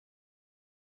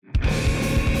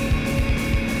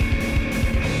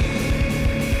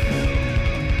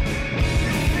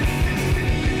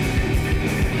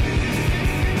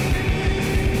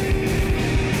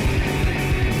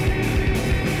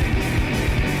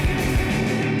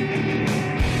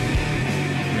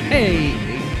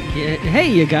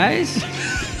Hey, you guys.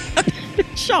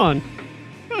 Sean.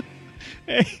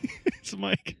 Hey, it's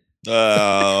Mike.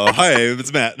 Hi,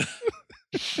 it's Matt.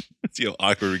 See how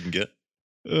awkward we can get.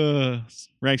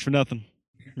 Ranks for nothing.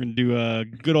 We're going to do a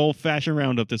good old-fashioned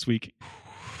roundup this week.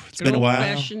 It's been a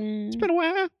while. It's been a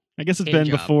while. I guess it's Good been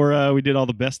job. before we did all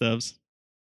the best ofs.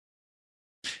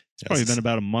 It's probably Yes. been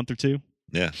about a month or two.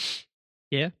 Yeah.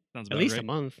 Yeah, Sounds at about least right. a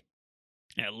month.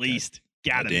 At least.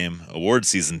 Got it. Damn, award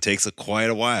season takes quite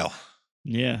a while.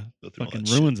 Yeah. Go through all Fucking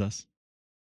that ruins us.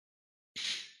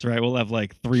 That's right. We'll have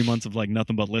like 3 months of like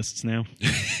nothing but lists now.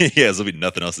 shit. Yeah, there'll be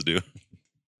nothing else to do.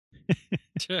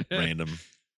 Random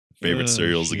favorite Oh,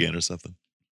 cereals shit. again or something.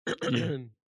 Yeah.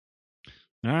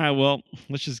 All right. Well,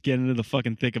 let's just get into the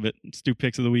fucking thick of it. Let's do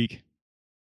picks of the week.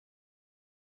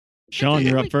 Sean,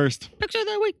 you're up first. Picture of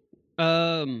the week.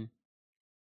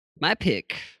 My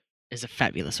pick is a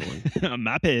fabulous one.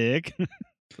 My pick.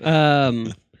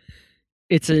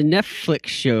 It's a Netflix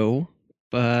show.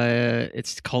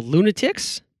 It's called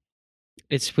Lunatics.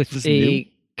 It's with Is this a new?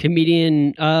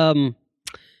 comedian.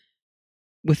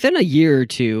 Within a year or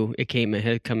two, it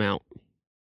had come out.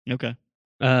 Okay.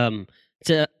 It's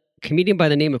a comedian by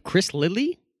the name of Chris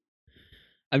Lilly.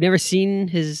 I've never seen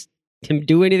him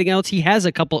do anything else. He has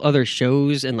a couple other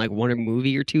shows and like one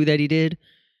movie or two that he did,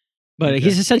 but Okay.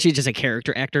 he's essentially just a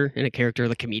character actor and a character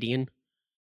like comedian.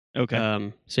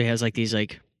 Okay. So he has like these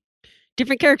like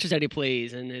different characters that he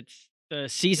plays, and the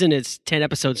season is 10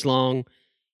 episodes long.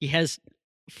 He has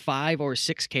 5 or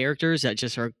 6 characters that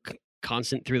just are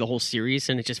constant through the whole series,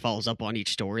 and it just follows up on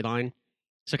each storyline.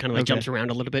 So it kind of like Okay. jumps around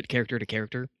a little bit, character to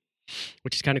character,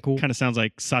 which is kind of cool. Kind of sounds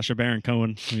like Sacha Baron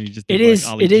Cohen. He just It did is-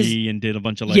 Like Ollie it is- G and did a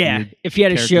bunch of like yeah, weird. if you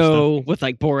had a character show with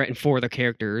like Borat and 4 other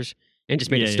characters and just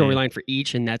made Yeah, a yeah, storyline for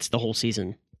each, and that's the whole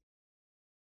season.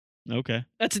 Okay.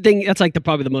 That's the thing. That's like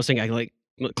probably the most thing I like,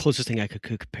 closest thing I could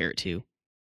compare it to.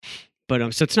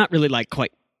 But so it's not really like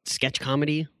quite sketch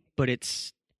comedy, but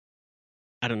it's,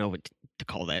 I don't know what to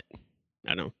call that.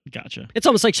 I don't know. Gotcha. It's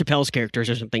almost like Chappelle's characters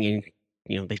or something. And,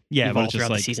 they Yeah, but evolve it's just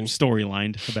throughout like the season.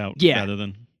 storylined about Yeah. rather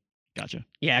than. Gotcha.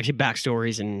 Yeah, actually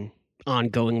backstories and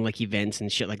ongoing like events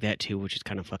and shit like that too, which is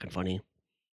kind of fucking funny.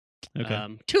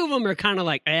 Okay. 2 of them are kind of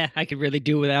like, I could really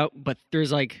do without, but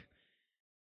there's like,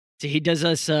 so he does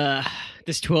us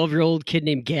this 12-year-old kid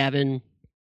named Gavin,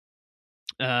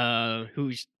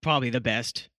 who's probably the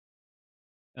best.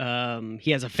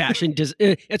 He has a fashion.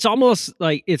 It's almost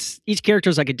like each character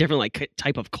is like a different like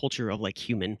type of culture of like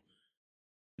human.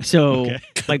 So Okay.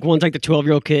 like one's like the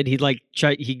 12-year-old kid.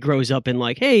 He grows up in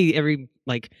like, hey,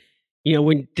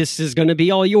 when this is gonna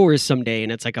be all yours someday,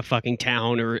 and it's like a fucking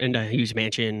town or in a huge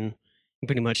mansion. He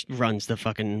pretty much runs the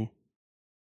fucking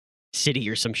city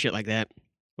or some shit like that.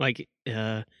 Like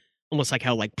almost like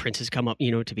how like princes come up,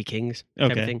 to be kings.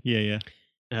 Type of Okay. thing. Yeah.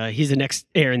 Yeah. He's the next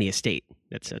heir in the estate.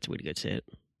 That's a way to say it.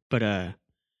 But yeah,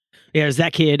 there's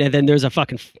that kid, and then there's a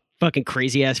fucking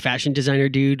crazy ass fashion designer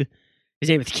dude. His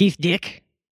name is Keith Dick.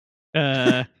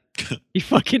 He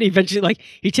fucking eventually like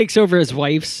he takes over his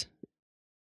wife's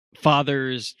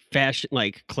father's fashion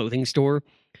like clothing store. And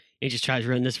he just tries to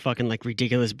run this fucking like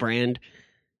ridiculous brand,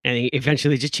 and he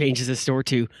eventually just changes the store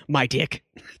to My Dick.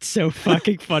 It's so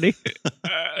fucking funny.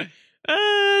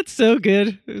 It's so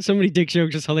good. So many dick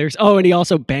jokes, just hilarious. Oh, and he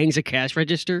also bangs a cash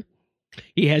register.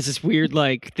 He has this weird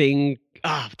like thing.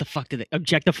 What the fuck did they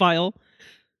objectify?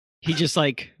 He just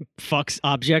like fucks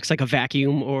objects like a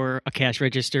vacuum or a cash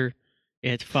register.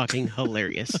 It's fucking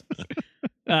hilarious.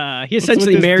 He What's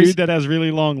essentially with this marries. dude that has really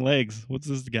long legs. What's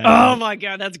this guy? Oh my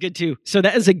god, that's good too. So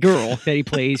that is a girl that he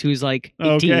plays who's like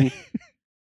 18. Okay.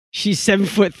 She's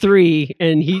 7'3",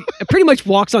 and he pretty much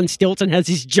walks on stilts and has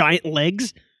these giant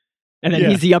legs. And then Yeah.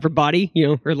 he's the upper body,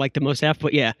 or like the most half.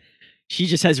 But yeah, she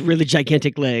just has really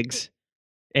gigantic legs.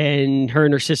 And her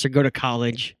and her sister go to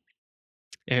college.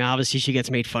 And obviously she gets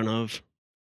made fun of.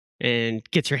 And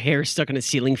gets her hair stuck in a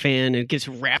ceiling fan and gets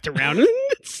wrapped around. And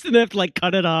they have to like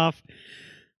cut it off.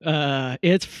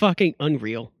 It's fucking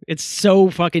unreal. It's so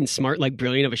fucking smart, like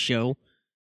brilliant of a show.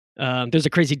 There's a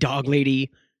crazy dog lady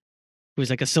who's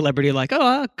like a celebrity, like,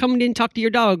 I'll come in and talk to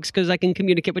your dogs because I can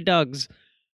communicate with dogs.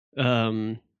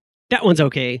 That one's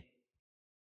okay.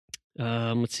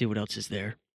 Let's see what else is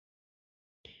there.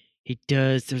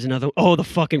 There's another, the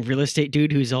fucking real estate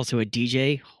dude who's also a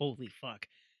DJ. Holy fuck.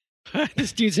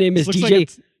 This dude's name is Looks DJ like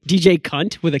it's- DJ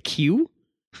Cunt with a Q.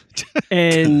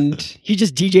 And he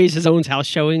just DJs his own house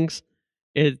showings.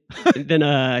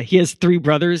 Then he has 3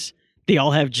 brothers. They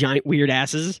all have giant weird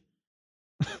asses.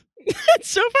 It's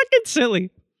so fucking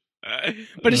silly.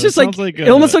 But it's just like, it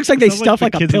almost looks like they sounds stuff the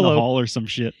like a Kids in the pillow. Hall or some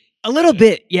shit. A little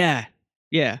bit, yeah.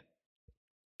 Yeah.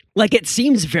 Like it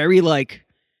seems very like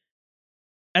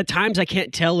at times I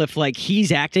can't tell if like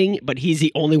he's acting, but he's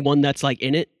the only one that's like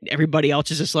in it. Everybody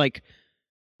else is just like,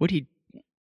 is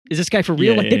this guy for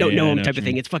real? Yeah, Like they yeah, don't yeah, know I him know type what of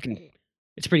you thing. mean.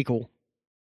 It's pretty cool.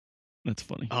 That's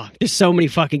funny. Oh, there's so many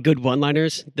fucking good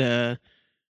one-liners. The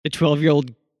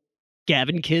 12-year-old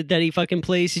Gavin kid that he fucking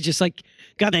plays, he's just like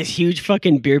got this huge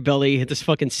fucking beer belly, this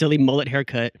fucking silly mullet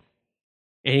haircut,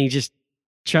 and he just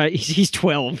he's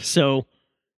 12, so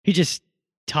he just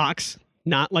talks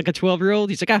not like a 12-year-old.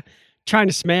 He's like, trying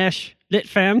to smash lit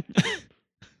fam.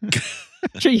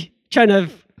 Trying to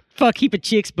fuck heap of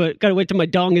chicks, but gotta wait till my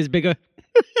dong is bigger.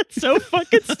 It's so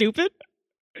fucking stupid.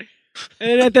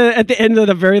 And at the end of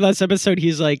the very last episode,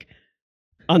 he's like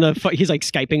he's like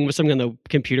Skyping with something on the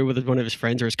computer with one of his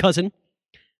friends or his cousin.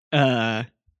 And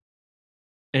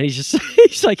he's just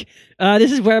he's like,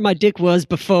 this is where my dick was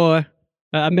before.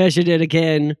 I measured it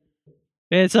again.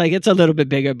 It's like it's a little bit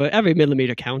bigger, but every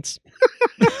millimeter counts.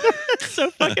 It's so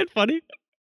fucking funny.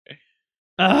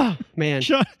 Oh man.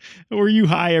 Sean, were you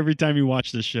high every time you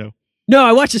watched this show? No,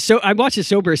 I watched it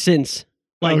sober since.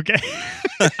 Like, Okay.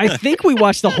 I think we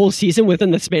watched the whole season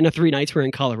within the span of 3 nights. We were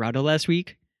in Colorado last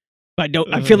week, but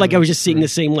I feel like I was just seeing the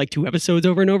same like 2 episodes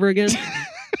over and over again.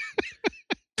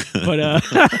 But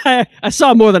I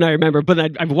saw more than I remember.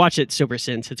 But I've watched it sober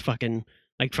since. It's fucking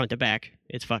like front to back.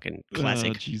 It's fucking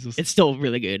classic. Oh, Jesus. It's still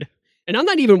really good. And I'm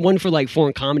not even one for like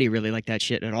foreign comedy, really like that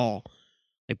shit at all.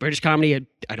 Like British comedy,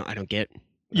 I don't get.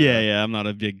 Yeah. I'm not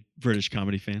a big British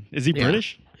comedy fan. Is he Yeah.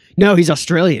 British? No, he's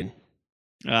Australian.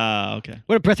 Okay.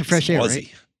 What a breath of fresh air,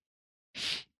 right?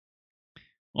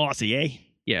 Aussie, eh?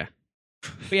 Yeah.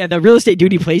 But yeah, the real estate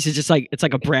dude he plays is just like it's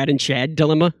like a Brad and Chad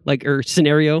dilemma, like or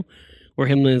scenario, where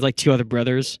him and his like 2 other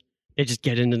brothers they just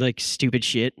get into like stupid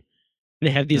shit. And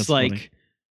they have these That's like funny.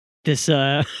 this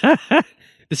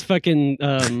this fucking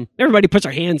everybody puts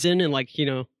their hands in and like, you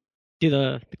know, do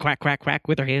the quack quack quack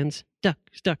with their hands.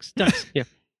 Ducks. Yeah.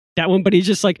 That one, but he's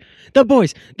just like the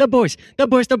boys.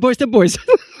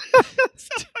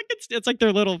 It's like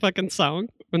their little fucking song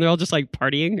when they're all just like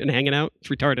partying and hanging out. It's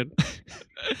retarded.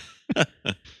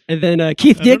 And then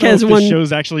Keith I Dick don't know has if one. This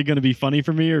show's actually going to be funny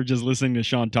for me, or just listening to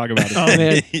Sean talk about it. Oh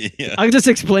man, Yeah. I'll just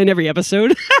explain every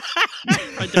episode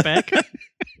front to back.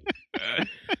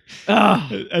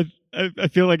 Oh, I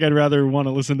feel like I'd rather want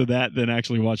to listen to that than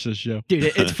actually watch this show.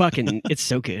 dude, it's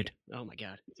so good. Oh my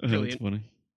god, it's That's brilliant, funny.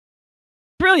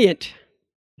 brilliant.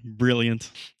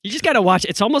 Brilliant. You just gotta watch.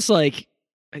 It's almost like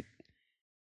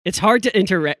it's hard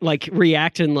to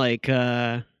react and like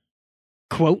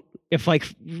quote if like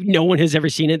no one has ever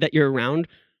seen it that you're around.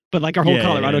 But like our whole Yeah,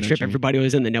 Colorado I know what trip, you mean. everybody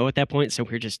was in the know at that point, so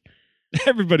we're just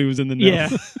Everybody was in the know. yeah.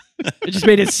 It just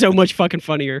made it so much fucking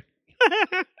funnier.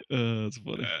 That's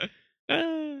funny.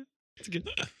 It's good.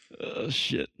 Oh,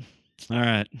 shit. All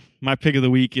right. My pick of the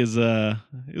week is it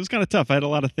was kind of tough. I had a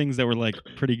lot of things that were like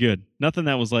pretty good. Nothing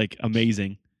that was like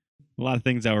amazing. A lot of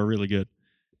things that were really good.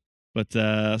 But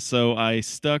so I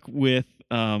stuck with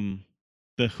the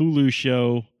Hulu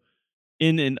show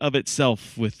In and of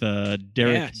Itself with Derek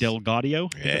Yes.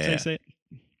 Delgaudio. Is that how Yeah. you say it?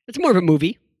 It's more of a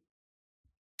movie.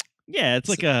 Yeah, it's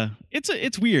like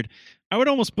it's weird. I would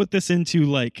almost put this into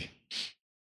like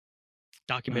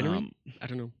Documentary. I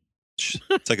don't know.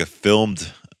 It's like a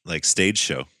filmed like stage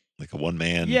show, like a one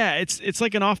man. yeah, it's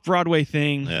like an off-Broadway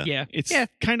thing. Yeah. Yeah. It's Yeah.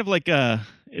 kind of like a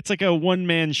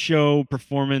one-man show,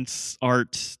 performance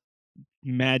art,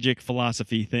 magic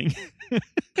philosophy thing.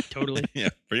 Totally. Yeah,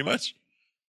 pretty much.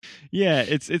 Yeah,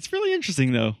 it's really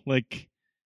interesting though. Like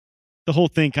the whole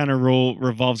thing kind of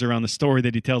revolves around the story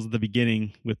that he tells at the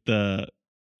beginning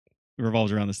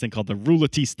revolves around this thing called the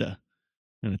Rouletista.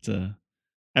 And it's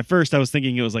at first I was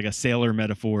thinking it was like a sailor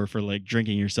metaphor for like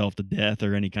drinking yourself to death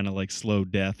or any kind of like slow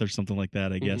death or something like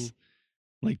that, I guess.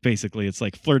 Like basically it's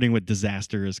like flirting with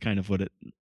disaster is kind of what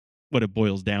it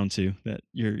boils down to, that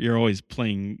you're always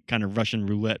playing kind of Russian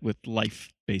roulette with life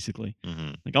basically.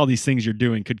 Hmm. Like all these things you're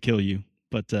doing could kill you,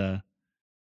 but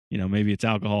you know, maybe it's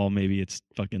alcohol, maybe it's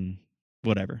fucking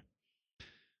whatever.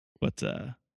 But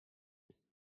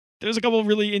there's a couple of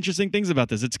really interesting things about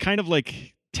this. It's kind of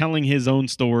like telling his own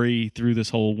story through this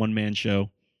whole one-man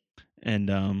show,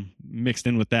 and mixed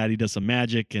in with that, he does some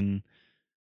magic, and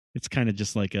it's kind of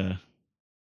just like I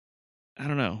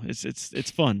don't know.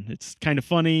 It's fun. It's kind of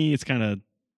funny. It's kind of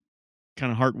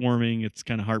heartwarming. It's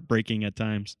kind of heartbreaking at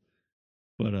times,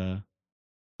 but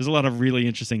there's a lot of really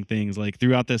interesting things. Like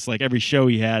throughout this, like every show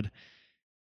he has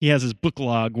his book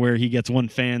log where he gets one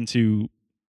fan to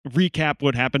recap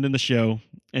what happened in the show,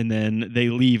 and then they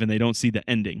leave and they don't see the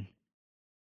ending.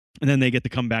 And then they get to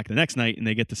come back the next night and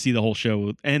they get to see the whole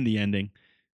show and the ending.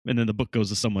 And then the book goes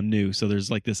to someone new. So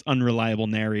there's like this unreliable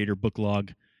narrator book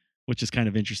log, which is kind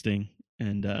of interesting.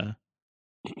 And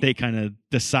they kind of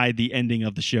decide the ending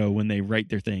of the show when they write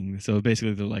their thing. So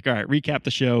basically, they're like, "All right, recap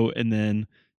the show, and then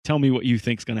tell me what you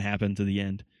think's going to happen to the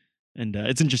end." And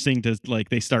it's interesting to like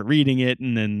they start reading it,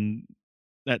 and then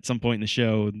at some point in the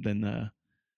show, then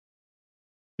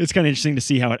it's kind of interesting to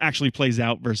see how it actually plays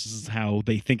out versus how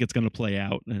they think it's going to play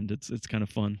out, and it's kind of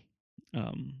fun.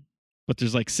 But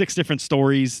there's like 6 different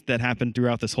stories that happen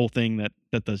throughout this whole thing that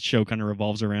the show kind of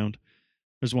revolves around.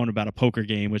 There's one about a poker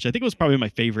game, which I think was probably my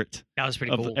favorite That was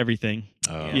pretty of cool. everything.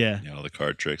 Yeah, all the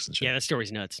card tricks and shit. Yeah, that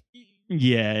story's nuts.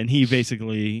 Yeah, and he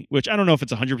basically, which I don't know if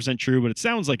it's 100% true, but it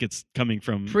sounds like it's coming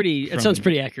from It sounds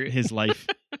pretty accurate. his life.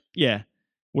 Yeah,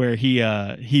 where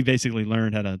he basically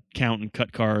learned how to count and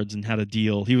cut cards and how to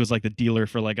deal. He was like the dealer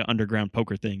for like an underground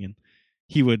poker thing, and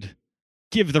he would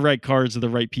give the right cards to the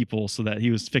right people so that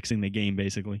he was fixing the game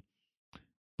basically.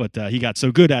 But he got so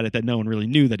good at it that no one really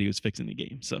knew that he was fixing the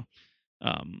game. So,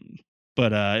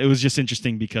 but it was just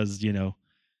interesting because the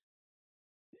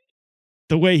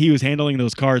way he was handling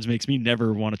those cards makes me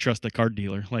never want to trust a card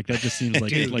dealer. Like that just seems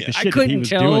like Dude, like the I shit that he couldn't was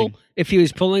tell doing. if he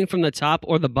was pulling from the top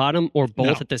or the bottom or both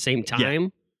No. at the same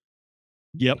time.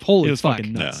 Yep, Holy it was fuck.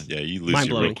 fucking nuts. Yeah, you lose Mind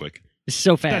you real blowing. quick. It's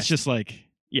so fast. That's just like,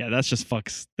 that's just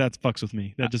fucks. That fucks with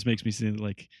me. That just makes me seem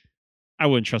like I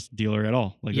wouldn't trust a dealer at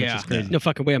all. Like that's just crazy. No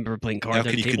fucking way I'm ever playing cards How at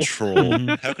can a you table. control?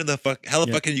 Mhm. How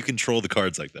the fuck can you control the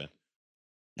cards like that?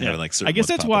 Yeah. Having, like, certain I guess ones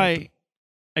that's popping why. up.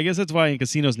 I guess that's why in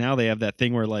casinos now they have that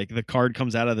thing where like the card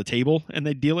comes out of the table and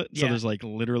they deal it. So Yeah. there's like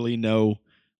literally no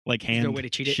like hand no way to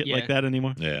cheat it, shit yeah. like that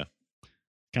anymore. Yeah,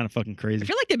 Kind of fucking crazy. I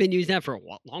feel like they've been using that for a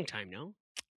long time now.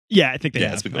 Yeah, I think they Yeah,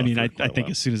 have. it's been I going mean, for I quite a think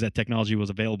while. as soon as that technology was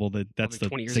available, that's Probably 20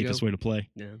 the years safest ago. way to play.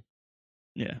 Yeah.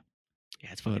 Yeah,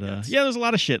 Yeah, it's but fucking nuts. yeah, there's a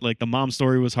lot of shit. Like the mom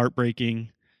story was heartbreaking.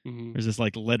 Mhm. There's this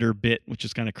like letter bit, which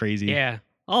is kind of crazy. Yeah.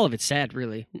 All of it's sad,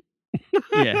 really.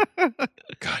 Yeah.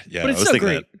 God, yeah. But I it's was so thinking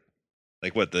great. that,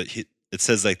 like, what it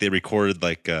says, like they recorded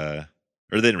like, or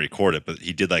they didn't record it, but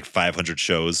he did like 500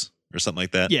 shows or something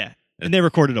like that. Yeah, and they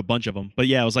recorded a bunch of them. But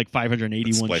yeah, it was like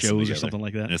 581 Splice them shows or together. something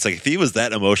like that. And it's like if he was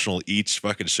that emotional each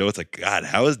fucking show, it's like, God,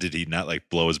 did he not like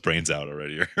blow his brains out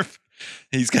already?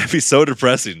 He's got to be so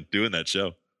depressing doing that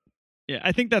show. Yeah,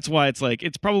 I think that's why it's like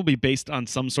it's probably based on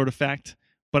some sort of fact,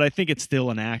 but I think it's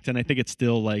still an act, and I think it's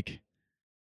still like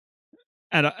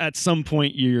at some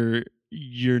point you're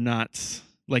not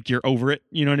like you're over it.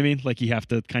 You know what I mean? Like you have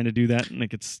to kind of do that, and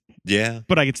like it's. Yeah.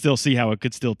 But I could still see how it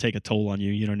could still take a toll on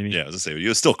you. You know what I mean? Yeah, I was gonna say he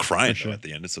was still crying For sure. though at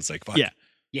the end. So it's like, fuck. Yeah.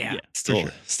 Yeah. Yeah. Still,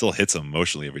 for sure. still hits him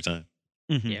emotionally every time.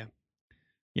 Mhm. Yeah.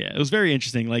 Yeah, it was very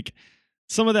interesting. Like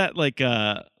some of that like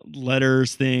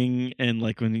letters thing, and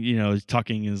like when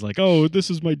talking is like, oh, this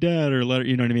is my dad or letter.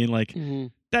 You know what I mean? Like Mhm.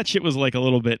 that shit was like a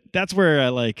little bit. That's where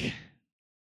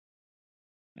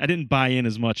I didn't buy in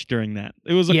as much during that.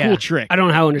 It was a Yeah. cool trick. I don't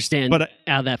know how to understand But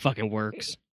how that fucking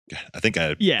works. God, I think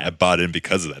I Yeah. bought in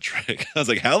because of that trick. I was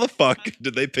like, how the fuck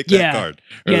did they pick Yeah. that card?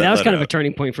 Or Yeah, that was letter kind of a out?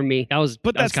 turning point for me. That was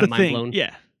But that was that's kind the of mind thing. blown.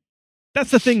 Yeah.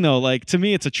 That's the thing though. Like to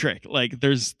me, it's a trick. Like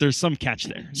there's some catch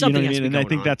there. Something you know has what to I be mean? And I going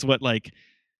think on. that's what like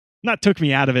not took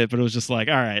me out of it, but it was just like,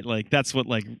 all right, like that's what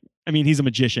like I mean, he's a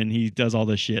magician. He does all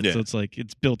this shit. Yeah. So it's like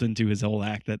it's built into his whole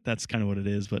act that's kind of what it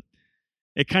is. But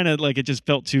it kind of like it just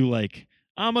felt too like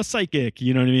I'm a psychic,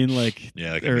 you know what I mean? Like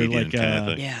Yeah, like a or medium like, kind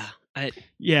of thing. Yeah.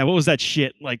 yeah, what was that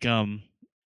shit? Like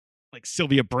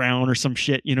Sylvia Brown or some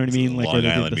shit, you know what I mean? Like Long where they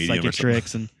did Island the Medium or psychic something.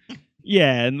 tricks and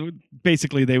yeah, and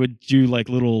basically they would do like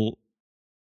little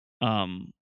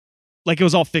like it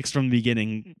was all fixed from the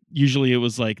beginning. Usually it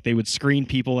was like they would screen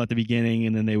people at the beginning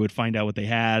and then they would find out what they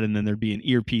had and then there'd be an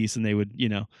earpiece and they would,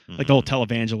 like the whole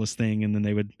televangelist thing and then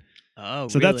they would Oh,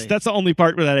 so really? that's the only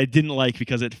part that I didn't like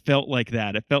because it felt like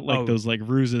that. It felt like Oh. those like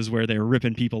ruses where they were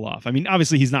ripping people off. I mean,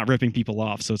 obviously he's not ripping people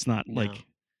off, so it's not No. like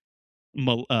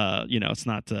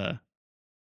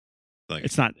Like,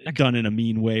 it's not done in a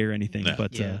mean way or anything, No.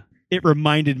 but Yeah. it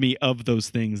reminded me of those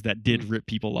things that did rip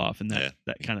people off, and that Yeah.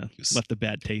 that kind of Yes. left a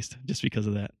bad taste just because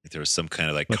of that. there was some kind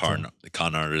of like But,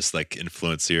 con artist like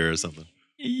influence here or something.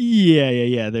 Yeah.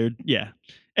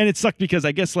 And it sucked because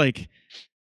I guess like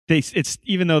it's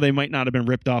even though they might not have been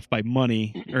ripped off by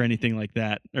money or anything like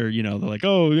that, or they're like,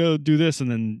 oh, yeah, do this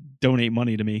and then donate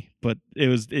money to me, but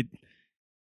it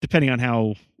depending on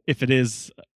how if it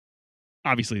is.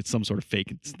 Obviously, it's some sort of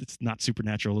fake. It's not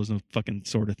supernatural. There's no fucking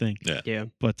sort of thing. Yeah.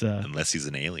 But Unless he's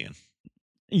an alien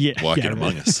yeah, walking yeah,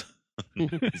 among right. us.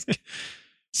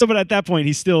 So, but at that point,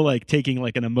 he's still like taking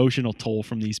like an emotional toll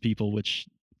from these people, which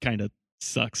kind of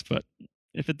sucks. But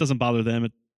if it doesn't bother them,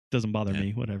 it doesn't bother Yeah.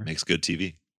 me. Whatever. Makes good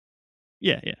TV.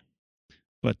 Yeah.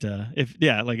 But if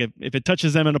it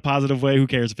touches them in a positive way, who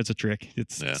cares if it's a trick?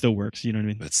 It Yeah. still works. You know what I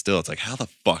mean? But still, it's like, how the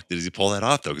fuck did he pull that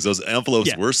off though? Because those envelopes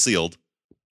Yeah. were sealed.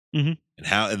 Mhm.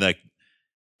 and like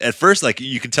at first, like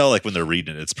you can tell like when they're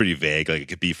reading it, it's pretty vague. Like it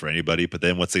could be for anybody. But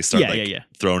then once they start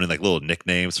throwing in like little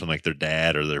nicknames from like their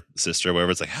dad or their sister or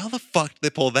whatever, it's like how the fuck did they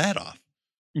pull that off?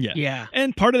 Yeah. Yeah.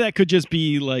 And part of that could just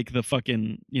be like the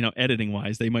fucking, editing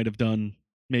wise. They might have done,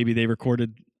 maybe they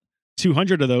recorded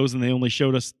 200 of those and they only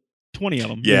showed us 20 of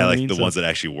them. Yeah, like the ones that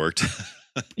actually worked.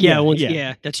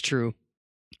 Yeah, that's true.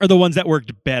 Or the ones that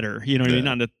worked better, you know what I Yeah.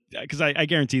 mean? Not because I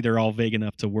guarantee they're all vague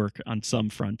enough to work on some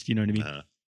front, you know what I mean?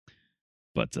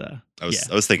 But I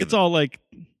was thinking it's all like,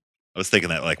 I was thinking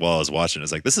that like while I was watching,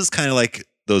 it's like this is kind of like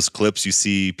those clips you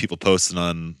see people posting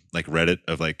on like Reddit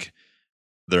of like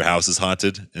their house is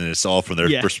haunted and it's all from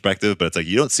their perspective, but it's like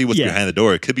you don't see what's behind the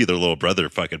door. It could be their little brother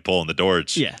fucking pulling the door.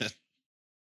 Yeah.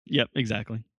 Yep,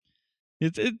 exactly.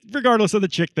 It regardless of the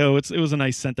chick though, it was a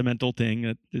nice sentimental thing.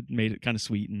 It made it kind of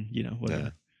sweet and whatever. Yeah.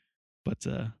 But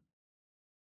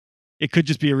it could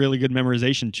just be a really good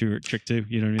memorization trick too.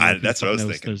 You know what I mean? Like, that's what I was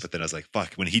thinking. But then I was like,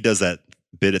 fuck, when he does that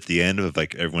bit at the end of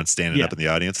like everyone standing up in the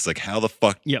audience, it's like how the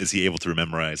fuck is he able to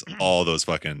memorize all those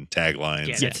fucking taglines?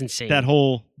 Yeah, that's insane. That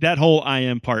whole I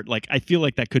am part, like I feel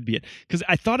like that could be it. Because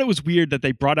I thought it was weird that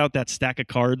they brought out that stack of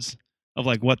cards of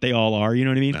like what they all are, you know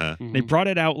what I mean? Uh-huh. They brought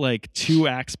it out like 2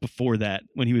 acts before that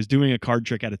when he was doing a card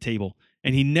trick at a table.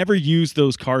 And he never used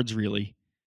those cards really.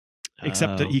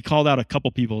 Except that he called out a couple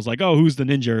people. It was like, oh, who's the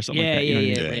ninja or something like that.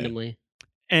 Yeah, randomly.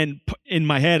 And in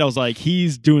my head, I was like,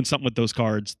 he's doing something with those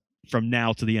cards from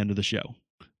now to the end of the show.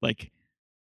 Like,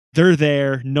 they're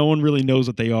there. No one really knows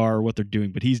what they are or what they're doing,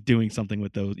 but he's doing something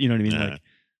with those. You know what I mean?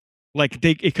 Yeah.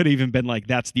 It could have even been like,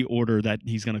 that's the order that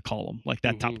he's going to call them. Like,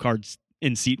 that top card's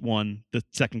in seat 1, the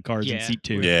second card's in seat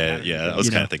 2. Yeah. I was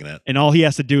kind of thinking that. And all he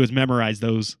has to do is memorize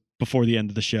those before the end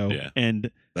of the show. Yeah. And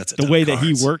That's the way that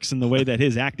he works and the way that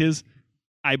his act is,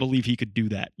 I believe he could do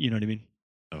that. You know what I mean?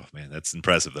 Oh man, that's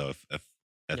impressive though. If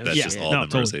that's Yeah. just all No,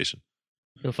 memorization.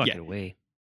 No fucking way.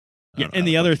 Yeah, and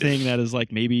the other thing that is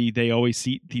like maybe they always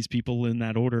seat these people in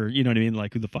that order. You know what I mean?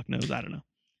 Like who the fuck knows? I don't know.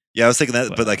 Yeah, I was thinking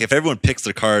that, but like if everyone picks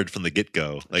their card from the get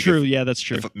go, like true, yeah, that's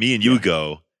true. If me and you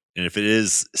go, and if it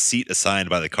is seat assigned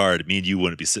by the card, me and you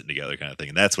wouldn't be sitting together, kind of thing.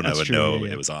 And that's when I would know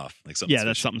it was off. Like something. Yeah,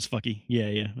 that's something's fucky. Yeah,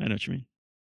 I know what you mean.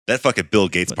 That fucking Bill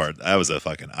Gates part, I was a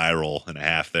fucking eye roll and a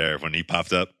half there when he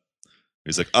popped up. He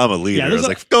was like, "I'm a leader." Yeah, I was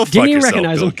like, "Go fuck yourself,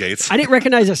 Bill Gates." I didn't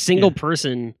recognize a single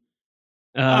person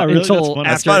really? until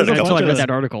I read that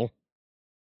article.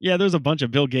 Yeah, there's a bunch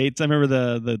of Bill Gates. I remember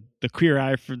the queer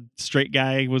eye for straight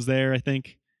guy was there, I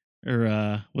think.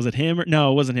 Or was it him?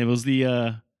 No, it wasn't him. It was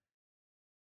the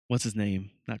what's his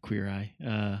name? Not queer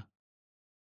eye.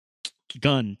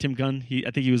 Gunn, Tim Gunn.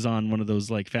 I think he was on one of those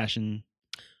like fashion.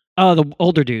 Oh, the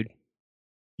older dude.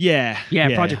 Yeah.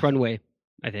 Project Runway,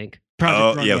 I think.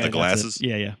 Runway, with the glasses.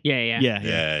 Yeah.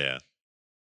 I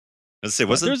was say,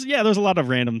 there's a lot of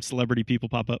random celebrity people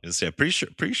pop up. I was say, I'm pretty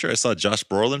sure I saw Josh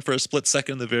Brolin for a split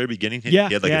second in the very beginning. He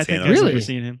had like his hand on Really? his I've never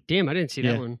seen him. Damn, I didn't see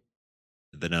that one.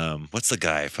 Then what's the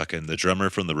guy? Fucking the drummer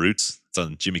from the Roots. It's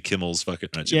on Jimmy Kimmel's fucking.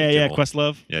 Not Jimmy Kimmel.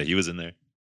 Questlove. Yeah, he was in there.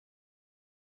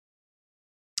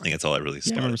 I think that's all I really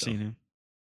started. I remember seeing him.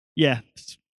 Yeah,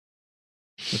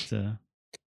 but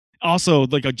also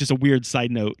like just a weird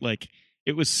side note. Like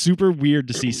it was super weird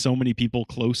to see so many people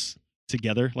close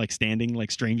together, like standing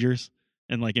like strangers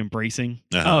and like embracing.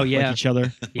 Uh-huh. Oh yeah, like each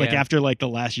other. Yeah. Like after like the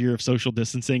last year of social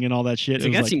distancing and all that shit.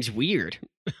 That seems weird.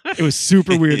 It was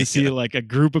super weird to see like a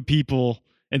group of people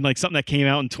and like something that came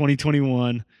out in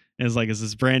 2021 and it's like it's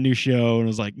this brand new show and it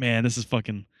was like, man, this is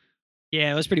fucking.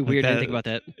 Yeah, it was pretty weird. I didn't think about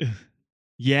that.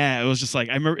 Yeah, it was just like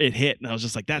I remember it hit and I was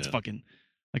just like, that's fucking.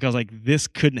 Like I was like, this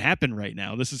couldn't happen right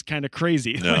now. This is kind of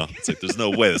crazy. No, it's like there's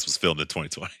no way this was filmed in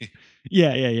 2020.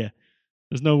 Yeah.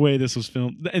 There's no way this was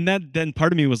filmed. And that then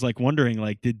part of me was like wondering,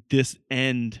 like, did this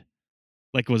end?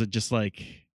 Like, was it just like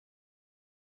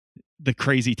the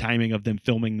crazy timing of them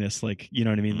filming this? Like, you know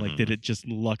what I mean? Like, did it just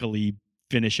luckily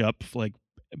finish up like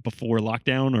before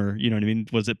lockdown, or you know what I mean?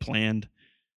 Was it planned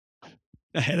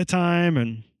ahead of time?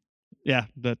 And yeah,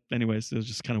 but anyways, it was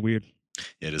just kind of weird.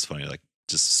 Yeah, it is funny, like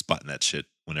just spotting that shit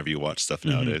whenever you watch stuff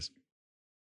nowadays.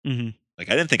 Mm-hmm. Like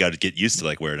I didn't think I'd get used to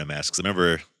like wearing a mask. Cause I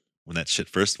remember when that shit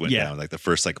first went down, like the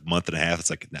first like month and a half, it's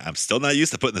like I'm still not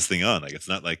used to putting this thing on. Like it's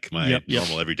not like my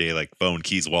normal everyday like phone,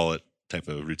 keys, wallet type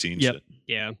of routine shit.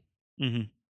 Yeah. Mm-hmm.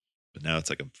 But now it's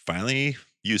like I'm finally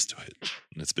used to it,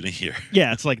 and it's been a year.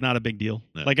 Yeah, it's like not a big deal.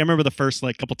 No. Like I remember the first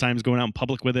like couple times going out in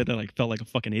public with it, I like felt like a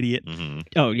fucking idiot. Mm-hmm.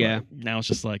 Oh yeah. But now it's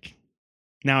just like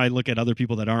now I look at other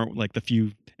people that aren't like the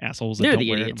few assholes that They're don't the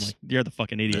wear idiots. it. I'm like, you're the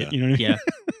fucking idiot. Yeah. You know what I mean? Yeah.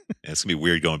 It's gonna be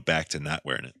weird going back to not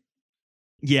wearing it.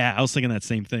 Yeah, I was thinking that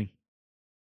same thing.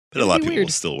 But a lot of It'd be people weird.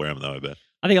 will still wear them though. I bet.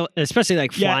 I think especially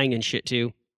like flying and shit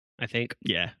too. I think.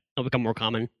 Yeah. It'll become more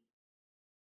common.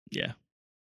 Yeah.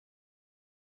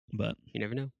 But You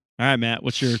never know. all right, Matt,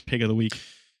 what's your pick of the week?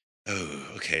 Oh,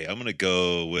 okay. I'm gonna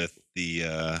go with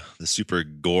the super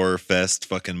gore fest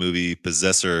fucking movie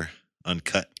Possessor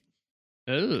Uncut.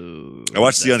 Oh, I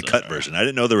watched the uncut version. I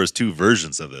didn't know there was 2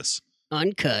 versions of this.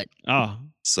 Uncut. Oh,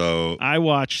 so I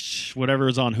watched whatever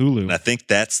is on Hulu. And I think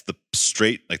that's the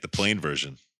straight, like the plain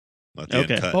version. Not the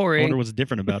okay. uncut. Boring. I wonder what's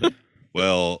different about it.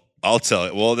 Well, I'll tell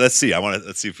it. Well, let's see.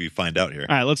 Let's see if we find out here.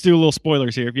 All right, let's do a little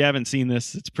spoilers here. If you haven't seen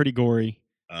this, it's pretty gory.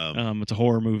 It's a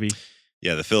horror movie.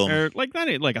 Yeah, the film. Or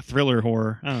not like a thriller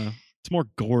horror. I don't know. It's more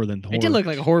gore than horror. It did look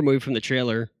like a horror movie from the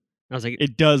trailer. I was like,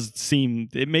 it does seem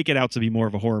make it out to be more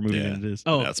of a horror movie than it is.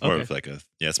 oh, yeah, it's more of like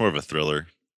it's more of a thriller.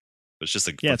 But it's just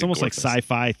like it's almost like fest.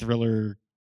 sci-fi thriller.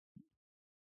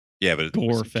 Yeah, but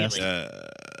gore fest.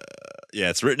 Yeah,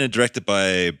 it's written and directed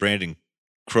by Brandon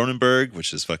Cronenberg,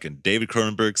 which is fucking David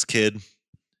Cronenberg's kid.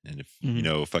 And if you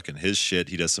know fucking his shit,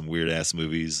 he does some weird ass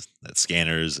movies, that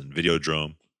Scanners and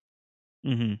Videodrome.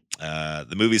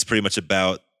 The movie's pretty much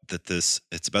about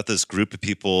it's about this group of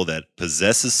people that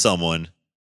possesses someone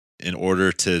in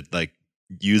order to like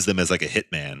use them as like a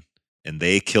hitman, and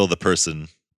they kill the person,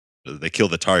 they kill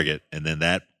the target, and then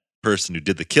that person who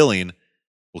did the killing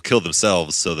will kill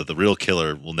themselves so that the real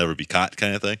killer will never be caught,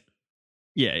 kind of thing.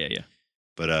 Yeah.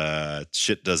 But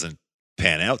shit doesn't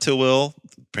pan out too well.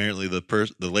 Apparently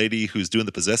the lady who's doing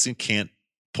the possessing can't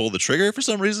pull the trigger for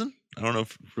some reason. I don't know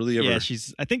if really ever. Yeah,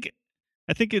 I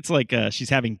think it's like she's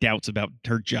having doubts about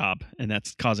her job, and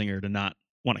that's causing her to not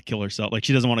want to kill herself. Like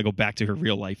she doesn't want to go back to her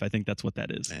real life. I think that's what that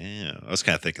is. Yeah, I was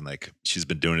kind of thinking like she's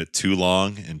been doing it too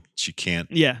long and she can't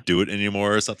do it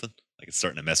anymore or something. Like it's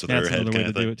starting to mess with her head. Another way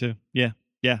to do it too. Yeah,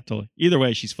 totally. Either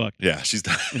way, she's fucked. Yeah, she's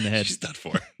done in the head. She's done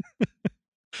for.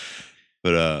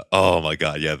 But oh my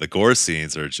god, yeah, the gore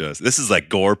scenes are just. This is like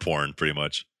gore porn, pretty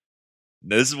much.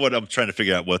 Now, this is what I'm trying to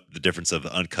figure out. What the difference of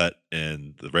the uncut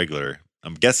and the regular?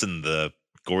 I'm guessing the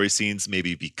gory scenes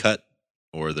maybe be cut,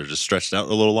 or they're just stretched out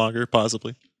a little longer,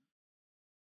 possibly.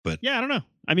 But yeah, I don't know.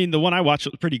 I mean, the one I watched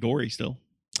was pretty gory still.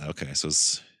 Okay, so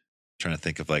it's trying to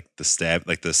think of like the stab,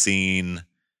 like the scene.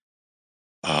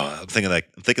 I'm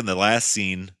thinking the last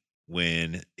scene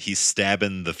when he's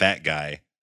stabbing the fat guy,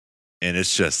 and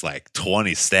it's just like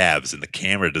 20 stabs, and the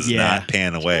camera does not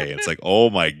pan away. It's like, oh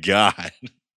my god.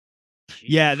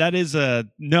 Yeah, that is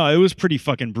no. It was pretty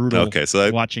fucking brutal. Okay,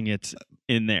 so watching it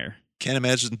in there, can't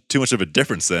imagine too much of a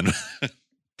difference then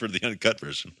for the uncut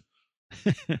version.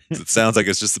 It sounds like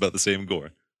it's just about the same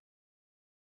gore.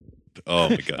 Oh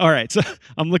my god! All right, so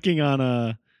I'm looking on.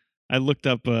 I looked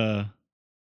up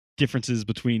differences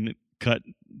between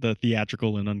the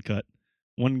theatrical and uncut.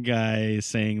 One guy is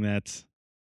saying that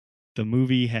the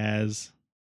movie has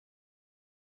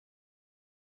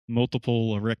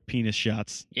multiple erect penis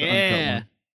shots. Yeah.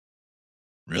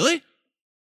 Really?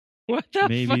 What the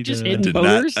Maybe fuck? Just I hidden did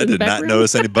boners? I did not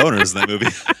notice any boners in that movie.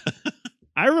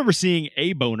 I remember seeing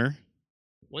a boner.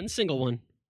 One single one.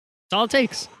 That's all it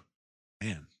takes.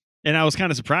 Man. And I was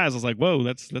kind of surprised. I was like, "Whoa,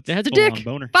 that's It has a full dick. on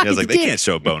boner." Yeah, I was like, they can't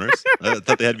show boners. I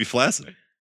thought they had to be flaccid.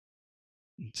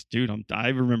 Dude, I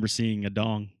remember seeing a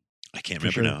dong. I can't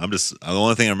remember now. The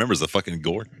only thing I remember is the fucking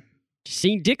gore. Just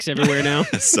seeing dicks everywhere now.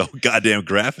 It's so goddamn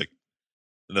graphic.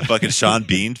 And the fucking Sean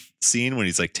Bean scene when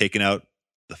he's like taking out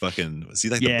the fucking, was he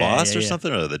like the boss or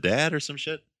something, or the dad or some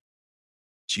shit?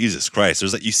 Jesus Christ!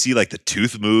 There's like you see like the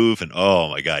tooth move, and oh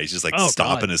my god, he's just like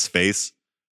stomping his face.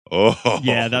 Oh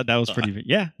yeah, that was pretty.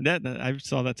 Yeah, that I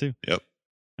saw that too. Yep.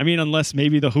 I mean, unless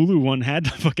maybe the Hulu one had the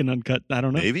fucking uncut. I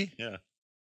don't know. Maybe, yeah.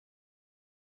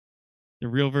 The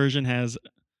real version has.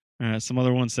 Some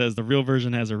other one says the real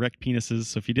version has erect penises.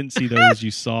 So if you didn't see those,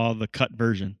 you saw the cut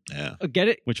version. Yeah. Oh, get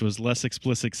it? Which was less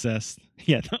explicit.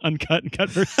 Yeah, the uncut and cut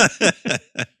version.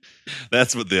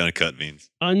 That's what the uncut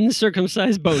means.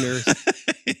 Uncircumcised boners.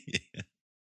 Yeah.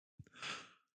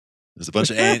 There's a bunch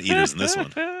of anteaters in this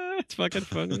one. It's fucking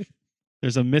funny.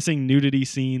 There's a missing nudity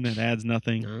scene that adds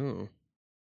nothing. Oh.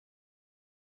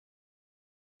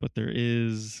 But there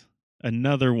is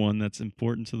another one that's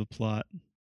important to the plot.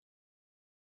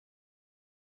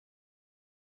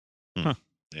 Huh.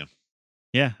 Yeah.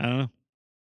 Yeah, I don't know.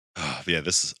 Yeah,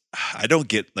 I don't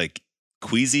get like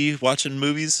queasy watching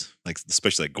movies, like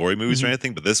especially like gory movies or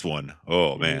anything, but this one,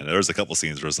 oh man, there was a couple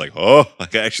scenes where it's like, oh,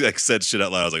 like I actually like said shit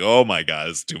out loud. I was like, oh my god,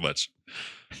 it's too much.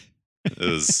 But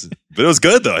it was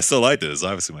good though. I still liked it. It was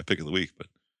obviously my pick of the week, but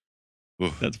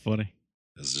that's funny.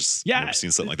 It was just never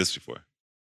seen something like this before.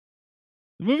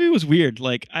 The movie was weird.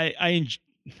 Like I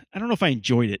don't know if I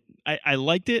enjoyed it. I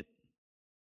liked it.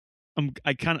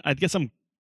 I guess I'm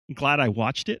glad I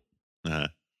watched it. Uh-huh.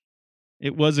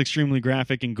 it was extremely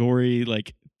graphic and gory.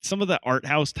 Like some of the art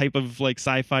house type of like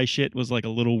sci-fi shit was like a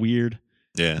little weird.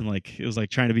 Yeah. And like it was like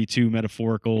trying to be too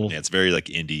metaphorical. Yeah, it's very like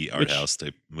indie art house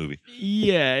type movie.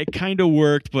 Yeah, it kind of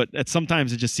worked, but at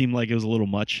sometimes it just seemed like it was a little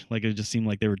much. Like it just seemed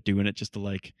like they were doing it just to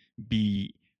like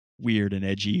be weird and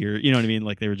edgy, or you know what I mean?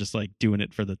 Like they were just like doing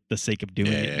it for the sake of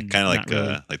doing it. Yeah, kind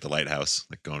of like The Lighthouse,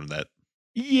 like going to that.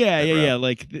 Yeah.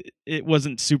 Like it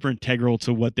wasn't super integral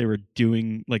to what they were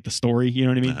doing, like the story. You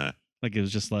know what I mean? Uh-huh. Like it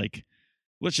was just like,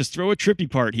 let's just throw a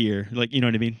trippy part here. Like, you know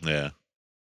what I mean? Yeah.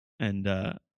 And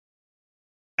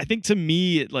I think to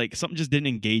me, it, like something just didn't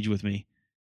engage with me.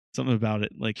 Something about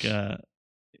it, like it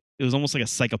was almost like a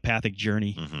psychopathic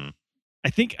journey. Mm-hmm. I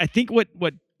think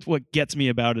what gets me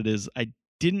about it is I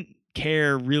didn't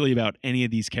care really about any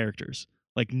of these characters.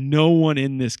 Like no one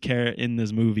in this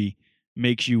movie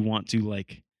makes you want to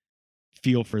like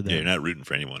feel for them. Yeah, you're not rooting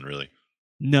for anyone really.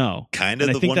 No, kind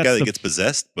of the one guy that gets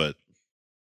possessed, but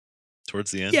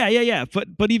towards the end. Yeah.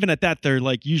 But even at that, they're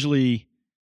like usually.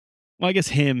 Well, I guess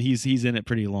he's in it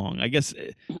pretty long. I guess,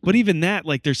 but even that,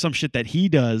 like, there's some shit that he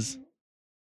does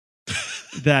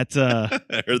that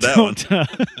I heard that one.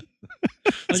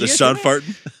 Is that Sean farting?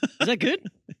 Is that good?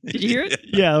 Did you hear it?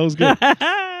 Yeah, that was good.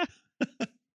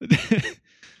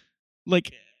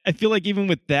 Like, I feel like even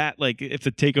with that, like, if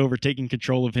the taking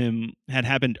control of him had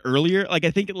happened earlier, like, I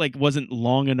think it like wasn't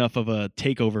long enough of a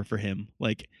takeover for him.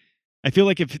 Like, I feel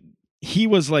like if he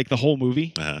was like the whole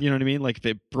movie, you know what I mean? Like, if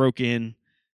it broke in.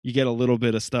 You get a little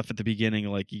bit of stuff at the beginning,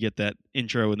 like you get that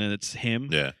intro and then it's him.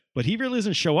 Yeah. But he really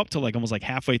doesn't show up till like almost like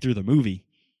halfway through the movie.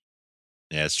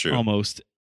 Yeah, it's true. Almost.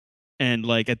 And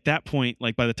like at that point,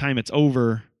 like by the time it's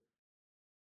over,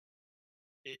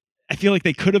 I feel like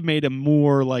they could have made a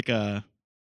more like a,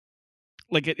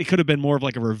 like it could have been more of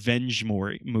like a revenge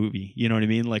movie. You know what I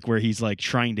mean? Like where he's like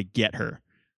trying to get her.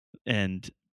 And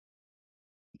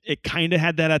it kind of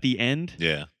had that at the end.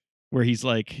 Yeah. Where he's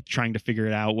like trying to figure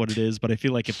it out what it is. But I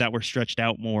feel like if that were stretched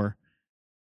out more,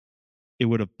 it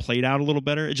would have played out a little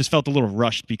better. It just felt a little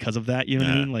rushed because of that. You know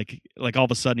what I mean? Like all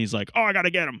of a sudden he's like, oh, I got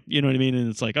to get him. You know what I mean? And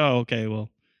it's like, oh, okay, well,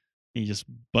 he just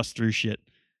busts through shit.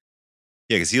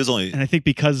 Yeah, because he was only, and I think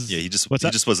because he just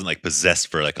wasn't like possessed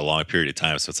for like a long period of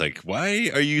time. So it's like,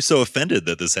 why are you so offended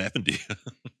that this happened to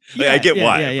you? I get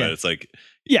why, but it's like,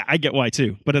 yeah, I get why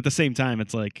too. But at the same time,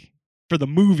 it's like, for the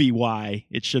movie, why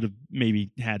it should have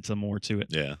maybe had some more to it.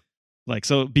 Yeah. Like,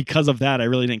 so because of that, I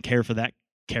really didn't care for that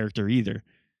character either.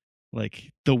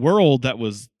 Like the world that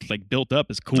was like built up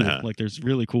is cool. Like there's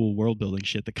really cool world building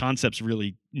shit. The concept's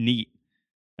really neat.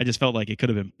 I just felt like it could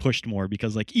have been pushed more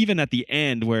because like even at the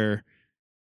end where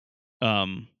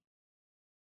the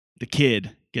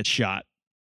kid gets shot,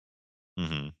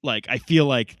 like I feel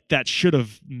like that should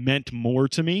have meant more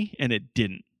to me and it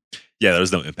didn't. Yeah, there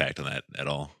was no impact on that at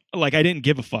all. Like I didn't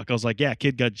give a fuck. I was like, yeah,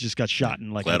 kid just got shot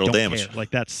and like collateral I don't damage. care.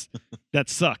 Like that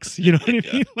sucks. You know what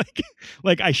I mean?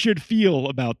 Like I should feel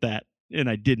about that. And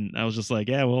I didn't. I was just like,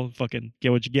 yeah, well, fucking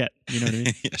get what you get. You know what I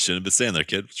mean? I shouldn't have been saying there,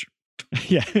 kid.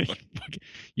 Yeah.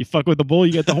 You fuck with the bull,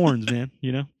 you get the horns, man.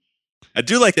 You know? I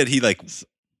do like that he like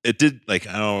it did like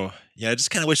I don't know. Yeah, I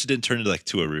just kind of wish it didn't turn into like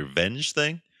to a revenge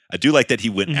thing. I do like that he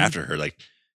went after her, like,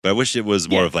 but I wish it was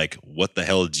more of like, what the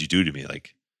hell did you do to me?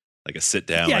 Like a sit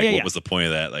down, what was the point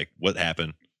of that? Like, what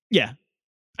happened? Yeah.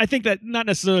 I think that not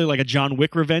necessarily like a John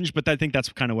Wick revenge, but I think that's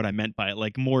kind of what I meant by it.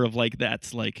 Like more of like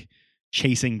that's like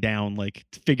chasing down, like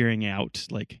figuring out,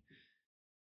 like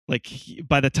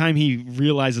by the time he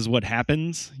realizes what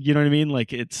happens, you know what I mean?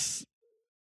 Like it's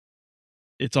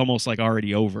almost like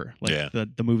already over. Like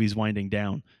the movie's winding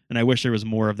down. And I wish there was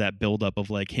more of that buildup of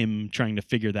like him trying to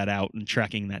figure that out and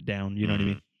tracking that down. You know what I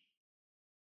mean?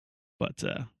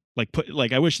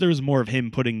 But I wish there was more of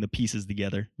him putting the pieces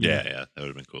together. Yeah, that would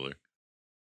have been cooler.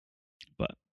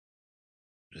 But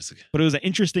it was an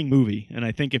interesting movie, and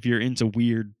I think if you're into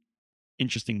weird,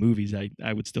 interesting movies,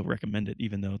 I would still recommend it,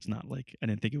 even though it's not like I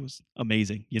didn't think it was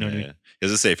amazing. You know what I mean?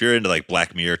 As I say, if you're into like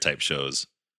Black Mirror type shows,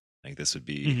 I think this would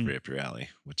be right up your alley,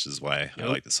 which is why I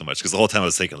liked it so much. Because the whole time I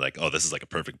was thinking like, oh, this is like a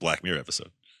perfect Black Mirror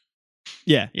episode.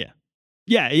 Yeah.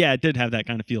 It did have that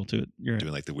kind of feel to it. You're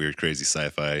doing like the weird, crazy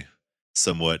sci-fi,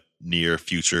 somewhat near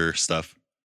future stuff.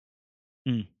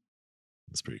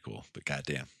 It's pretty cool, but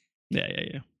goddamn. Yeah.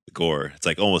 The gore, it's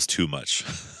like almost too much.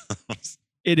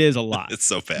 It is a lot. It's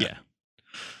so bad. Yeah.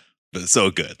 But it's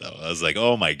so good though. I was like,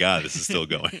 oh my God, this is still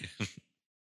going.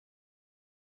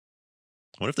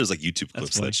 I wonder if there's like YouTube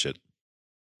clips of that shit.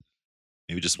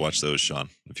 Maybe just watch those, Sean,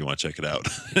 if you want to check it out.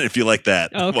 If you like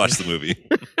that, watch the movie.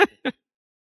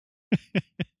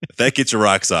 If that gets your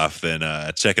rocks off, then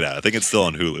check it out. I think it's still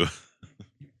on Hulu.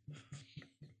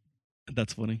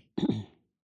 That's funny.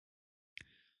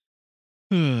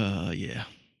 Yeah.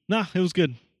 Nah, it was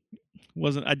good.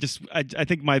 Wasn't I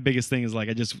think my biggest thing is like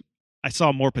I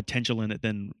saw more potential in it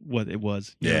than what it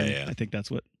was. You know what I mean? Yeah. I think that's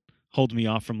what holds me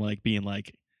off from like being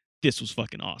like, this was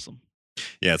fucking awesome.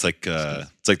 Yeah, it's like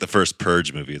the first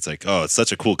Purge movie. It's like, oh, it's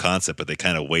such a cool concept, but they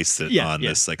kind of wasted it on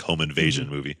this like home invasion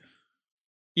movie.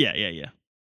 Yeah.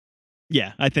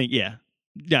 Yeah, I think yeah,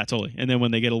 totally. And then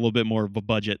when they get a little bit more of a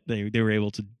budget, they were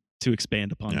able to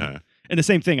expand upon that. And the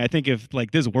same thing, I think if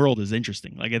like this world is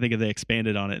interesting, like I think if they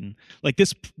expanded on it and like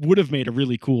this would have made a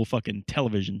really cool fucking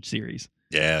television series.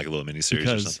 Yeah, like a little miniseries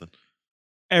or something.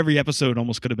 Every episode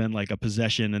almost could have been like a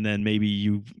possession, and then maybe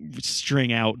you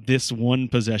string out this one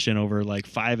possession over like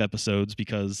 5 episodes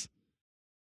because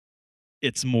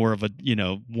it's more of a, you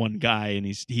know, one guy and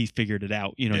he figured it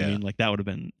out. You know what I mean? Like that would have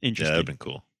been interesting. Yeah, that would have been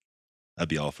cool. I'd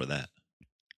be all for that.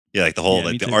 Yeah, like the whole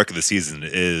like the arc of the season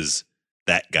is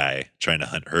that guy trying to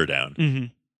hunt her down. Mm-hmm.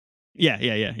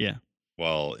 Yeah.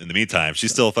 Well, in the meantime,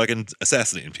 she's still fucking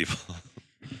assassinating people.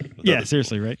 Yeah,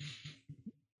 seriously, right?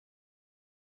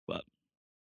 But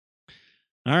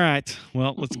all right,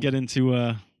 well, let's get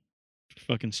into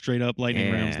fucking straight up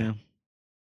lightning rounds now.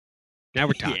 Now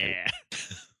we're talking. Yeah.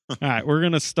 All right, we're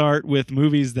gonna start with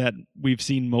movies that we've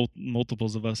seen.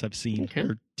 Multiples of us have seen,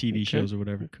 or TV shows or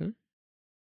whatever. Okay.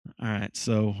 All right,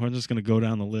 so we're just gonna go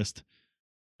down the list.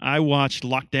 I watched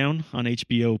Lockdown on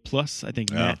HBO Plus. I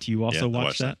think Matt, you also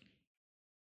watched that.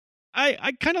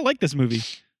 I kind of like this movie.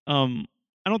 I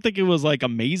don't think it was like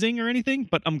amazing or anything,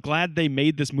 but I'm glad they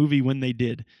made this movie when they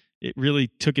did. It really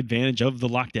took advantage of the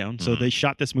lockdown. So they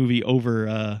shot this movie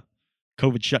over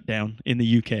COVID shutdown in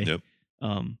the UK. Yep.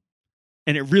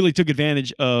 And it really took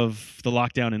advantage of the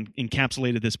lockdown and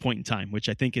encapsulated this point in time, which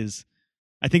I think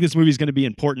this movie is going to be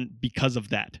important because of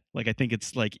that. Like, I think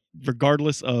it's like,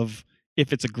 regardless of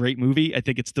if it's a great movie, I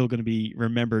think it's still going to be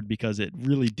remembered because it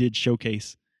really did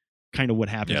showcase kind of what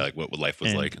happened. Yeah, like what life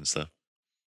was like and stuff.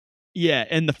 Yeah,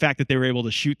 and the fact that they were able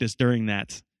to shoot this during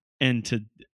that and to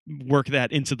work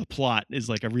that into the plot is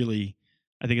like a really,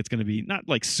 I think it's going to be not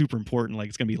like super important, like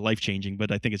it's going to be life-changing,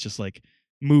 but I think it's just like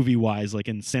movie-wise, like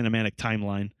in cinematic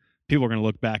timeline, people are going to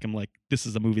look back and like, this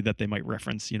is a movie that they might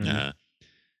reference, you know what I mean?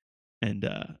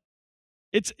 And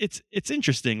it's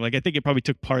interesting. Like, I think it probably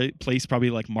took place probably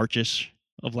like March-ish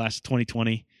of last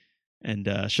 2020,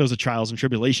 and shows the trials and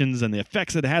tribulations and the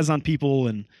effects it has on people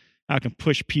and how it can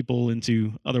push people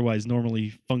into otherwise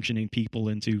normally functioning people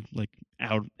into like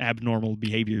abnormal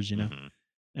behaviors, you know?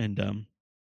 And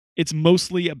it's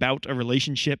mostly about a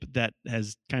relationship that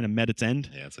has kind of met its end.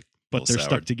 Yeah, it's like, but they're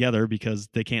stuck together because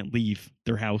they can't leave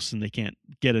their house and they can't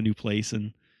get a new place.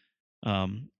 And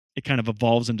it kind of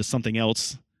evolves into something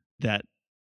else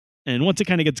and once it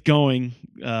kind of gets going,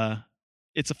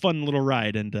 it's a fun little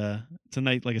ride. And it's a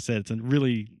night, like I said, it's a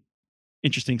really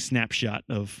interesting snapshot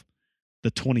of the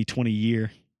 2020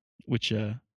 year, which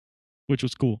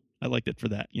was cool. I liked it for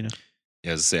that, you know.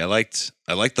 Yeah, as I say, I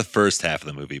liked the first half of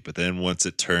the movie, but then once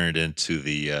it turned into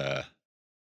the I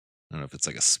don't know if it's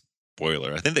like a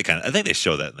spoiler. I think they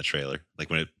show that in the trailer. Like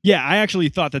when it. Yeah, I actually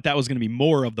thought that was going to be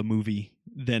more of the movie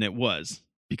than it was,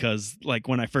 because like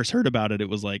when I first heard about it, it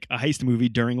was like a heist movie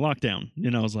during lockdown,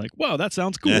 and I was like, "Wow, that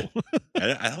sounds cool."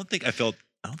 Yeah. I don't think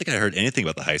I heard anything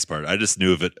about the heist part. I just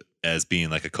knew of it as being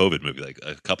like a COVID movie, like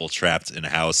a couple trapped in a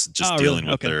house just dealing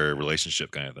with their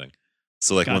relationship kind of thing.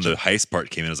 So like when the heist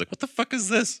part came in, I was like, what the fuck is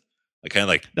this? I kind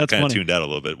of tuned out a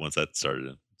little bit once that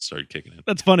started kicking in.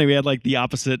 That's funny. We had like the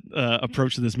opposite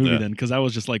approach to this movie then, because I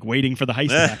was just like waiting for the heist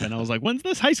to happen. I was like, when's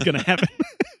this heist going to happen?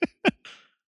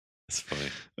 It's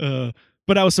funny.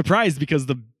 But I was surprised because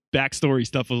the backstory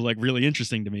stuff was like really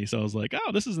interesting to me. So I was like,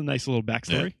 oh, this is a nice little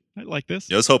backstory. I like this.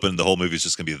 Yeah, I was hoping the whole movie is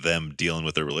just going to be them dealing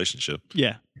with their relationship.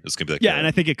 Yeah. It was going to be like and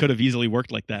I think it could have easily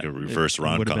worked like that. A reverse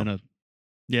rom-com.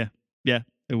 Yeah,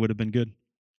 it would have been good.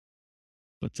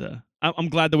 But I'm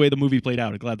glad the way the movie played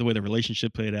out. I'm glad the way the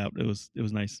relationship played out. It was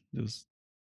nice.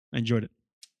 I enjoyed it.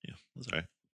 Yeah, it was all right.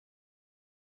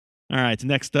 All right,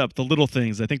 next up, The Little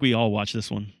Things. I think we all watched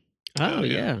this one. Oh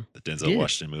yeah. The Denzel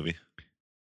Washington movie.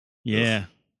 Yeah.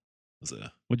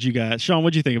 What'd you guys, Sean?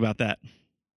 What'd you think about that?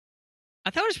 I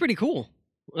thought it was pretty cool.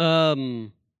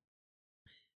 The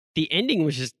ending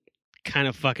was just kind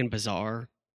of fucking bizarre.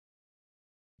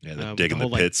 Yeah, the digging the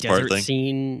pits like, part thing.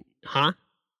 Scene, huh?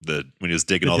 When he was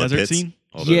digging all the pits. Scene?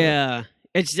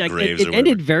 It's like it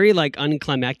ended very like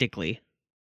unclimactically.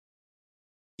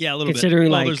 Yeah, a little considering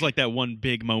bit. Like, there's like that one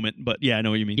big moment, but yeah, I know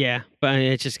what you mean. Yeah, but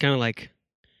it's just kind of like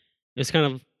it's kind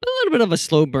of a little bit of a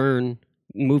slow burn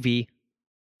movie.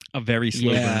 A very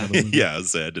slow burn of a movie. Yeah,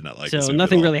 I did not like it. So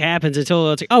nothing really happens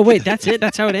until it's like, oh wait, that's it?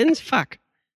 That's how it ends? Fuck.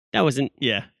 That wasn't.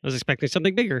 Yeah. I was expecting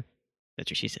something bigger. That's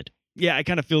what she said. yeah, I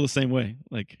kind of feel the same way.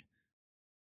 Like,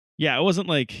 yeah, it wasn't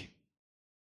like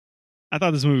I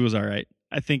thought this movie was all right.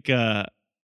 I think the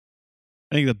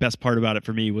best part about it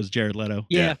for me was Jared Leto.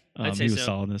 Yeah, I'd say he was so.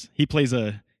 solid in this. He plays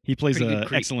a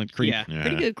creep. excellent creep. Yeah,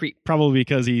 pretty good creep. Probably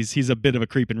because he's a bit of a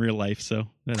creep in real life. So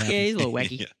that happens. Yeah, he's a little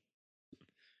wacky. Yeah.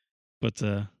 But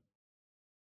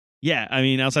yeah, I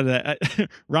mean, outside of that,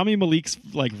 Rami Malek's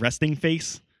like resting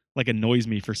face like annoys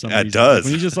me for some reason. It does. Like,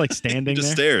 when he's just like standing He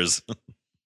just there. stares.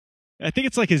 I think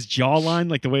it's like his jawline,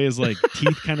 like the way his like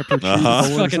teeth kind of protrude. Uh-huh.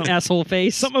 forward or Fucking something. asshole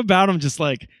face. Something about him just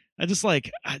like I just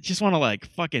want to like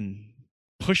fucking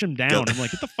push him down. I'm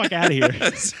like, get the fuck out of here.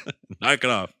 Knock it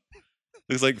off.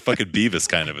 Looks like fucking Beavis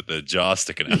kind of with the jaw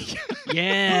sticking out.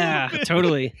 Yeah, Oh, man.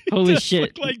 totally. Holy does shit.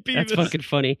 look like That's Beavis. fucking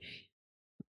funny.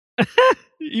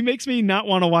 He makes me not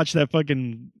want to watch that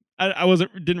fucking. I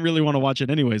didn't really want to watch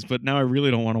it anyways, but now I really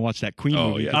don't want to watch that Queen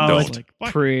Oh, movie. yeah, I don't. was like,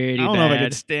 fuck, Pretty I don't know if I bad.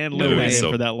 could stand No looking way. at him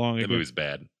So- for that long. That ago. movie's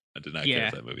bad. I did not care Yeah.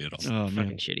 for that movie at all. Oh Fucking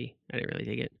man, shitty. I didn't really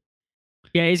dig it.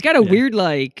 Yeah, he's got a Yeah. weird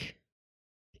like.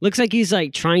 Looks like he's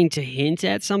like trying to hint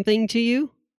at something to you.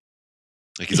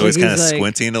 Like he's always He's kind of like,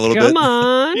 squinting a little Come bit.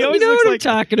 on, He you always know looks what I'm like-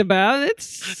 talking about.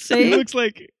 It's he safe. looks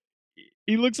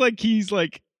like he's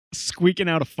like squeaking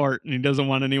out a fart, and he doesn't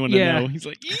want anyone Yeah. to know. He's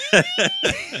like,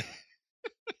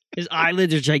 His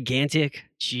eyelids are gigantic.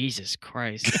 Jesus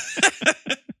Christ.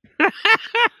 I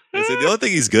say, the only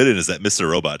thing he's good in is that Mr.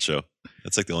 Robot show.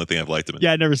 That's like the only thing I've liked him in.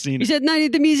 yeah, I'd never seen He's it. at night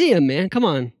at the museum, man. Come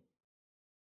on.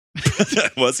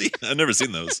 Was he? I've never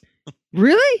seen those.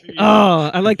 Really? Yeah.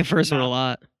 Oh, I like the first one a Nah.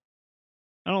 lot.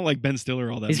 I don't like Ben Stiller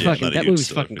all that He's much. Yeah, fucking. not a That huge movie's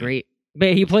Stiller fucking fan. great.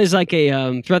 But he plays like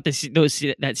a throughout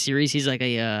that series. He's like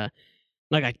a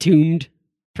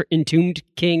entombed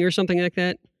king or something like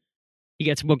that. He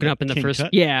gets woken up in the King first.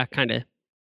 Tut? Yeah, kind of.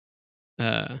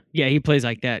 Yeah, he plays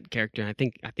like that character. I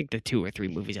think the 2 or 3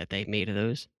 movies that they've made of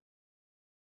those.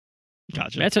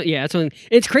 Gotcha. That's what. Yeah, that's what.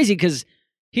 It's crazy because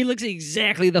he looks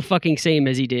exactly the fucking same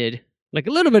as he did. Like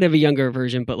a little bit of a younger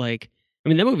version, but like, I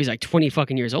mean, that movie's like 20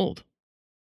 fucking years old.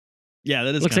 yeah,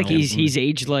 that is. Looks kinda like old he's movie.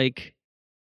 aged like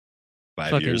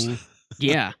 5 years. fucking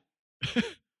yeah.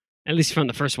 At least from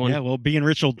the first one. Yeah, well, being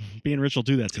rich will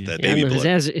do that to you. That Yeah, I baby don't know,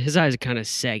 blood. his eyes are kind of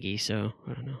saggy, so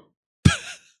I don't know.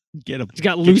 Get a. He's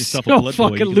got Get loose, yourself a blood boy, you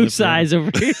fucking can live loose forever. eyes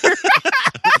over here.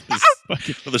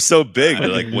 Fucking- Well, they're so big, they're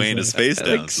like Fucking weighing his face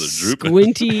down, like so they're drooping.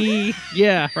 squinty.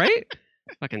 Yeah, right.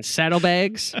 Fucking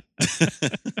saddlebags.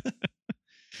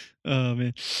 Oh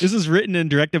man, this is written and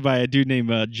directed by a dude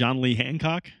named John Lee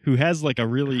Hancock, who has like a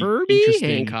really Herbie interesting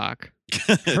Hancock.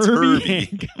 It's Herbie Herbie.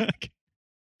 Hancock.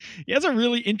 He has a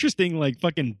really interesting like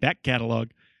fucking back catalog.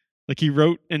 Like he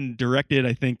wrote and directed,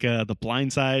 I think, The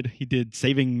Blind Side. He did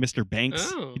Saving Mr.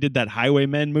 Banks. Oh. He did that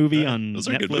Highwaymen movie Yeah, on those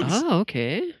are good Netflix. movies. Oh,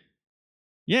 okay.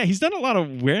 Yeah, he's done a lot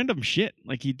of random shit.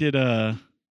 Like he did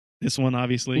this one,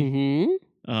 obviously.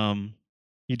 Mm-hmm.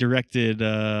 He directed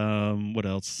what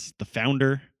else? The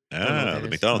Founder. Ah, the is.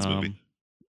 McDonald's movie.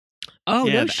 Oh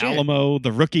yeah, no the shit. Alamo,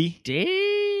 The Rookie.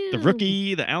 Damn. The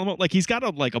Rookie, The Alamo. Like he's got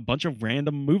a bunch of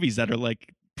random movies that are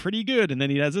like pretty good, and then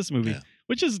he has this movie, Yeah.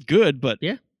 which is good, but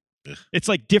Yeah. Ugh. it's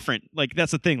like different. Like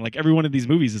that's the thing. Like every one of these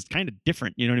movies is kind of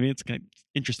different. You know what I mean? It's kind of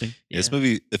interesting. Yeah, this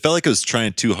movie, it felt like it was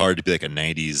trying too hard to be like a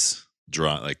 90s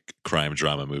like crime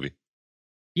drama movie.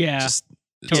 Yeah. It just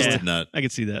Totally. did not. I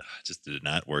could see that. Just did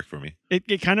not work for me.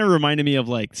 It kind of reminded me of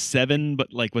like Seven,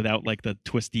 but like without like the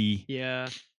twisty, Yeah.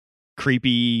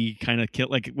 creepy kind of kill,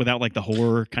 like without like the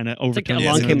horror kind of It's like overtones.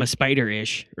 Along Yeah, Came a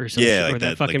Spider-ish or something. Yeah, or like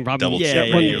that fucking like Robin, Double yeah, that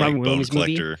Jeopardy, one yeah, or, Robin like Bone Williams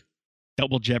movie. Collector.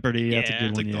 Double Jeopardy. That's a Yeah. good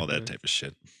It's one. like Yeah. all that type of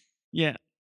shit. Yeah.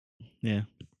 Yeah.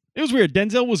 It was weird.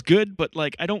 Denzel was good, but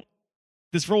like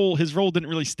his role didn't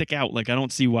really stick out. Like I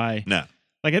don't see why. No.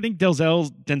 Like I think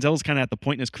Denzel's kind of at the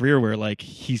point in his career where like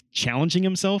he's challenging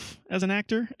himself as an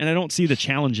actor, and I don't see the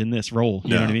challenge in this role. You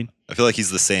know No. what I mean? I feel like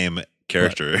he's the same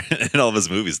character in all of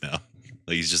his movies now.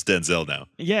 Like he's just Denzel now.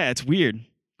 Yeah, it's weird.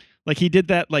 Like he did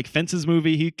that like Fences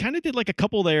movie. He kind of did like a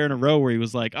couple there in a row where he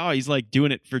was like, oh, he's like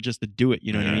doing it for just to do it.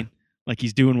 You know what I Yeah. mean? Like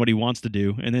he's doing what he wants to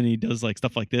do, and then he does like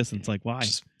stuff like this, and it's like, why?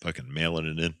 Just fucking mailing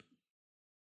it in.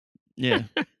 Yeah,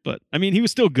 but I mean, he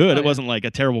was still good. Oh, It yeah. wasn't like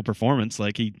a terrible performance.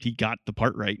 Like he got the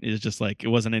part right. It was just like it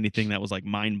wasn't anything that was like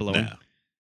mind blowing. No.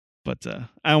 But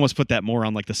I almost put that more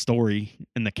on like the story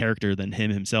and the character than him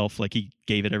himself. Like he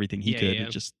gave it everything he Yeah, could. yeah. It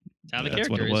just That's how the that's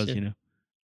what character it was, is. you know.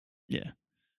 Yeah,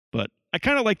 but I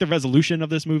kind of like the resolution of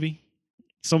this movie.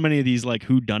 So many of these like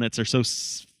whodunits are so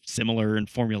similar and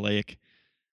formulaic.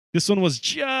 This one was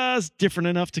just different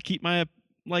enough to keep my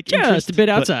like Just interest, a bit but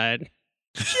outside.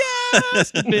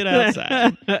 just a bit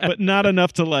outside, but not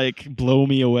enough to like blow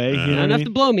me away. You know what I Enough mean?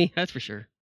 to blow me, that's for sure.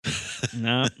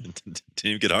 No, Didn't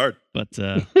even get hard. but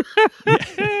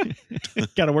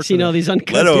gotta work. Seen all these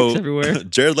uncut Leto, dicks everywhere.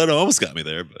 Jared Leto almost got me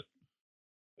there, but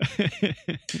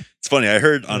it's funny. I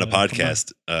heard on a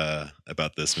podcast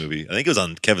about this movie. I think it was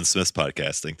on Kevin Smith's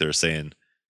podcast. I think they were saying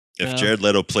if Jared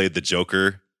Leto played the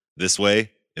Joker this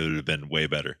way, it would have been way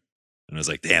better. And I was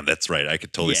like, damn, that's right. I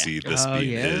could totally see this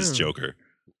being his Joker.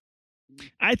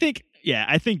 I think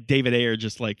David Ayer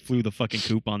just like flew the fucking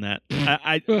coop on that.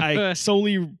 I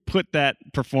solely put that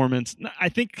performance. I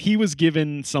think he was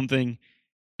given something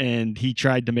and he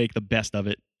tried to make the best of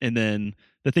it. And then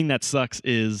the thing that sucks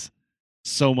is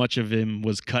so much of him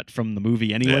was cut from the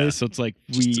movie anyway. So it's like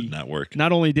just did not work.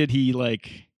 Not only did he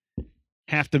like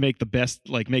have to make the best,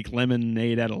 like make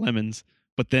lemonade out of lemons,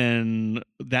 but then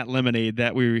that lemonade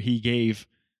that he gave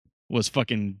was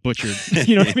fucking butchered.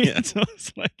 You know what I mean? So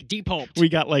it's like deep pulped. We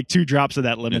got like 2 drops of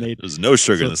that lemonade. There's no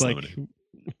sugar in this lemonade.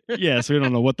 Yeah, so we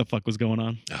don't know what the fuck was going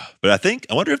on. But I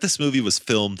wonder if this movie was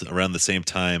filmed around the same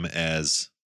time as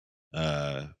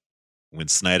when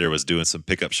Snyder was doing some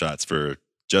pickup shots for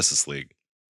Justice League.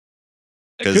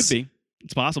 It could be.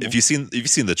 It's possible. If you've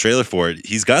seen the trailer for it,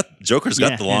 Joker's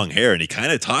got the long hair and he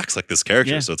kind of talks like this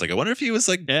character. So it's like I wonder if he was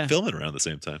like filming around the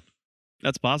same time.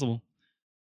 That's possible.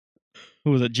 Who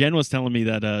was it? Jen was telling me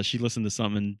that she listened to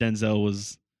something and Denzel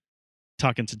was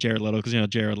talking to Jared Leto because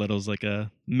Jared Leto's like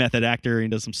a method actor and he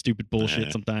does some stupid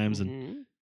bullshit sometimes, and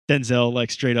Denzel like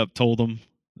straight up told him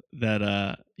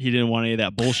that he didn't want any of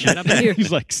that bullshit.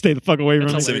 He's like, stay the fuck away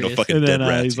from me. No fucking dead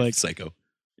rats. He's like, psycho.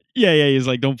 Yeah, he's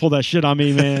like, don't pull that shit on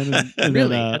me, man. And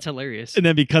really? That's hilarious. And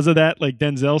then because of that, like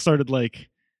Denzel started like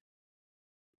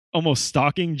almost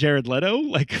stalking Jared Leto,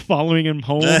 like following him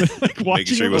home, like watching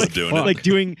making sure him, he wasn't like, doing it. Like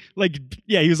doing like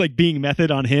he was like being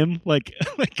method on him, like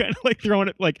kind of like throwing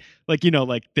it like like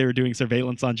they were doing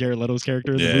surveillance on Jared Leto's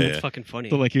character in the movie. It's fucking funny.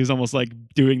 So like he was almost like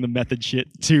doing the method shit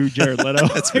to Jared Leto.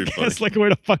 That's pretty funny. It's like a way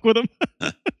to fuck with him.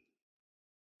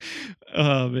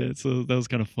 Oh man, so that was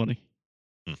kind of funny.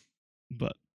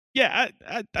 But yeah,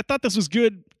 I thought this was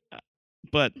good,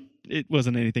 but it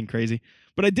wasn't anything crazy.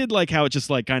 But I did like how it just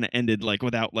like kind of ended like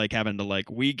without like having to like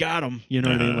we got him. You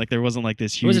know what I mean? Like there wasn't like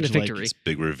this huge, it wasn't a victory. Like,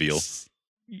 big reveal.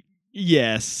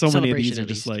 Yes, so many of these are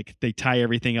just like they tie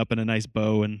everything up in a nice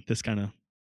bow, and this kind of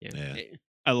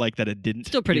I like that it didn't.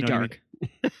 Still pretty dark. I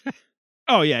mean?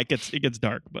 Oh yeah, it gets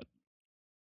dark, but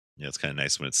it's kind of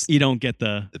nice when it's you don't get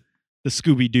the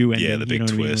Scooby Doo ending. Yeah, the big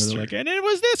twist. Like, and it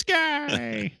was this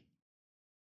guy.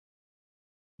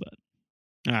 But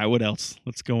all right, what else?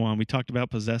 Let's go on. We talked about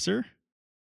Possessor.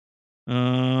 Yeah,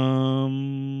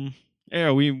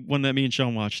 one that me and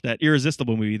Sean watched, that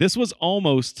Irresistible movie. This was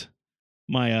almost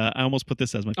my I almost put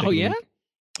this as my pick. Oh yeah?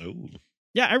 Movie.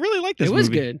 Yeah, I really like this movie. It was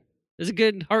good. It was a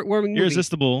good heartwarming movie.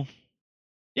 Irresistible.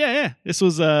 Yeah. This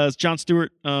was Jon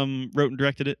Stewart wrote and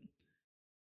directed it.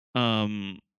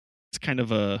 It's kind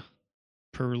of a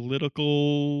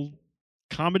political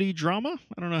comedy drama.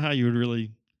 I don't know how you would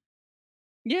really.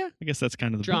 Yeah. I guess that's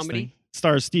kind of the dramedy. best thing.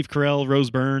 Stars Steve Carell, Rose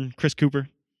Byrne, Chris Cooper.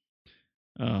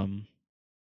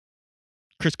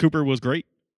 Chris Cooper was great,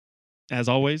 as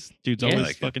always. Dude's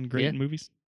always fucking great in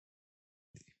movies.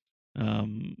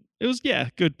 It was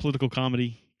good political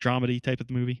comedy, dramedy type of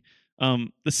movie.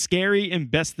 The scary and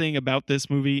best thing about this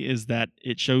movie is that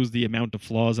it shows the amount of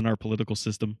flaws in our political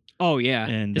system. Oh yeah,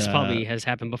 and this probably has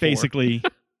happened before. Basically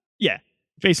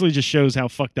just shows how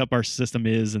fucked up our system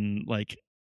is, and like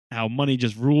how money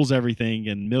just rules everything,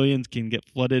 and millions can get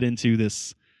flooded into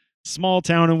this small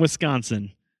town in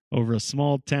Wisconsin over a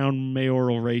small town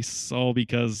mayoral race, all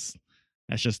because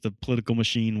that's just the political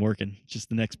machine working. Just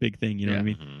the next big thing, you know what I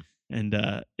mean? Mm-hmm.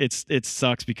 And it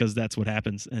sucks because that's what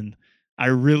happens. And I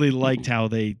really liked how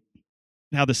the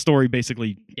story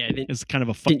basically is kind of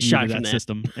a fuck you to that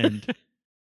system. And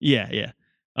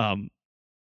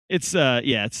it's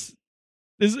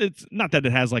not that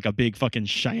it has like a big fucking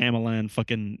Shyamalan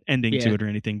fucking ending to it or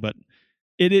anything, but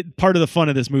it part of the fun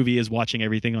of this movie is watching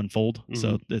everything unfold. Mm-hmm.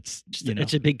 So it's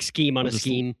it's a big scheme on a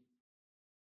scheme.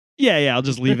 I'll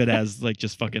just leave it as like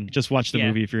just watch the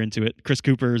movie if you're into it. Chris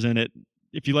Cooper's in it.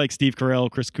 If you like Steve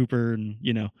Carell, Chris Cooper, and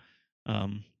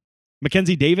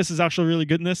Mackenzie Davis is actually really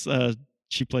good in this.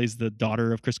 She plays the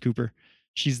daughter of Chris Cooper.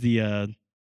 She's the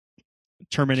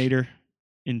Terminator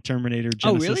in Terminator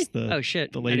Genesis. Oh really?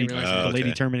 The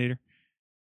lady Terminator.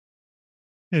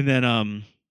 And then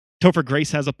Topher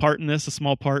Grace has a part in this, a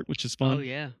small part, which is fun. Oh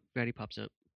yeah, glad he pops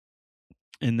up.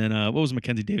 And then what was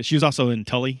Mackenzie Davis? She was also in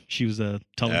Tully. She was a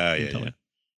Tully. Tully.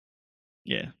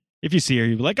 Yeah. If you see her,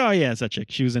 you'll be like, oh yeah, it's that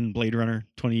chick. She was in Blade Runner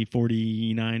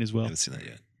 2049 as well. I haven't seen that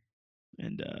yet.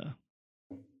 And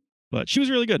but she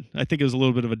was really good. I think it was a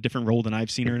little bit of a different role than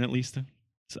I've seen her in, at least.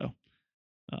 So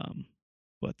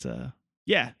But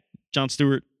yeah, Jon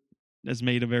Stewart has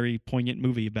made a very poignant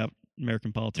movie about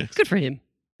American politics. Good for him.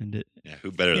 And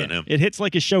who better than him? It hits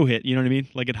like a show hit. You know what I mean?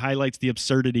 Like it highlights the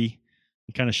absurdity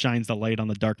and kind of shines the light on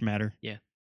the dark matter. Yeah.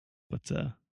 But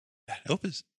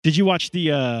Elvis. Did you watch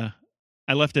the?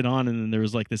 I left it on, and then there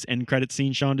was like this end credit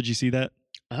scene. Sean, did you see that?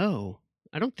 Oh,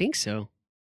 I don't think so.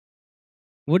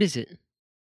 What is it?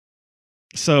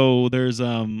 So there's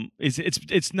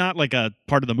it's not like a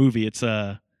part of the movie. It's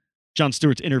Jon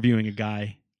Stewart's interviewing a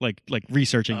guy, like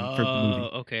researching for the movie.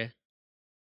 Oh, okay.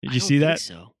 Did you see that?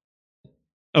 So.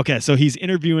 Okay, so he's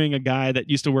interviewing a guy that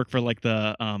used to work for like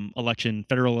the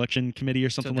federal election committee or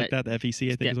something like that. The FEC,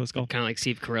 I think is what it's called. Kind of like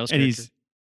Steve Carell's and character.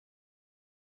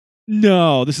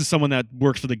 No, this is someone that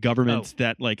works for the government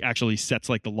that like actually sets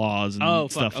like the laws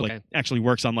and stuff. Okay. Like actually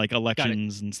works on like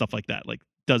elections and stuff like that. Like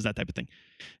does that type of thing.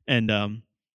 And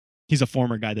he's a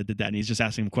former guy that did that, and he's just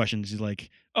asking him questions. He's like,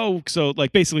 "Oh, so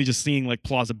like basically just seeing like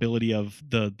plausibility of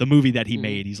the movie that he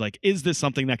made." He's like, "Is this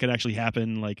something that could actually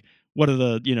happen? Like, what are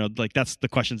the like that's the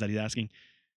questions that he's asking."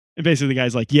 And basically, the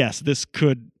guy's like, "Yes, this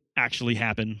could actually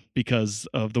happen because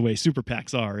of the way super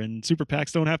PACs are, and super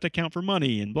PACs don't have to account for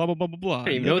money and blah blah blah blah blah. I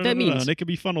don't even know what that means. And it could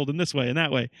be funneled in this way and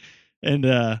that way." And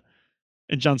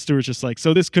Jon Stewart's just like,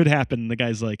 "So this could happen." And the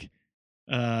guy's like.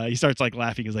 He starts like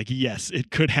laughing. He's like, "Yes,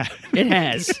 it could happen. It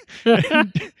has."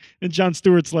 and Jon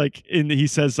Stewart's like, he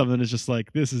says something that's just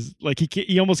like, this is like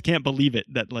he almost can't believe it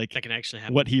that like that can actually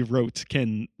happen. What he wrote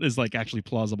is like actually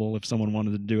plausible if someone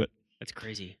wanted to do it. That's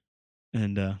crazy.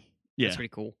 And yeah, that's pretty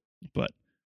cool. But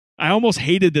I almost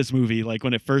hated this movie like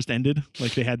when it first ended.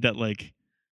 Like they had the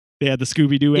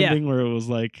Scooby-Doo ending where it was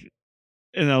like.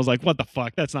 And I was like, "What the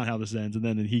fuck? That's not how this ends." And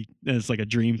then it's like a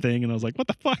dream thing, and I was like, "What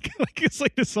the fuck?" Like it's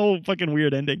like this whole fucking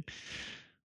weird ending.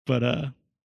 But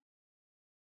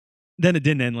then it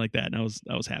didn't end like that, and I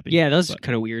was happy. Yeah, that was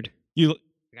kind of weird. You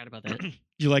forgot about that.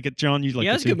 You like it, John? You like?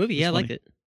 Yeah, it it was a good movie. Yeah, I liked it.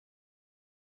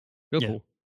 Real cool.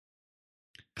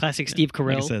 Classic Steve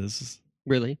Carell. Like I said, this is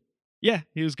really. Yeah,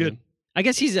 he was good. I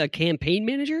guess he's a campaign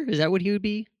manager. Is that what he would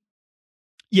be?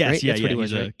 Yes, right? yeah,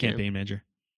 he's a campaign manager.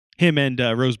 Him and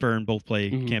Rose Byrne both play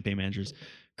campaign managers.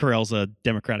 Carell's a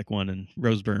Democratic one, and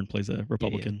Rose Byrne plays a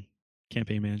Republican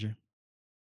campaign manager.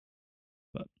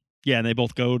 But yeah, and they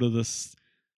both go to this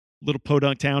little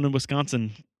podunk town in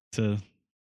Wisconsin to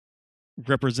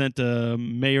represent a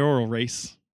mayoral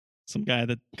race. Some guy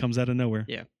that comes out of nowhere.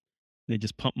 Yeah. They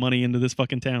just pump money into this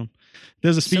fucking town.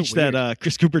 There's a speech that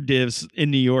Chris Cooper gives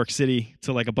in New York City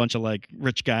to like a bunch of like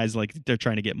rich guys, like they're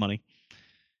trying to get money.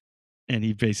 And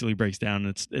he basically breaks down.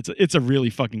 It's a really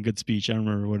fucking good speech. I don't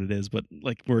remember what it is, but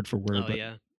like word for word. But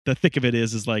the thick of it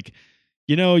is like,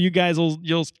 you guys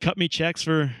you'll cut me checks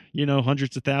for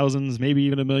hundreds of thousands, maybe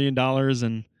even $1 million,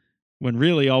 and when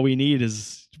really all we need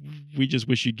is we just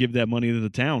wish you'd give that money to the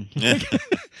town.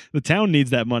 The town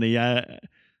needs that money.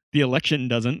 The election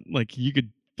doesn't. Like you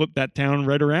could flip that town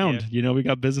right around. Yeah. We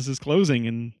got businesses closing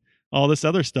and all this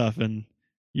other stuff, and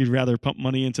you'd rather pump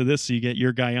money into this so you get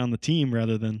your guy on the team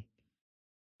rather than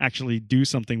actually do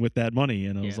something with that money.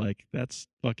 And I was like, that's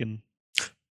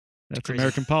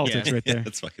American politics right there. Yeah,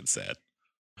 that's fucking sad.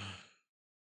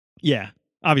 Yeah.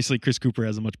 Obviously Chris Cooper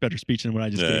has a much better speech than what I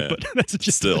just gave, but that's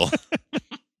just still.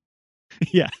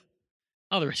 Yeah.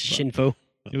 All the rest is info.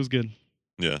 It was good.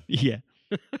 Yeah. Yeah.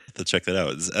 Have to check that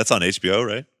out. That's on HBO,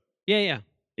 right? Yeah.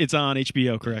 It's on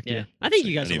HBO, correct? Yeah. I think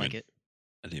you guys will like it.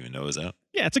 I didn't even know it was out.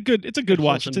 Yeah, it's a good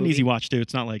watch. It's an easy watch too.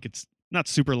 It's not like it's not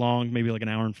super long, maybe like an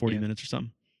hour and 40 minutes or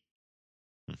something.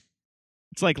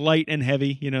 It's like light and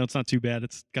heavy, it's not too bad.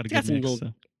 It's got a good some mix.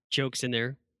 Little jokes in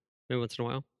there every once in a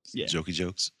while. Yeah. Jokey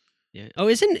jokes. Yeah. Oh,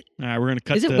 isn't it? All right, we're going to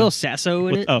cut Isn't Will Sasso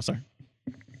in it? Oh, sorry.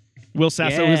 Will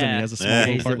Sasso is in it. He has a small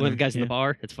he's part. One of the guys in the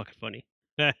bar. It's fucking funny.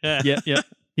 Yeah.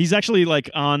 He's actually like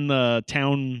on the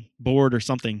town board or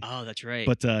something. Oh, that's right.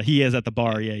 But he is at the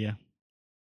bar. Yeah.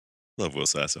 Love Will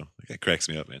Sasso. That guy cracks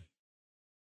me up, man.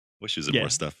 Wish he was in more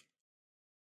stuff.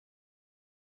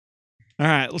 All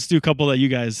right, let's do a couple that you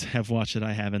guys have watched that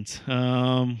I haven't.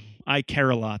 I Care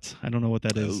a Lot. I don't know what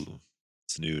that is.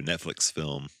 It's a new Netflix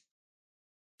film.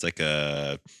 It's like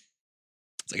a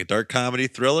dark comedy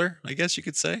thriller, I guess you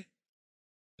could say.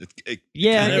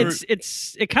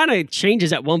 It kind of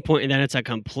changes at one point, and then it's a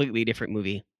completely different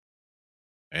movie.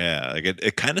 Yeah, like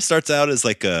it kind of starts out as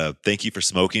like a Thank You for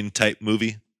Smoking type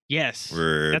movie. Yes,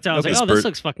 where that's how I was like, this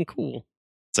looks fucking cool.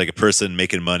 It's like a person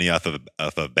making money off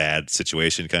of a bad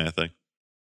situation kind of thing.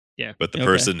 Yeah, but the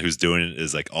person who's doing it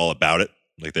is like all about it.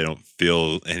 Like they don't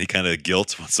feel any kind of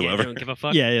guilt whatsoever. They don't give a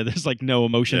fuck. Yeah. There's like no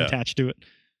emotion attached to it.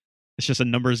 It's just a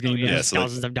numbers game. So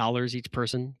thousands of dollars each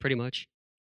person, pretty much.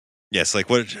 Yes, like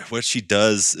what she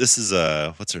does. This is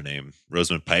what's her name?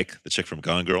 Rosamund Pike, the chick from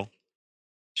Gone Girl.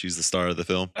 She's the star of the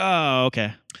film. Oh,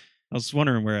 okay. I was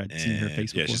wondering where I'd seen her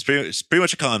face before. Yeah, she's pretty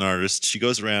much a con artist. She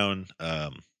goes around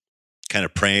kind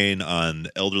of preying on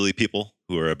elderly people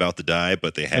who are about to die,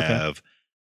 but they have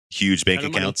huge bank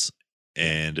accounts,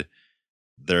 and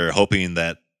they're hoping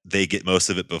that they get most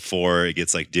of it before it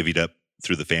gets like divvied up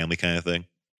through the family kind of thing.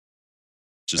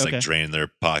 Just like draining their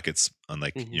pockets on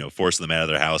like, forcing them out of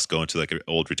their house, going to like an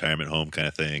old retirement home kind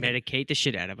of thing. Medicate the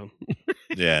shit out of them.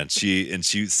 Yeah. And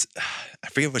she's, I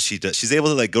forget what she does. She's able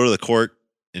to like go to the court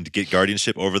and to get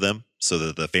guardianship over them so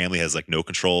that the family has like no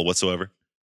control whatsoever.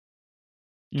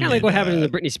 Kind of like what happened to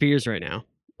Britney Spears right now.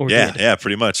 Yeah,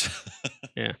 pretty much.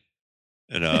 Yeah.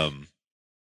 And,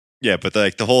 yeah, but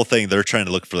like the whole thing, they're trying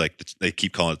to look for like, they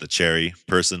keep calling it the cherry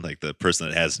person, like the person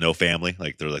that has no family.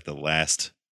 Like they're like the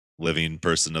last living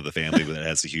person of the family that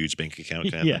has a huge bank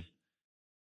account kind of thing.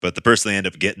 But the person they end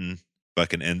up getting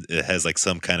fucking it has like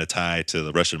some kind of tie to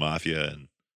the Russian mafia, and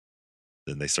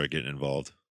then they start getting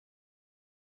involved.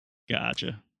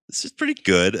 Gotcha. This is pretty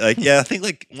good. Like, yeah, I think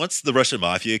like once the Russian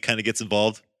mafia kind of gets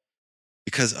involved,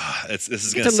 because this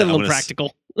is going to sound a little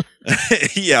impractical.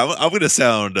 Yeah, I'm going to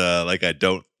sound like I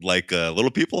don't like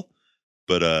little people,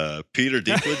 but Peter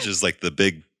Dinklage is like the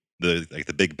big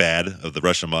bad of the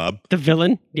Russian mob, the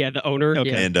villain, the owner.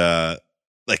 Okay. And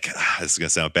like this is gonna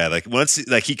sound bad. Like once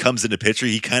like he comes into picture,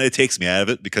 he kind of takes me out of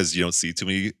it because you don't see too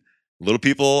many little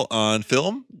people on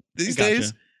film these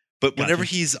days. But whenever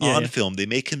he's on film, they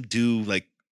make him do like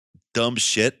dumb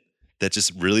shit that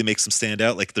just really makes him stand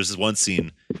out. Like there's this one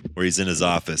scene where he's in his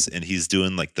office and he's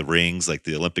doing like the rings, like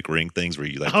the Olympic ring things where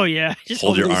you like just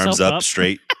hold your arms up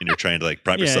straight and you're trying to like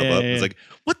prop yourself up. It's like,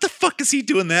 what the fuck is he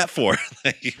doing that for?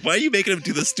 Like, why are you making him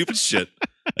do this stupid shit?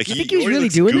 Like he was really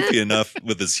doing goofy that? enough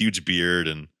with his huge beard,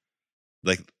 and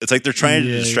like it's like they're trying to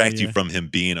distract you from him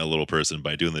being a little person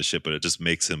by doing this shit, but it just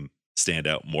makes him stand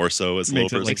out more so as a little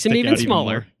person. Makes him even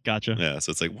smaller. Gotcha. Yeah,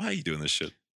 so it's like, why are you doing this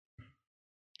shit?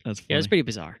 That's funny. Yeah, it's pretty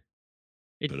bizarre.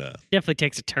 It definitely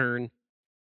takes a turn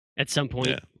at some point.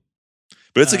 Yeah.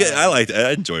 But it's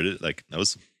I enjoyed it. Like I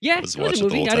was it was a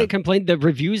movie. I didn't complain. The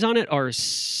reviews on it are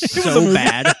so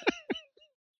bad.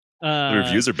 The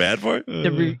reviews are bad for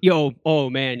it? Oh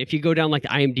man, if you go down like the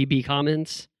IMDb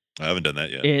comments, I haven't done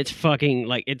that yet. It's fucking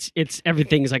like it's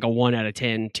everything's like a 1 out of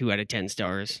 10, 2 out of 10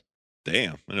 stars.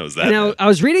 Damn, I know it was that. Now I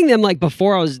was reading them like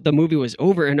before the movie was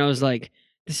over, and I was like,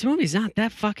 this movie's not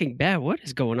that fucking bad. What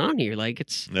is going on here? Like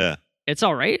it's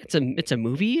all right. It's a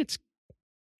movie. It's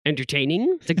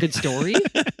entertaining. It's a good story.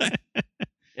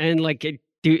 And like it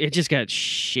just got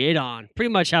shit on. Pretty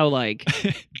much how like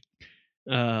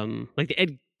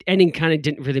the ending kind of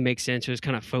didn't really make sense. It was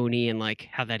kind of phony, and like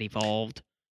how that evolved.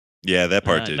 Yeah, that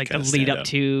part did like kind the of lead up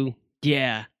to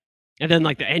and then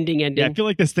like the ending. Yeah, I feel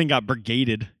like this thing got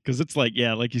brigaded because it's like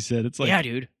like you said, it's like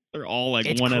dude, they're all like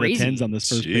it's 1 crazy. out of 10s on this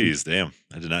first page. Jeez, damn,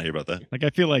 I did not hear about that. Like I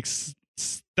feel like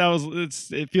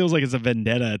it feels like it's a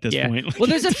vendetta at this point. Like, well,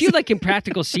 there's a few like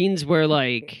impractical scenes where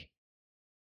like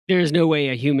there's no way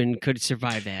a human could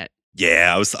survive that.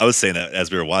 Yeah, I was saying that as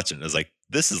we were watching. I was like,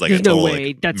 this is like there's a total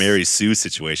like Mary Sue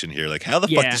situation here. Like, how the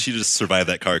fuck did she just survive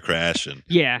that car crash? And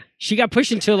she got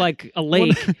pushed into like a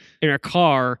lake in her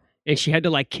car, and she had to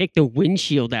like kick the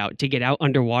windshield out to get out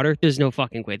underwater. There's no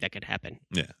fucking way that could happen.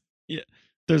 Yeah.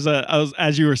 There's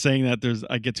as you were saying that,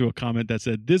 I get to a comment that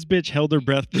said, this bitch held her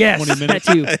breath for 20 minutes.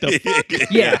 That too. The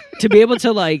fuck? Yeah. To be able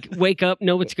to like wake up,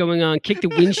 know what's going on, kick the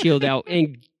windshield out,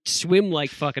 and swim like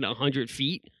fucking 100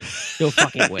 feet. No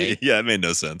fucking way. Yeah, it made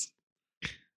no sense.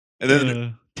 And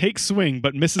then take swing,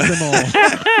 but misses them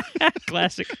all.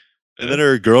 Classic. And then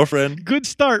her girlfriend. Good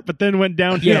start, but then went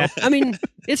downhill. Yeah. I mean,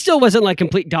 it still wasn't like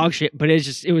complete dog shit, but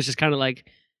it was just kind of like,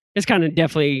 it's kind of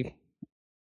definitely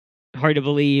hard to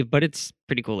believe, but it's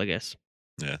pretty cool, I guess.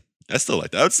 Yeah. I still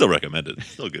like that. I would still recommend it. It's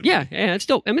still good. Yeah, it's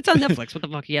still, it's on Netflix. What the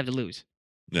fuck do you have to lose?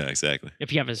 Yeah, exactly.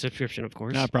 If you have a subscription, of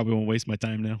course. I probably won't waste my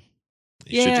time now.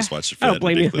 You should just watch it for I don't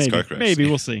blame you. car crash. Maybe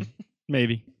we'll see.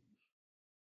 Maybe.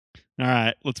 All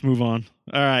right, let's move on.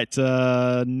 All right,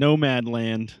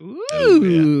 Nomadland.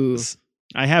 Ooh.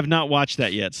 I have not watched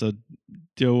that yet, so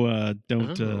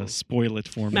don't spoil it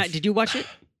for me. Matt, did you watch it?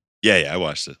 Yeah, I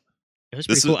watched it. It was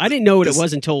pretty cool. I didn't know what it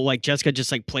was until like Jessica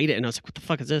just like played it, and I was like, "What the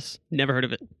fuck is this? Never heard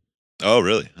of it." Oh,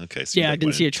 really? Okay. So I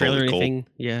didn't see a trailer or anything.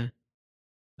 Yeah,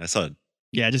 I saw it.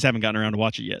 Yeah, I just haven't gotten around to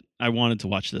watch it yet. I wanted to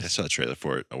watch this. I saw a trailer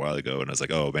for it a while ago, and I was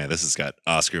like, "Oh man, this has got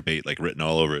Oscar bait like written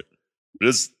all over it." But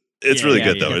it's really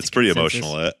good though. It's pretty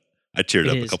emotional. I teared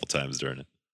up a couple times during it.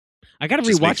 I got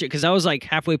to rewatch it because I was like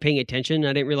halfway paying attention.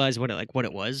 I didn't realize what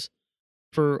it was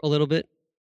for a little bit.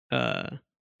 I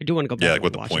do want to go back. Yeah, like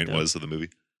what the point was of the movie.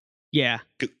 Yeah.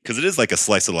 Because it is like a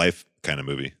slice of life kind of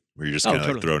movie where you're just kind of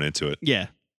like thrown into it. Yeah.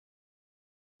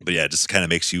 But yeah, it just kind of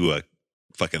makes you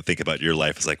fucking think about your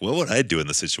life. It's like, what would I do in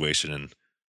this situation? And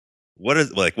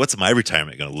what's my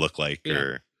retirement going to look like? Yeah.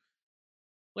 Or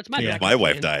what's my if my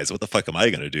wife dies, what the fuck am I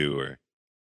going to do? Or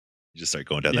you just start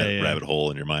going down that rabbit hole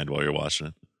in your mind while you're watching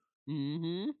it.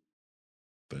 Mm-hmm.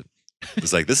 But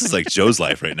it's like, this is like Joe's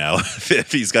life right now.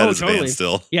 if he's got his van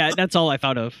still. Yeah, that's all I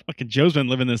thought of. Fucking Joe's been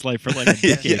living this life for like a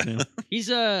decade now.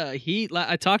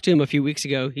 I talked to him a few weeks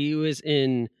ago. He's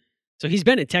been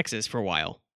in Texas for a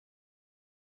while.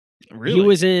 Really? He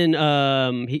was in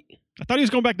I thought he was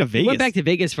going back to Vegas. He went back to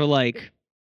Vegas for like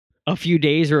a few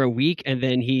days or a week, and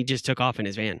then he just took off in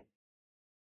his van.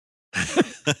 I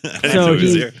didn't know he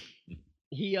was here.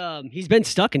 He's been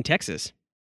stuck in Texas.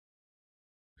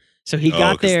 So he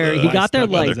got there. He got there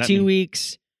like 2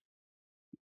 weeks.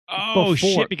 Oh before.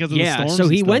 Shit! Because of the storms. So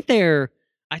he went there.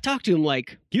 I talked to him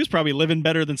like he was probably living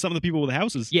better than some of the people with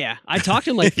houses. Yeah, I talked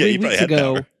to him like 3 weeks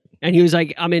ago, and he was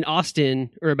like, "I'm in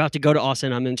Austin, or about to go to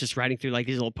Austin. I'm just riding through like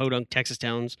these little podunk Texas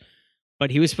towns."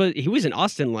 But he was in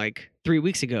Austin like 3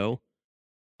 weeks ago,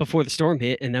 before the storm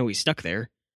hit, and now he's stuck there.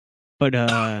 But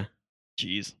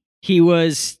jeez, he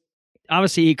was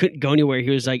obviously he couldn't go anywhere.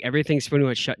 He was like everything's pretty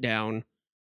much shut down.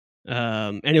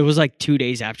 And it was like 2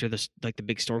 days after the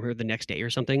big storm here, the next day or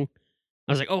something.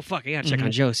 I was like, oh fuck, I gotta check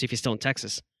on Joe, see if he's still in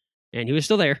Texas. And he was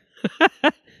still there.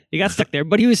 He got stuck there,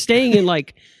 but he was staying in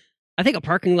like I think a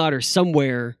parking lot or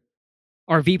somewhere,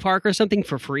 RV park or something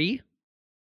for free.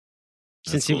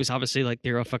 Since it was obviously like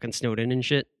they were all fucking snowed in and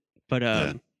shit. But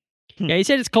yeah, he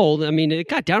said it's cold. I mean, it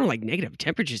got down to like negative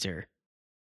temperatures there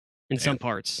in some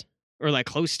parts, or like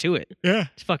close to it. Yeah,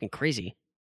 it's fucking crazy.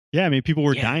 Yeah, I mean, people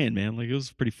were dying, man. Like, it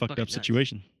was a pretty fucked up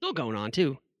situation. Still going on,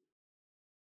 too.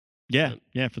 Yeah,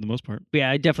 for the most part. Yeah,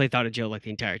 I definitely thought of Joe like the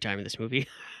entire time in this movie.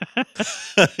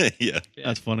 Yeah.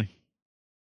 That's funny.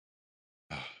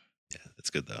 Yeah, that's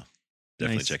good, though.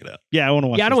 Definitely check it out. Yeah, I want to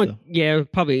watch it. Yeah,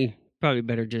 probably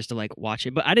better just to, like, watch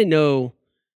it. But I didn't know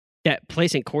that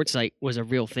place in Quartzsite was a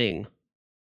real thing.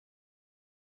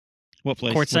 What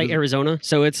place? Quartzsite, Arizona.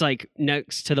 So it's like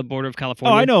next to the border of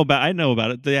California. Oh, I know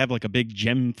about it. They have like a big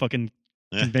gem fucking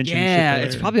convention. Yeah,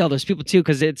 it's probably all those people too,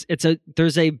 because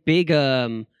there's a big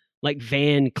like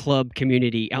van club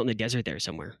community out in the desert there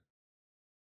somewhere,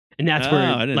 and that's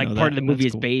where like part of the movie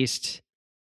is based,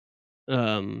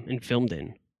 and filmed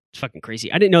in. It's fucking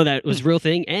crazy. I didn't know that it was a real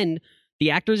thing, and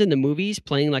the actors in the movies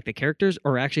playing like the characters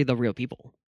are actually the real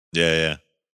people. Yeah.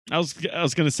 I was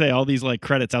gonna say all these like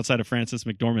credits outside of Frances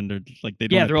McDormand are like they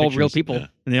don't have they're all real people, and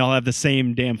they all have the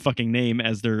same damn fucking name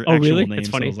as their actual really? name. That's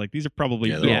funny. So I was like, these are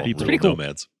probably real people. It's pretty cool.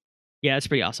 Nomads. Yeah, it's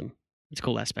pretty awesome. It's a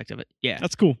cool aspect of it. Yeah,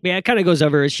 that's cool. Yeah, it kind of goes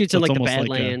over. It shoots in like the almost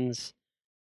Badlands,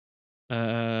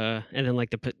 and then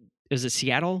like is it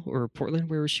Seattle or Portland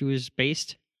where she was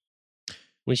based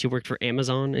when she worked for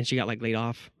Amazon and she got like laid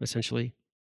off essentially.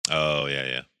 Oh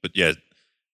yeah, but yeah,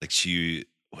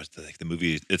 like the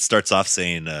movie, it starts off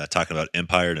saying talking about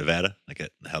Empire, Nevada, like I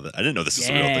didn't know this is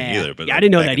a real thing either. But I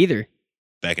didn't know that either.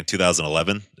 Back in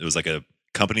 2011, it was like a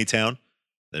company town.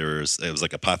 It was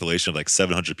like a population of like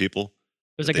 700 people.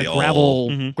 It was like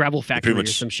a gravel factory or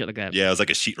some shit like that. Yeah, it was like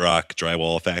a sheetrock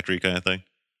drywall factory kind of thing.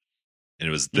 And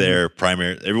it was their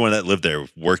everyone that lived there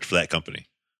worked for that company.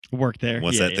 Worked there.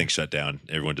 Once that thing shut down,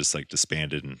 everyone just like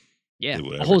disbanded and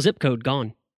a whole zip code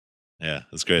gone. Yeah,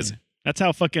 it's crazy. That's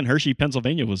how fucking Hershey,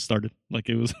 Pennsylvania was started. Like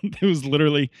it was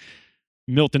literally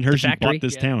Milton Hershey bought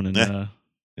this town, and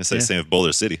it's like the same with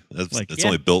Boulder City. It's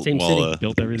only built while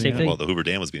built everything while the Hoover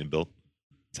Dam was being built.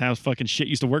 That's how fucking shit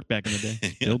used to work back in the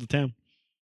day. Build a town.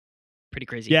 Pretty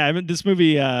crazy. Yeah, I mean, this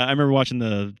movie. I remember watching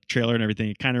the trailer and everything.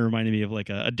 It kind of reminded me of like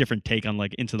a different take on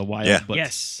like Into the Wild, but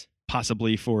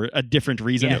possibly for a different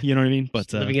reason. Yeah. You know what I mean?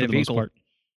 But living in a vehicle. Most part,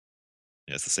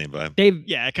 yeah, it's the same vibe.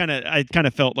 I kind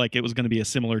of felt like it was going to be a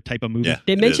similar type of movie. Yeah,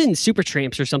 they mentioned Super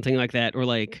Tramps or something like that, or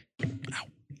like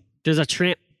there's a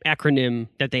tramp acronym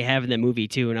that they have in that movie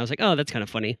too, and I was like, oh, that's kind of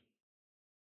funny.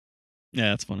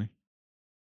 Yeah, that's funny.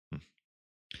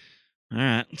 All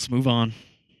right, let's move on.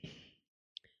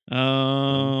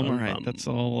 All right, that's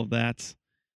all of that.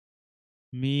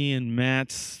 Me and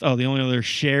Matt. Oh, the only other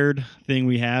shared thing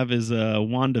we have is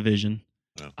WandaVision.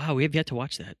 Oh, we have yet to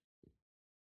watch that.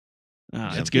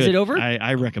 It's good. Is it over?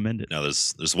 I recommend it. No,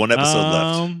 there's one episode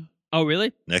left. Oh,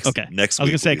 really? Next week. I was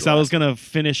gonna say because I was gonna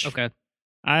finish. Okay.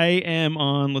 I am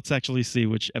on. Let's actually see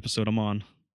which episode I'm on.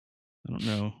 I don't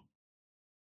know.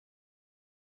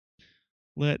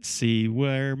 Let's see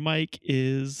where Mike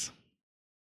is.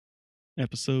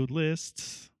 Episode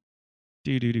lists.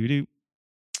 Do.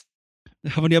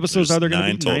 How many episodes are there going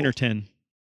to be? Total. 9 or 10?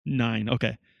 9.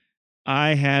 Okay.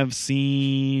 I have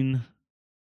seen.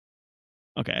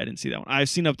 Okay, I didn't see that one. I've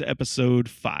seen up to episode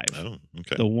 5. Oh,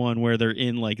 okay. The one where they're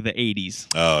in like the 80s.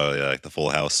 Oh, yeah, like the Full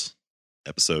House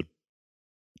episode.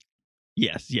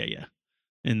 Yes, yeah.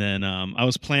 And then I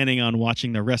was planning on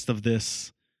watching the rest of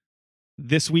this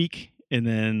week, and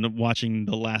then watching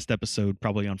the last episode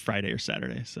probably on Friday or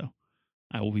Saturday. So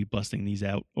I will be busting these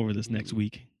out over this next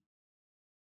week.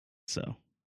 So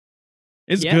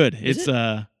it's good. It's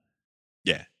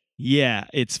yeah,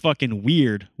 it's fucking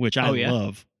weird, which I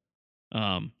love.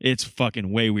 It's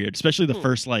fucking way weird, especially the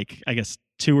first like I guess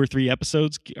 2 or 3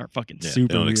 episodes are fucking super.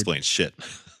 They don't weird. explain shit.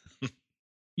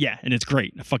 Yeah, and it's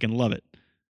great. I fucking love it.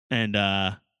 And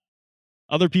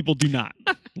other people do not.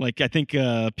 Like I think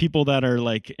people that are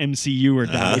like MCU or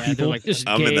die people like,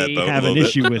 I'm in that boat have an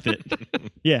issue with it.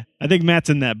 Yeah, I think Matt's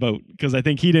in that boat because I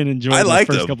think he didn't enjoy. I liked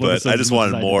the first him, couple but episodes I just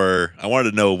wanted more. I wanted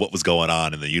to know what was going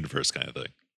on in the universe, kind of thing.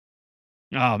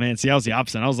 Oh man, see, I was the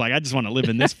opposite. I was like, I just want to live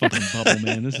in this fucking bubble,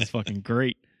 man. This is fucking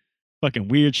great. Fucking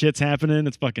weird shit's happening.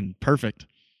 It's fucking perfect.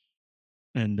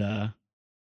 And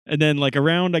then like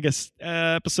around I guess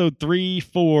episode 3,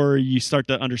 4, you start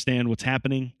to understand what's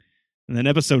happening, and then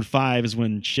episode 5 is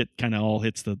when shit kind of all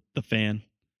hits the fan,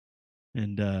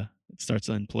 and it starts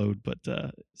to implode.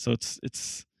 But so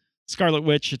it's Scarlet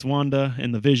Witch, it's Wanda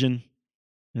and the Vision,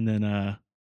 and then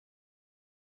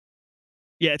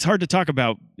yeah, it's hard to talk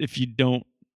about if you don't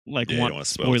like want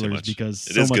spoilers because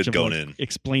it so is much good of going like, in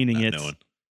explaining it. knowing.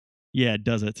 Yeah, it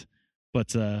does it.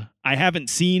 But I haven't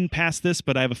seen past this,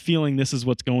 but I have a feeling this is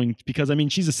what's going because I mean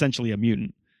she's essentially a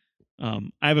mutant.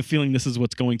 I have a feeling this is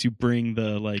what's going to bring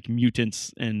the like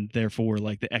mutants and therefore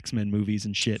like the X-Men movies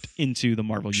and shit into the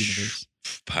Marvel universe.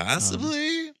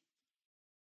 Possibly.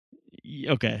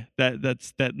 Okay,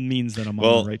 that means that I'm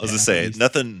on the right path. I was gonna say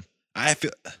nothing. I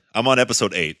feel I'm on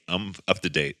episode 8. I'm up to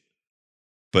date,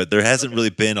 but there hasn't really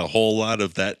been a whole lot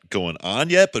of that going on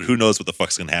yet. But who knows what the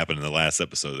fuck's gonna happen in the last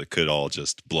episode? It could all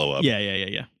just blow up.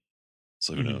 Yeah.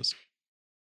 So who knows?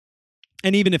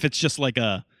 And even if it's just like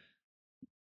the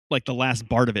last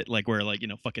part of it, like where like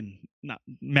fucking not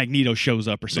Magneto shows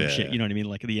up or some shit. You know what I mean?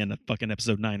 Like at the end of fucking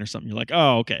episode 9 or something. You're like,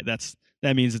 oh, okay,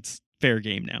 that means it's fair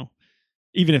game now.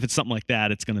 Even if it's something like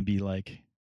that, it's gonna be like,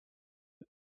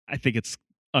 I think it's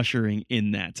ushering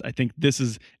in that. I think this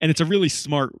is, and it's a really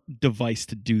smart device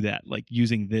to do that, like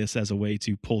using this as a way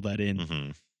to pull that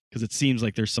in, because it seems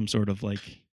like there's some sort of like,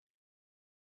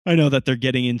 I know that they're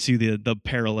getting into the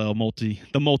parallel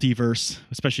multiverse,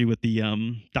 especially with the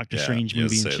Doctor Strange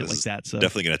movie and shit like that. So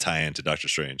definitely going to tie into Doctor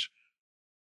Strange.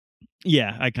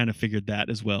 Yeah, I kind of figured that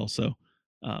as well. So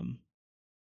I'm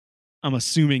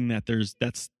assuming that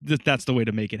that's the way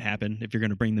to make it happen. If you're going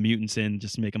to bring the mutants in,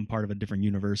 just make them part of a different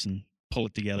universe and pull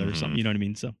it together or something. You know what I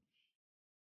mean? So,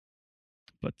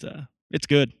 but it's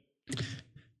good.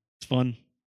 It's fun.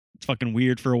 It's fucking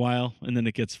weird for a while, and then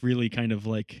it gets really kind of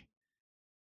like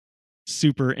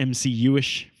super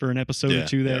MCU-ish for an episode or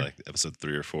two there. Yeah, like episode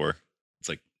 3 or 4. It's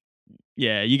like,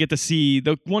 yeah, you get to see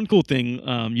the one cool thing.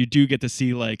 You do get to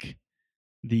see like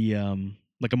the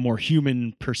like a more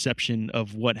human perception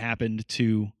of what happened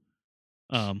to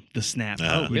the snap.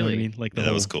 Oh, really? You know what I mean? Like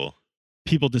that was cool.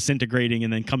 People disintegrating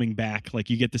and then coming back. Like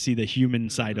you get to see the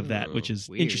human side of that, which is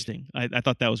interesting. I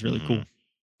thought that was really cool.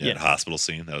 Yeah, the hospital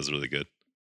scene, that was really good.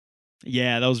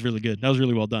 Yeah, that was really good. That was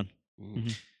really well done.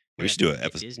 We should do an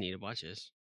episode. Disney to watch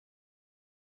this.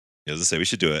 Yeah, I was gonna say we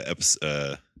should do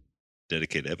a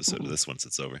dedicated episode of this once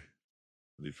it's over. It'd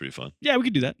be pretty fun. Yeah, we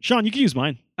could do that. Sean, you can use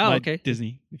mine. Oh, okay.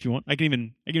 Disney, if you want. I can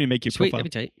even make you a Sweet, profile.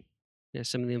 that'd be tight. Yeah,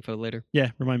 send me the info later. Yeah,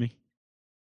 remind me.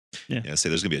 Yeah, say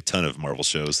there's gonna be a ton of Marvel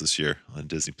shows this year on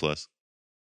Disney Plus.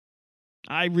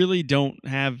 I really don't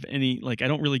have any. Like, I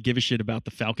don't really give a shit about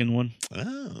the Falcon one.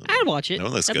 Oh, I'd watch it. that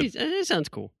one looks good. It sounds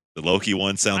cool. The Loki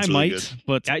one sounds I really might, good.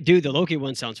 but Dude, the Loki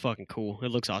one sounds fucking cool. It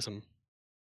looks awesome.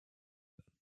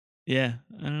 yeah,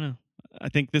 I don't know. I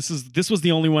think this was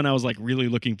the only one I was like really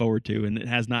looking forward to, and it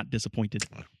has not disappointed.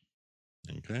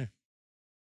 Okay.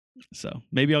 So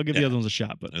maybe I'll give the other ones a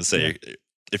shot. But I'd say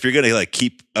if you're gonna like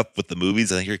keep up with the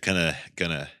movies, I think you're gonna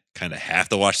have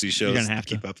to watch these shows. You're gonna have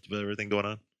to keep up with everything going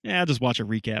on. Yeah, I'll just watch a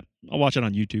recap. I'll watch it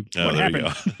on YouTube. Oh, what there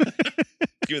happened? you go.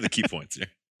 Give me the key points here.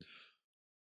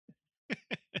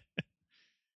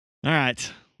 All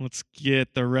right, let's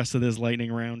get the rest of this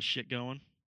lightning round shit going.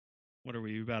 What are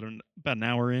we about an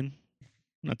hour in?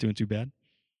 Not doing too bad.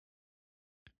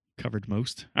 Covered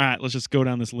most. All right, let's just go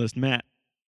down this list. Matt.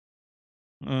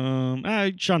 Sean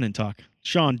didn't talk.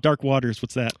 Sean, Dark Waters.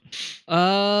 What's that?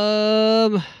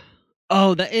 Oh,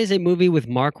 that is a movie with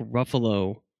Mark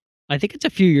Ruffalo. I think it's a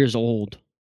few years old.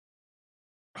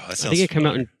 Oh, that I think it came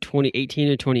out in 2018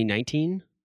 or 2019.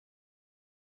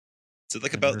 Is it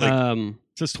like about like it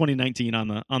says 2019 on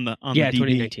the yeah, DB.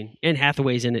 2019, and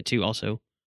Hathaway's in it too. Also,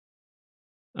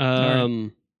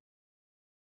 Is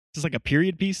this like a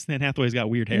period piece? Anne Hathaway's got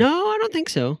weird hair. no, I don't think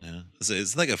so. yeah. Is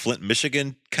it like a Flint,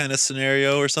 Michigan kind of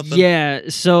scenario or something? Yeah,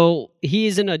 so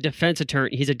he's a defense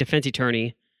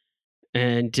attorney,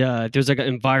 and there's like an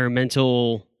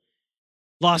environmental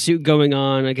lawsuit going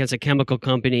on against a chemical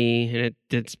company, and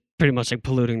it's pretty much like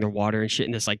polluting their water and shit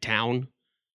in this like town.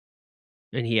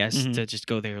 And he has to just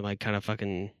go there and like kind of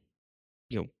fucking,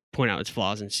 point out its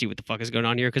flaws and see what the fuck is going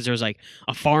on here. Because there's like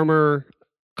a farmer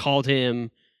called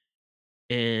him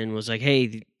and was like,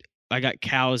 "Hey, I got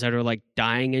cows that are like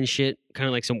dying and shit, kind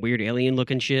of like some weird alien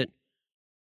looking shit,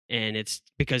 and it's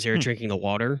because they're drinking the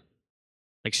water,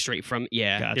 like straight from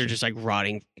Gotcha. they're just like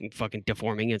rotting, and fucking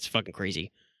deforming. It's fucking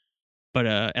crazy, but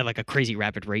at like a crazy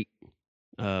rapid rate."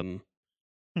 Bill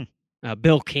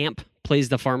Camp plays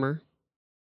the farmer.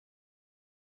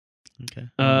 Okay.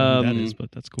 I don't know who that is,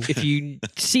 but that's cool. If you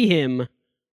see him,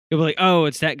 you'll be like, "Oh,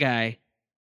 it's that guy."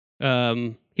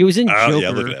 He was in Joker. Yeah,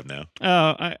 look at him now.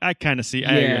 Oh, I kind of see.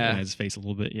 I Yeah. recognize his face a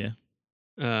little bit. Yeah.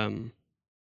 Um,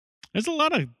 There's a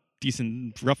lot of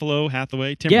decent Ruffalo,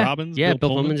 Hathaway, Tim yeah, Robbins, yeah, Bill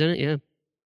Pullman. Pullman's in it. Yeah,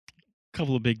 A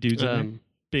couple of big dudes in there.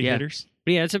 Big yeah. hitters.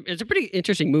 but yeah, it's a pretty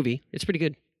interesting movie. It's pretty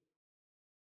good.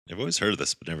 I've always heard of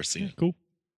this, but never seen Yeah, it. cool.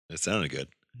 It sounded good.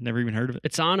 Never even heard of it.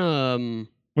 It's on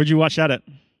Where'd you watch that at?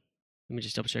 Let me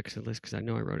just double check the list because I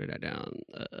know I wrote it down.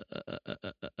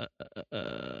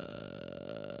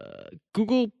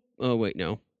 Google. Oh wait,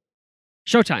 no.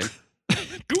 Showtime.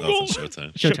 Google. Oh, it's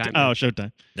on Showtime. Showtime. Oh,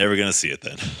 Showtime. Never gonna see it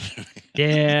then.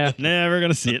 Yeah, Never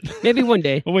gonna see it. maybe one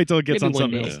day. We'll wait till it gets Maybe on one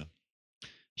something day. else. Yeah.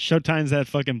 Showtime's that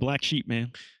fucking black sheep,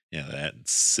 man. Yeah, that and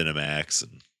Cinemax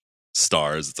and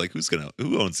Stars. It's like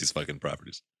who owns these fucking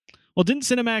properties? Well, didn't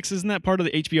Cinemax, isn't that part of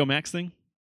the HBO Max thing?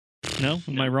 No?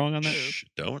 Am I wrong on that?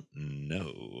 Don't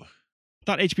know. I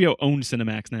thought HBO owned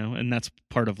Cinemax now, and that's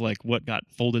part of like what got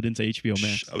folded into HBO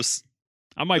Max.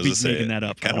 I might be making that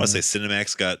up. I kind of want to say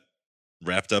Cinemax got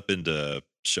wrapped up into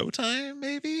Showtime,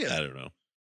 maybe? I don't know.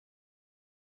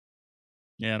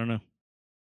 Yeah, I don't know. I'm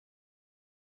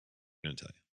going to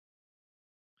tell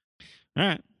you. All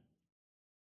right.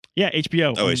 Yeah,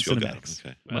 HBO. Oh, owns HBO got it. Cinemax.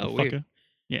 Okay. Oh, weird. Motherfucker.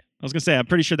 Yeah, I was gonna say I'm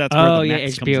pretty sure that's where Oh the yeah,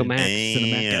 Max HBO comes Max.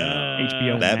 Damn.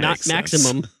 HBO That Max. Not makes sense.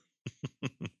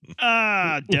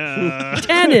 Maximum. Duh.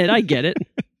 Tenet, I get it.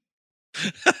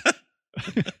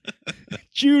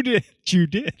 Judith.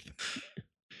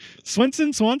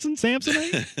 Swanson,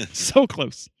 Samsonite. So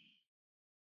close.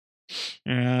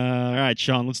 All right,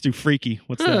 Sean. Let's do Freaky.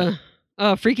 What's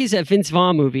that? Freaky's that Vince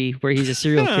Vaughn movie where he's a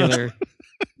serial killer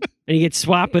and he gets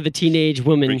swapped with a teenage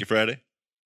woman. Freaky Friday?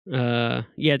 Yeah,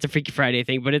 it's a Freaky Friday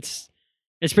thing, but it's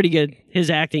pretty good. His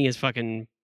acting is fucking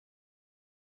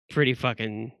pretty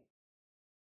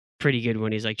good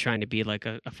when he's like trying to be like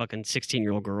a fucking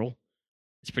 16-year-old girl.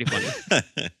 It's pretty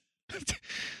funny.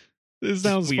 This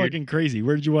sounds weird. fucking crazy.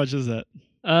 Where did you watch this at?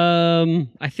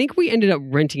 I think we ended up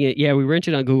renting it. Yeah, we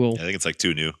rented on Google. I think it's like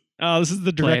too new. Oh, this is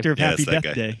the director of Yeah, Happy it's that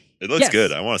Death guy. Day. It looks Yes.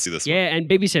 good. I want to see this one. Yeah, and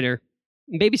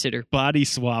Babysitter. Body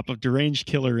swap of deranged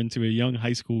killer into a young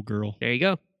high school girl. There you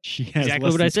go. She has Exactly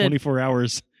less what than I said. 24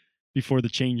 hours before the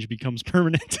change becomes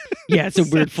permanent. Yeah, it's a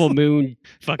weird full moon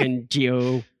fucking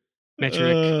geometric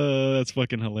That's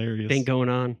fucking hilarious. thing going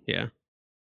on. Yeah,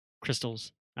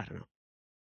 crystals. I don't know.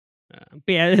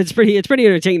 But yeah, it's pretty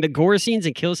entertaining. The gore scenes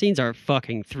and kill scenes are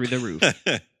fucking through the roof.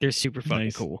 They're super fucking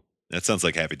Nice. cool. That sounds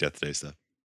like Happy Death Day stuff.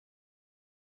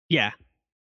 Yeah,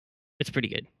 it's pretty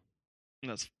good.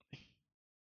 That's funny.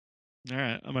 All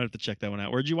right, I might have to check that one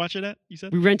out. Where'd you watch it at? You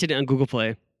said? We rented it on Google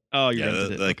Play. Oh, you Yeah,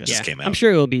 rented it. like, Okay. just Yeah, came out. I'm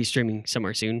sure it will be streaming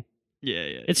somewhere soon. Yeah.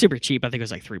 It's super cheap. I think it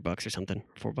was like $3 or something,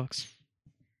 $4.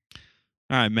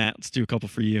 All right, Matt. Let's do a couple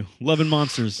for you. Love and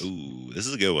Monsters. Ooh, this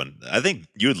is a good one. I think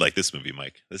you would like this movie,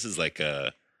 Mike. This is like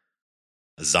a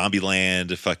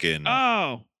Zombieland fucking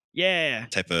Oh, yeah.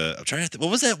 type of. I'm trying to.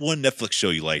 What was that one Netflix show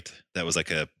you liked? That was like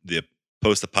the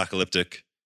post-apocalyptic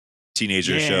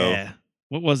teenager show. Yeah.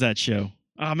 What was that show?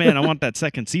 Oh man, I want that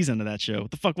second season of that show.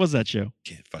 What the fuck was that show?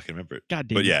 Can't fucking remember it. God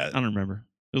damn But it. yeah. I don't remember.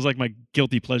 It was like my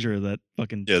guilty pleasure of that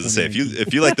fucking. Yeah, as I say, if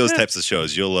 2019. you like those types of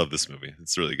shows, you'll love this movie.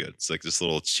 It's really good. It's like this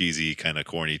little cheesy, kind of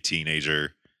corny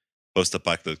teenager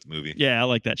post-apocalyptic movie Yeah, I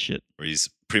like that shit. where he's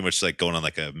pretty much like going on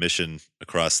like a mission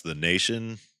across the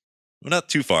nation. Well, not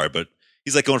too far, but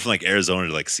he's like going from like Arizona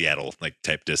to like Seattle, like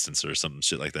type distance or some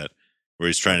shit like that, where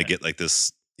he's trying to get like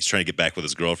this. He's trying to get back with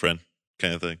his girlfriend,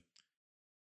 kind of thing.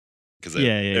 Because at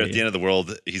the end of the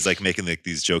world, he's like making like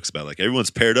these jokes about like everyone's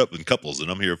paired up in couples,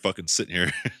 and I'm here fucking sitting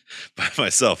here by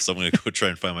myself. So I'm gonna go try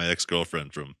and find my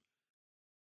ex-girlfriend from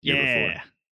year Yeah. before.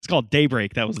 It's called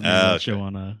Daybreak. That was the name of the Okay. show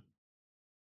on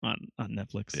on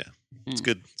Netflix. Yeah. It's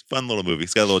good. It's a fun little movie.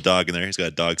 He's got a little dog in there. He's got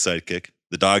a dog sidekick.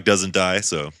 The dog doesn't die,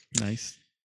 so nice.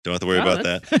 Don't have to worry about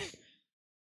that.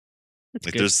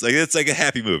 Like good. There's like it's like a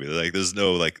happy movie. Like there's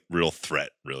no like real threat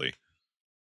really,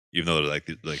 even though they're like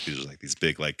these are like these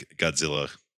big like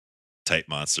Godzilla type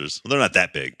monsters. Well, they're not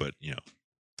that big, but you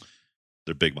know,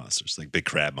 they're big monsters, like big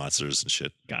crab monsters and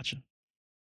shit. Gotcha.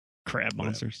 Crab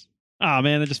monsters. Oh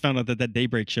man, I just found out that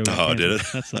Daybreak show. Oh, did it?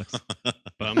 That sucks.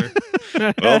 Bummer.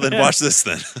 Well, then watch this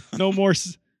then. No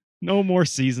more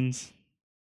seasons.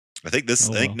 I think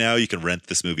now you can rent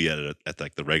this movie at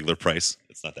like the regular price.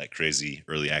 It's not that crazy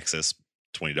early access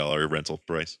 $20 rental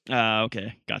price.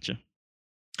 Okay, gotcha.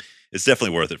 It's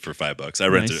definitely worth it for $5. I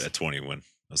rented it at 20 when I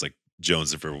was like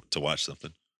jonesing to watch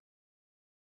something.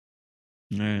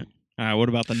 All right. What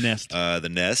about The Nest? The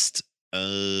Nest.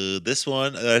 This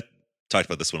one I talked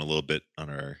about this one a little bit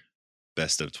on our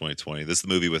best of 2020. This is the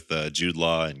movie with Jude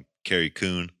Law and Carrie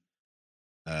Coon.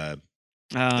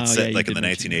 It's set like in the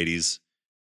 1980s.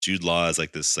 Jude Law is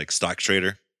like this like stock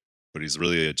trader, but he's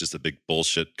really just a big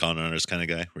bullshit con artist kind of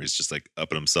guy where he's just like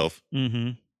upping himself. Mm-hmm.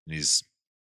 And he's,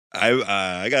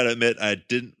 I gotta admit, I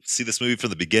didn't see this movie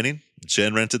from the beginning.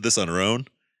 Jen rented this on her own,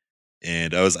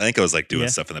 and I think I was like doing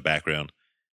stuff in the background,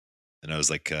 and I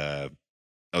was like, I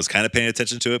was kind of paying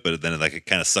attention to it, but then like it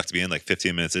kind of sucked me in like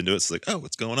 15 minutes into it. It's like, oh,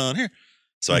 what's going on here?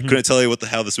 So I couldn't tell you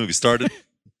how this movie started,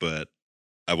 but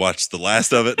I watched the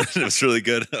last of it. And it was really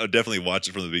good. I'll definitely watch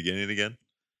it from the beginning again.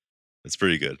 It's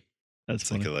pretty good. That's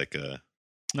funny. like a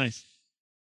nice.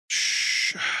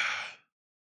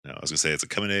 No, I was gonna say it's a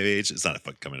coming of age. It's not a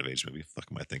fucking coming of age movie. Fuck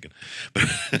am I thinking? But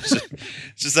it's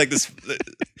just like this.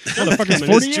 Motherfucker's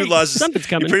 48. Jude Law's Something's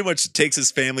coming. He pretty much takes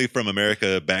his family from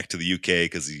America back to the UK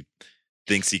because he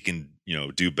thinks he can,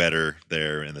 do better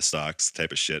there in the stocks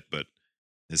type of shit. But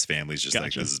his family's just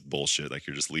like, this is bullshit. Like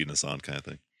you're just leading us on kind of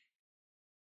thing.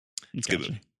 It's good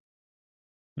movie.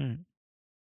 All right.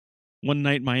 One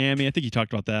Night in Miami. I think you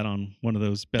talked about that on one of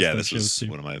those best this shows was too.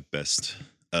 one of my best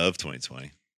of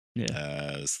 2020.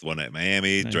 Yeah. It's One Night in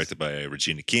Miami, directed by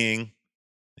Regina King.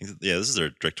 Yeah, this is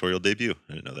her directorial debut.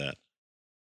 I didn't know that.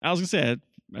 I was gonna say,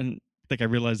 I think I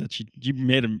realized that you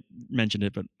may have mentioned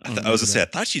it, but I was gonna say I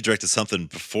thought she directed something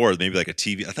before, maybe like a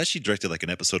TV. I thought she directed like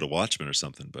an episode of Watchmen or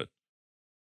something, but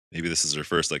maybe this is her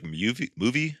first like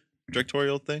movie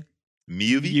directorial thing.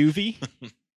 Movie.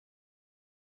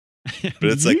 But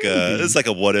it's like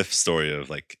a what if story of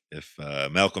like if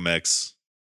Malcolm X,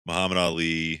 Muhammad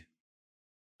Ali,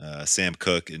 Sam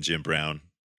Cooke, and Jim Brown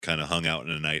kind of hung out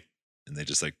in a night and they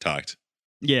just like talked.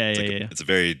 Yeah, It's a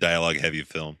very dialogue heavy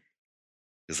film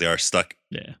because they are stuck.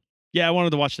 Yeah, I wanted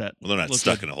to watch that. Well, they're not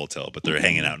stuck in a hotel, but they're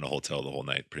hanging out in a hotel the whole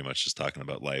night, pretty much just talking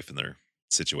about life and their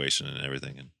situation and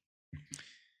everything. And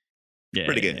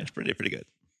pretty good. It's pretty good.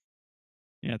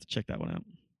 Yeah, I have to check that one out.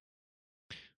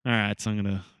 All right, so I'm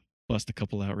gonna bust a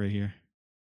couple out right here.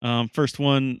 First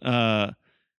one,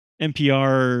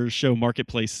 NPR show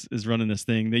Marketplace is running this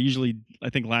thing. They usually, I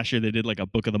think last year they did like a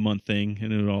book of the month thing,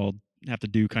 and it would all have to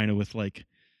do kind of with like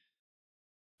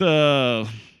the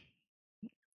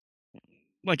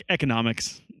like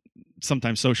economics,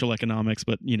 sometimes social economics,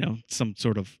 but some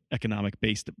sort of economic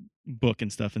based book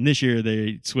and stuff. And this year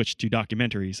they switched to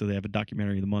documentary, so they have a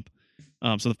documentary of the month.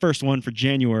 So the first one for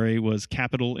January was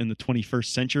Capital in the 21st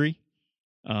Century.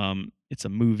 It's a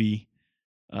movie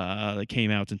that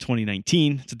came out in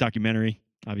 2019. It's a documentary,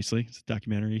 obviously. It's a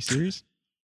documentary series.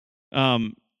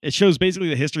 It shows basically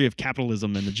the history of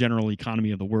capitalism and the general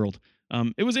economy of the world.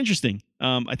 It was interesting.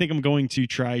 I think I'm going to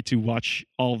try to watch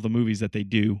all of the movies that they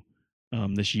do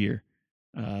this year.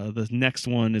 The next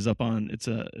one is up on it's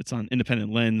on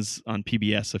Independent Lens on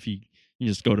PBS. If you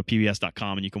just go to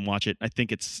pbs.com and you can watch it. I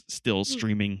think it's still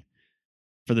streaming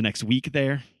for the next week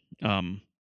there.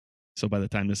 So by the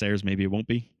time this airs, maybe it won't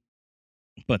be.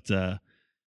 But that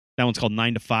one's called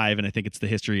 9 to 5, and I think it's the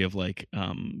history of like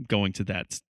going to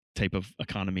that type of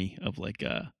economy of like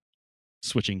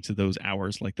switching to those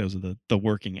hours, like those are the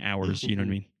working hours. You know what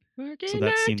I mean? So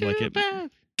that seemed like it.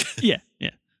 Yeah.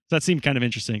 So that seemed kind of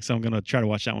interesting. So I'm gonna try to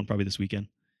watch that one probably this weekend.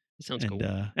 Sounds cool.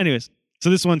 Anyways, so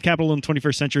this one, Capital in the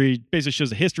 21st Century, basically shows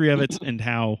the history of it and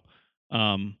how,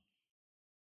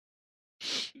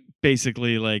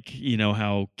 basically like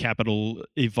how capital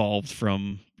evolved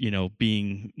from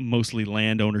being mostly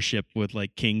land ownership with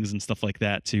like kings and stuff like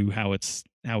that to how it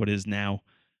is now.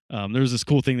 There was this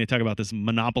cool thing they talk about, this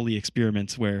Monopoly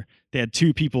experiment where they had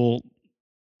two people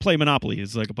play Monopoly.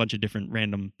 It's like a bunch of different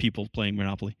random people playing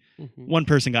Monopoly. Mm-hmm. One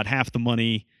person got half the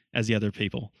money as the other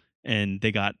people, and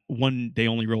they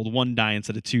only rolled one die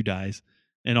instead of two dice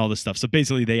and all this stuff. So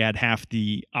basically they had half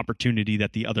the opportunity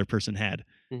that the other person had.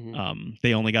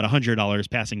 They only got $100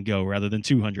 passing go rather than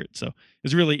 200. So it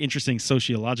was a really interesting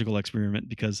sociological experiment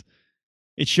because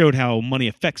it showed how money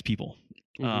affects people.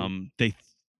 They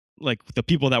like the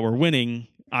people that were winning,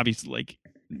 obviously, like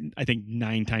I think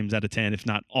 9 times out of 10, if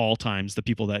not all times, the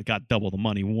people that got double the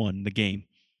money won the game.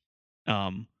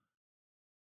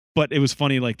 But it was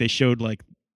funny, like they showed like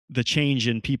the change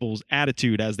in people's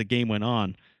attitude as the game went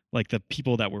on. Like the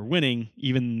people that were winning,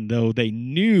 even though they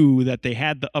knew that they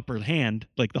had the upper hand,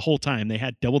 like the whole time, they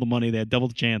had double the money, they had double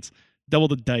the chance, double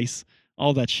the dice,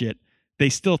 all that shit. They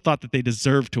still thought that they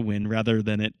deserved to win rather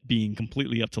than it being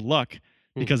completely up to luck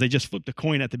because they just flipped a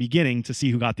coin at the beginning to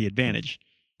see who got the advantage.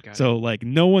 So like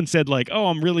no one said like, oh,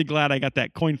 I'm really glad I got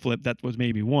that coin flip that was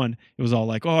maybe won. It was all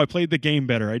like, oh, I played the game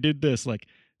better. I did this. Like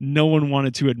no one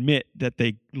wanted to admit that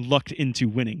they lucked into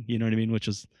winning. You know what I mean? Which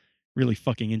is really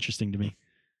fucking interesting to me.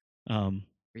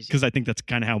 Because I think that's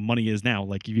kind of how money is now.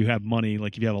 Like if you have money,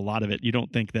 like if you have a lot of it, you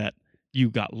don't think that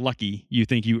you got lucky. You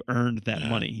think you earned that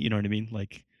money. You know what I mean?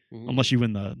 Like unless you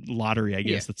win the lottery, I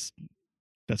guess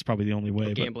that's probably the only way.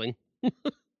 Or gambling.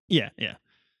 Yeah.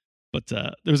 But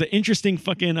there was an interesting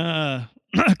fucking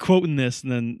quote in this,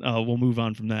 and then we'll move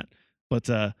on from that. But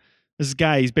this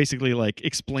guy, he's basically like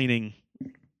explaining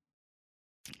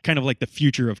kind of like the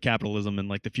future of capitalism and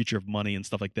like the future of money and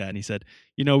stuff like that. And he said,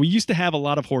 you know, we used to have a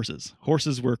lot of horses.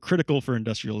 Horses were critical for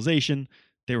industrialization.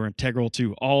 They were integral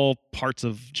to all parts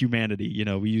of humanity. You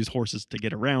know, we use horses to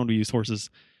get around. We use horses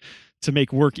to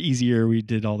make work easier. We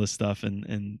did all this stuff,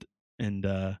 and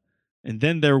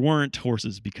then there weren't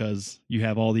horses because you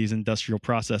have all these industrial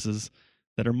processes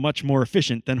that are much more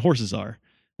efficient than horses are.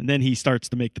 And then he starts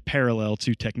to make the parallel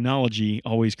to technology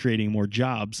always creating more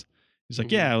jobs. He's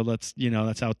like, yeah, well,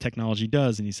 that's how technology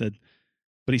does. And he said,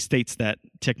 but he states that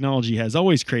technology has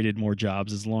always created more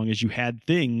jobs as long as you had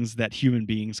things that human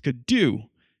beings could do.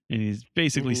 And he's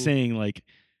basically saying like,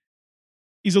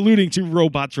 he's alluding to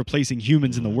robots replacing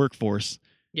humans in the workforce.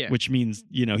 Yeah. Which means,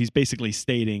 you know, he's basically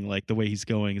stating like the way he's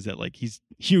going is that like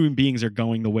human beings are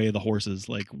going the way of the horses.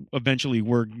 Like eventually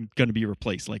we're going to be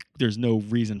replaced. Like there's no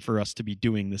reason for us to be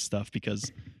doing this stuff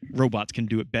because robots can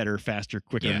do it better, faster,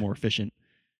 quicker, more efficient,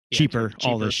 cheaper,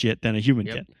 all this shit than a human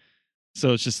can.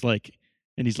 So it's just like,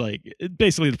 and he's like,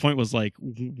 basically the point was like,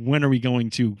 when are we going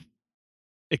to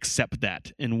accept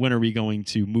that? And when are we going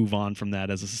to move on from that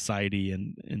as a society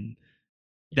and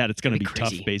that it's going to be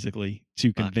tough, basically,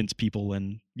 to convince people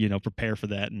and, you know, prepare for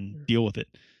that and deal with it.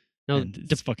 No, and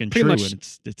it's fucking true. Much,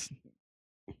 and it's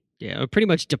yeah, it would pretty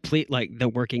much deplete like the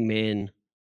working man.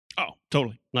 Oh,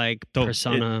 totally. Like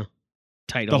persona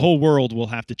title. The whole world will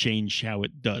have to change how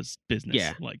it does business.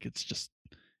 Yeah, like it's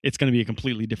going to be a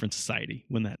completely different society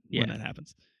when that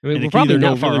happens. I mean, we're probably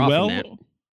not far off from that.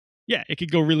 Yeah, it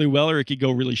could go really well or it could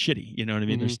go really shitty. You know what I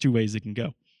mean? There's 2 ways it can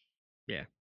go. Yeah,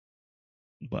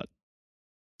 but.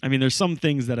 I mean, there's some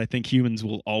things that I think humans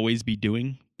will always be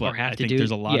doing, but I think there's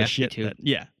a lot of shit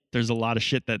there's a lot of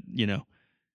shit that, you know,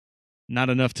 not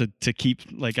enough to keep,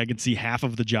 like, I can see half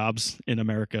of the jobs in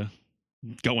America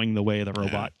going the way of the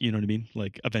robot, you know what I mean?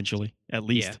 Like, eventually, at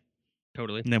least. Yeah,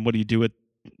 totally. And then what do you do with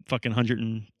fucking 100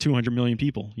 and 200 million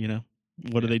people, you know?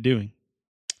 What are they doing?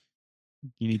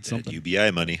 You need something.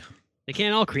 UBI money. They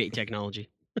can't all create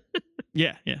technology.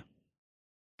 Yeah.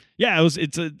 Yeah,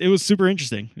 it was super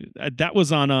interesting. That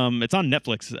was on it's on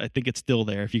Netflix. I think it's still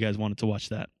there if you guys wanted to watch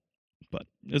that. But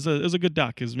it was a good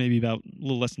doc. It was maybe about a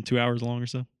little less than 2 hours long or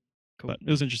so. Cool. But it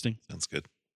was interesting. Sounds good.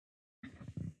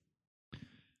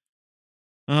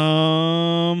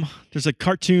 There's a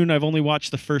cartoon. I've only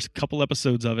watched the first couple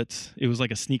episodes of it. It was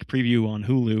like a sneak preview on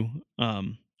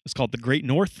Hulu. It's called The Great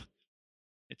North.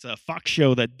 It's a Fox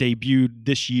show that debuted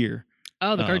this year.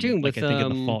 Oh, the cartoon with I think in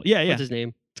the fall. Yeah. What's his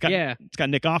name? It's got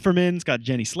Nick Offerman, it's got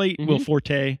Jenny Slate, Will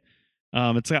Forte.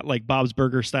 It's got like Bob's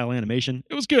Burger style animation.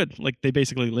 It was good. Like they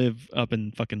basically live up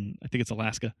in fucking, I think it's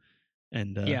Alaska,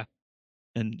 and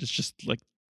and it's just like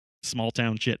small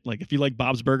town shit. Like if you like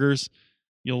Bob's Burgers,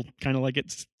 you'll kind of like it.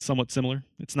 It's somewhat similar.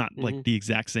 It's not like the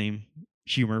exact same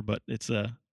humor, but it's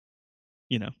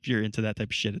you know, if you're into that type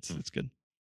of shit, it's good.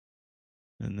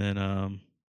 And then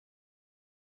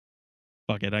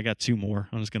fuck it, I got 2 more.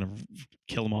 I'm just gonna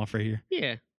kill them off right here.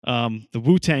 Yeah. The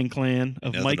Wu-Tang Clan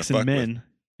of Mikes and Men.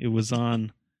 It was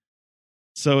on.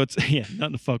 So it's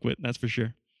nothing to fuck with. That's for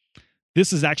sure.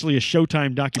 This is actually a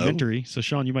Showtime documentary. So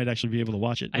Sean, you might actually be able to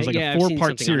watch it. It was like a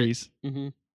 4-part series.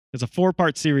 It's a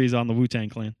 4-part series on the Wu-Tang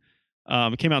Clan.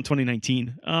 It came out in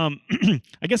 2019.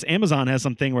 I guess Amazon has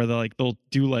something where they'll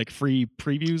do like free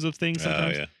previews of things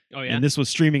sometimes. Oh yeah. And this was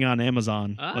streaming on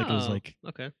Amazon. Oh, like it was like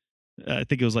okay. I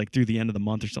think it was like through the end of the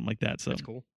month or something like that. So that's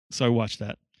cool. So I watched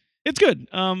that. It's good.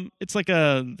 It's like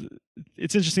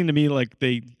it's interesting to me. Like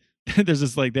there's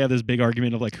this like they have this big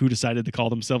argument of like who decided to call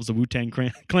themselves the Wu-Tang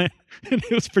Clan, and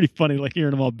it was pretty funny. Like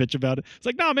hearing them all bitch about it. It's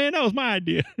like, nah, man, that was my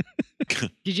idea.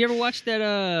 Did you ever watch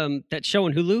that show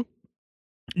on Hulu?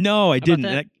 No, I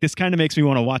didn't. This kind of makes me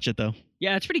want to watch it though.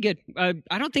 Yeah, it's pretty good.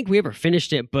 I don't think we ever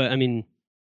finished it, but I mean,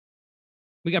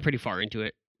 we got pretty far into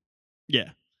it. Yeah,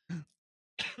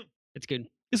 it's good.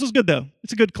 This was good though.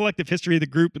 It's a good collective history of the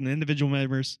group and the individual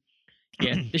members.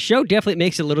 Yeah, the show definitely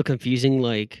makes it a little confusing,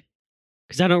 like,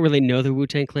 because I don't really know the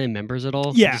Wu-Tang Clan members at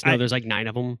all. Yeah, I just know there's like 9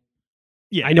 of them.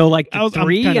 Yeah, I know like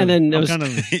three, and then it was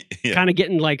Yeah. kind of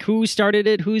getting like, who started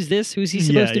it? Who's this? Who's he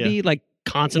supposed to be? Like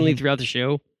constantly throughout the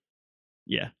show.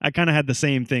 Yeah, I kind of had the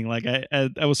same thing. Like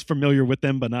I was familiar with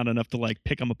them, but not enough to like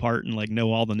pick them apart and like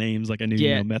know all the names. Like I knew,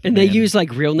 Yeah, Method and they Man use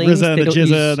like real names. RZA and They the don't Jizza,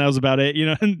 use- and that was about it. You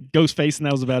know, and Ghostface, and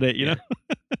that was about it. You know,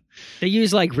 They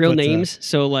use like real But, names,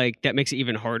 so like that makes it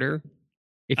even harder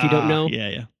if you don't know.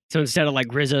 Yeah. So instead of like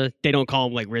RZA, they don't call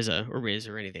him like RZA or Riz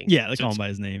or anything. Yeah, they So call him by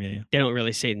his name. Yeah. they don't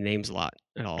really say the names a lot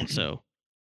at all. So,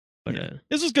 but Yeah.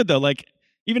 This was good though. Like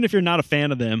even if you're not a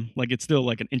fan of them, like it's still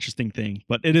like an interesting thing.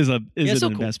 But it is an so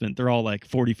cool. investment. They're all like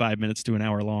 45 minutes to an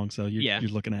hour long, so you're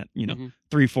looking at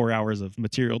 3-4 hours of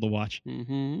material to watch.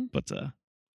 Mm-hmm. But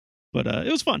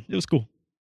it was fun. It was cool.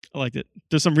 I liked it.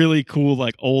 There's some really cool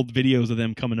like old videos of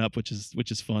them coming up, which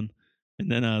is fun.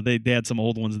 And then they had some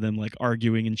old ones of them like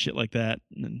arguing and shit like that.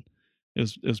 And then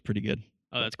it was pretty good.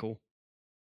 Oh, that's cool.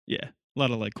 Yeah, a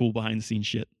lot of like cool behind the scenes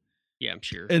shit. Yeah, I'm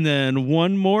sure. And then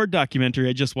one more documentary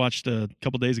I just watched a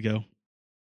couple days ago.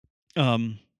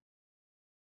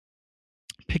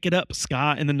 Pick It Up,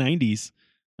 Ska in the 90s.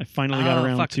 I finally got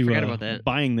around to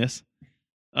buying this.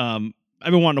 I've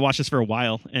been wanting to watch this for a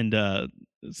while, and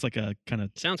it's like a kind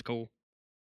of... Sounds cool.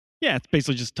 Yeah, it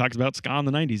basically just talks about ska in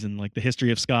the 90s and like the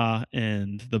history of ska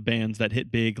and the bands that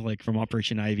hit big, like from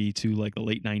Operation Ivy to like the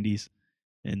late 90s.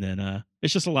 And then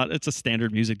it's just it's a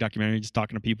standard music documentary, just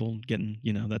talking to people, getting,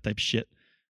 that type of shit.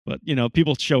 But,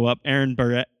 people show up. Aaron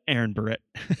Barrett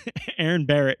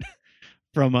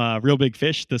from Real Big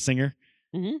Fish, the singer,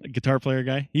 guitar player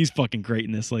guy. He's fucking great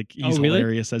in this. Like, he's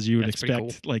hilarious as you would expect.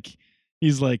 Cool. Like,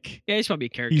 he's like... Yeah, he's probably a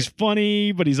character. He's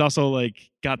funny, but he's also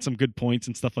like got some good points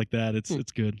and stuff like that. It's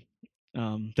good.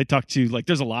 They talk to like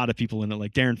there's a lot of people in it,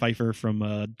 like Darren Pfeiffer from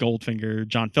Goldfinger,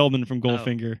 John Feldman from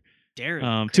Goldfinger,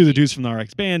 Darren, two of the dudes from the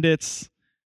RX Bandits,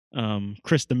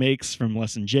 Chris DeMakes from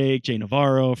Less Than Jake, Jay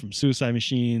Navarro from Suicide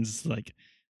Machines, like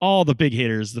all the big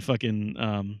hitters. The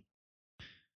fucking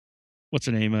what's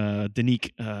her name?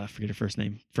 Danique, I forget her first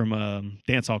name, from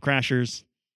Dance Hall Crashers.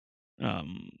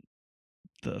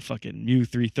 The fucking Mu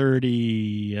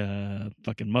 330,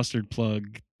 fucking Mustard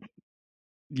Plug,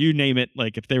 you name it.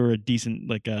 Like if they were a decent,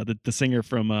 like the singer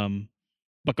from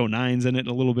Bucko Nine's in it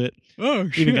a little bit. Oh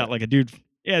shit! Even got like a dude.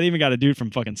 Yeah, they even got a dude from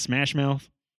fucking Smash Mouth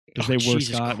because they were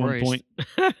ska at one point.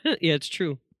 Yeah, it's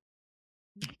true.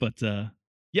 But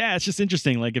yeah, it's just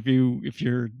interesting. Like if you're if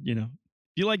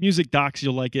you like music docs,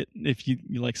 you'll like it. If you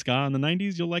like ska in the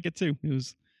 90s, you'll like it too.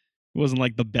 It wasn't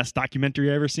like the best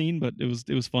documentary I ever seen, but it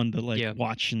was fun to like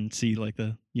watch and see like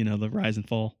the the rise and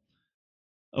fall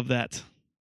of that.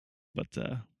 But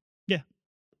yeah,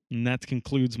 and that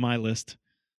concludes my list.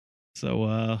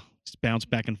 So just bounce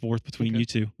back and forth between you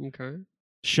two. Okay.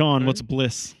 Sean, what's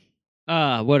Bliss?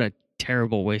 What a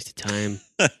terrible waste of time.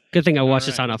 Good thing I watched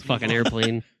this on a fucking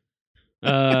airplane.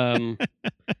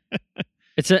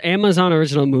 It's an Amazon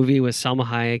original movie with Salma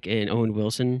Hayek and Owen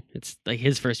Wilson. It's like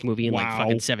his first movie in like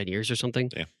fucking 7 years or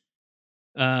something. Yeah.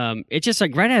 It's just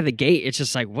like right out of the gate, it's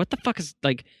just like, what the fuck is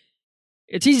like,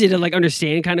 it's easy to like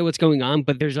understand kind of what's going on,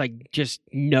 but there's like just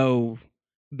no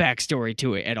backstory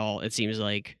to it at all. It seems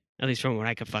like, at least from what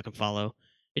I could fucking follow.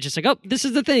 It's just like, oh, this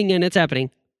is the thing and it's happening.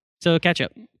 So catch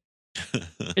up.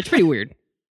 It's pretty weird.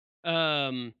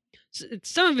 Some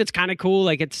of it's kind of cool.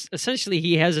 Like it's essentially,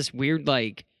 he has this weird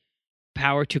like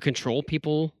power to control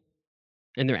people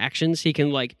and their actions. He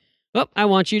can like, oh, I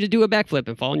want you to do a backflip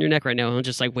and fall on your neck right now. And he'll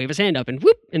just like wave his hand up and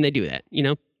whoop, and they do that,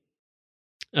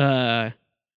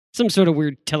 some sort of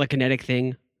weird telekinetic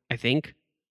thing, I think.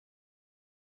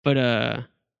 But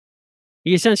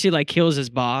he essentially like kills his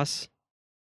boss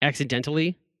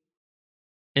accidentally.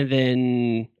 And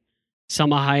then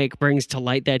Salma Hayek brings to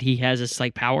light that he has this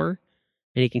like power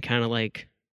and he can kind of like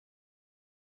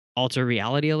alter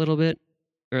reality a little bit.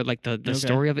 Or like the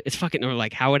story of it. It's fucking, or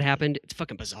like how it happened. It's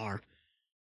fucking bizarre.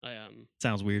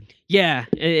 Sounds weird. Yeah,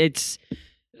 it's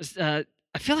I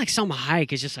feel like Salma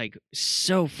Hayek is just like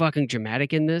so fucking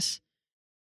dramatic in this.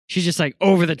 She's just like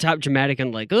over the top dramatic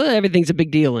and like, oh, everything's a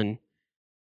big deal, and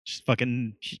she's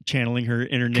fucking channeling her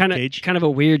inner Nick Cage. Kind of a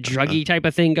weird druggy type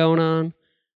of thing going on.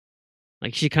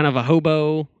 Like she's kind of a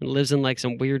hobo and lives in like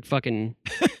some weird fucking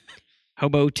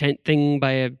hobo tent thing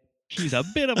by a. She's a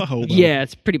bit of a hobo. Yeah,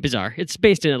 it's pretty bizarre. It's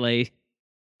based in LA,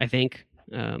 I think.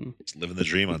 Just living the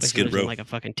dream on But she Skid lives in, Row. like a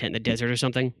fucking tent in the desert or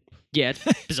something. Yeah, it's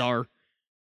bizarre.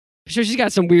 So she's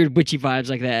got some weird witchy vibes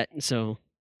like that. So,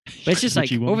 but it's just like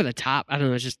Witchy woman. over the top. I don't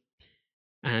know. It's just,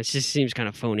 it just seems kind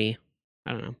of phony.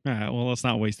 I don't know. All right, well, let's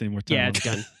not waste any more time. Yeah, on it's it.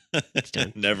 done. It's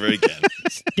done. Never again.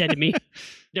 It's dead to me.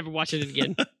 Never watching it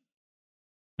again.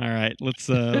 All right, let's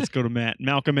go to Matt.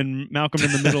 Malcolm in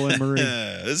the Middle and Marie.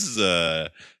 This is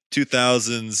a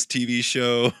 2000s TV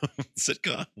show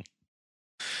sitcom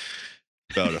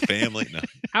about a family. No,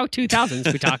 How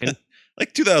 2000s we talking?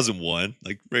 like 2001,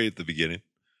 like right at the beginning.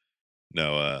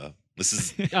 No, this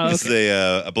is Oh, this okay.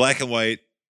 is a black and white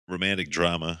romantic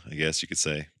drama, I guess you could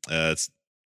say. It's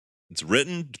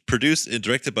written, produced, and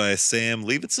directed by Sam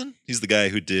Levinson. He's the guy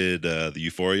who did the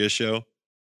Euphoria show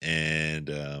and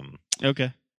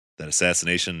Okay. that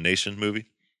Assassination Nation movie.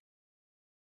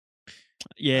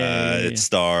 Yeah. It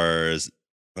stars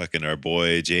fucking our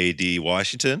boy J.D.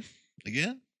 Washington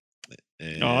again.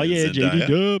 And Oh yeah, Zendaya. JD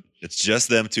Dub. It's just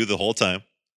them two the whole time.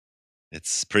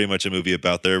 It's pretty much a movie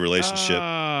about their relationship.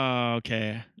 Oh,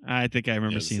 okay. I think I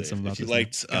remember seeing some about if you this.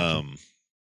 liked Gotcha.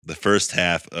 the first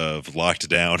half of Locked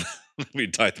Down we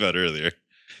talked about earlier,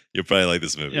 you'll probably like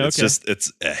this movie. Yeah, It's okay. just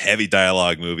it's a heavy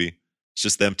dialogue movie. It's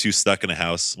just them two stuck in a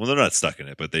house. Well, they're not stuck in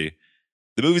it, but the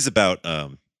movie's about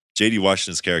J.D.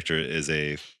 Washington's character is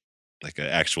an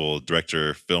actual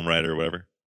director, film writer, or whatever,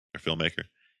 or filmmaker,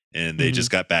 and they Mhm.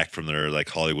 just got back from their like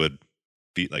Hollywood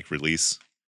release,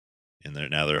 and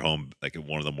they're home like at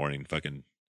 1 a.m, fucking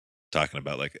talking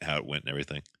about like how it went and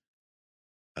everything.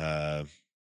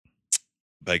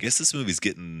 But I guess this movie's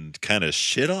getting kind of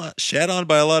shat on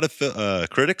by a lot of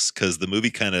critics because the movie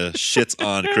kind of shits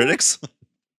on critics.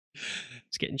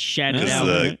 It's getting shattered Yeah,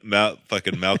 out. right.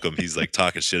 Fucking Malcolm, he's like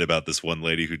talking shit about this one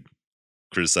lady who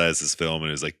criticized his film,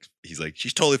 and he's like,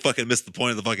 she's totally fucking missed the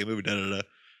point of the fucking movie. Da, da, da.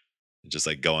 And just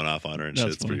like going off on her and That's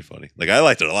shit. It's pretty funny. Like I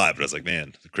liked it a lot, but I was like,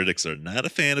 man, the critics are not a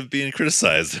fan of being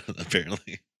criticized.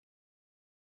 Apparently,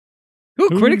 Who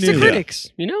Who critics are knew?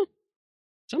 critics? You know,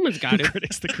 someone's got it.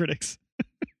 The critics.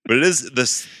 but it is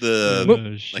the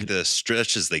Oh, shit. like the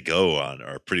stretches they go on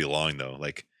are pretty long though.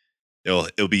 Like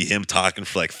it'll be him talking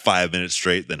for like 5 minutes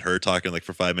straight, then her talking like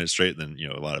for 5 minutes straight, then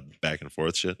a lot of back and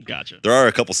forth shit. Gotcha. There are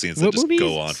a couple scenes that What just movie go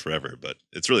is on this? forever, but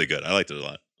it's really good. I liked it a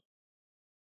lot.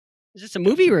 Is this a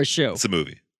movie or a show? It's a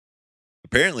movie.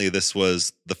 Apparently, this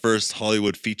was the first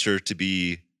Hollywood feature to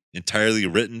be entirely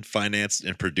written, financed,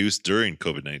 and produced during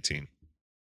COVID-19.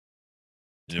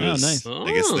 And Oh, nice.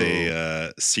 I guess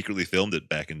they secretly filmed it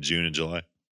back in June and July.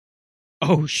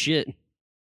 Oh shit!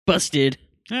 Busted.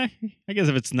 I guess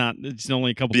if it's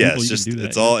only a couple But yeah, people, it's you just can do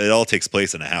that. it all takes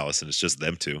place in a house, and it's just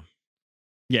them two.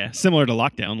 Yeah, similar to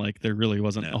Lockdown. Like there really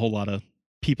wasn't No. a whole lot of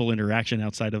people interaction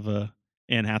outside of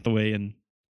Anne Hathaway and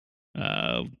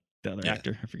the other Yeah.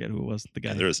 actor. I forget who it was. The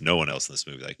guy. And there is no one else in this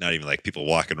movie. Like not even like people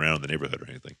walking around in the neighborhood or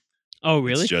anything. Oh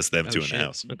really? It's just them Oh, two in shit. the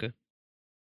house. Okay.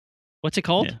 What's it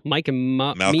called? Yeah. Mike and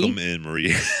Malcolm me? and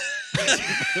Marie.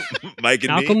 Mike and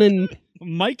Malcolm me. and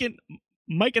Mike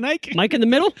and Ike. Mike in the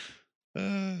middle.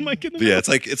 Mike in the But yeah, it's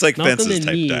like Malcolm Fences and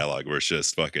type me. dialogue where it's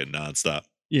just fucking nonstop.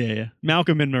 Yeah.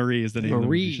 Malcolm and Marie is the name of the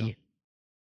movie show. Marie.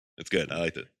 It's good. I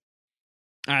liked it.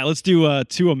 All right, let's do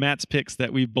two of Matt's picks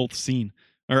that we've both seen,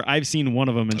 or I've seen one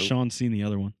of them and Oh. Sean's seen the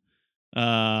other one.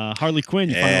 Harley Quinn.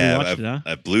 You finally watched it, huh?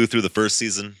 I blew through the first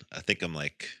season. I think I'm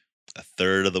like a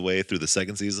third of the way through the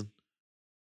second season.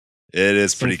 It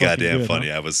is So pretty fucking goddamn good, funny.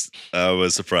 I was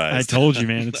surprised. I told you,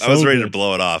 man. It's I was so ready to good.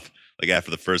 blow it off like after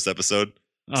the first episode.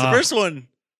 So Ah,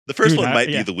 the first Dude, one might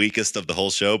yeah. be the weakest of the whole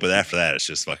show, but after that, it's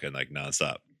just fucking like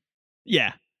nonstop.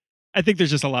 yeah, I think there's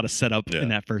just a lot of setup Yeah. in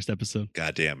that first episode.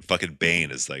 Goddamn, fucking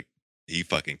Bane is like he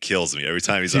fucking kills me every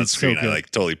time he's Dude, on so screen. I good. like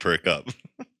totally perk up.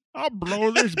 I'll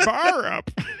blow this bar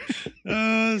up.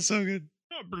 So good.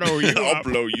 I'll blow you I'll up.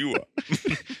 blow you up.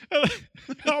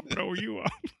 I'll blow you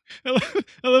up.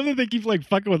 I love that they keep like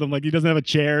fucking with him, like he doesn't have a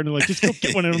chair, and they're like, just go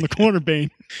get one out on the corner, Bane.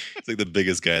 It's like the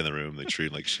biggest guy in the room. They treat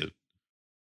him like shit.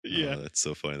 Yeah. Oh, that's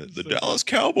so funny. The So Dallas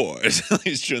Cowboys.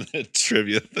 He's doing that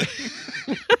trivia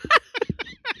thing.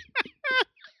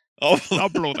 I'll Oh,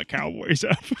 blow the Cowboys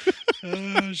up.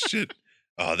 oh shit.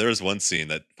 Oh, there was one scene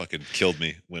that fucking killed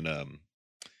me when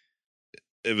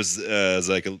it was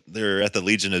like they're at the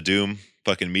Legion of Doom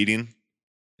fucking meeting,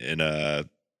 and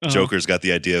Joker's got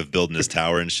the idea of building his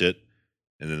tower and shit,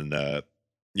 and then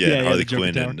Yeah, Harley the Joker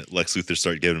Quinn tower. and Lex Luthor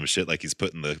start giving him shit like he's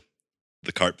putting the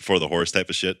cart before the horse type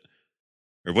of shit.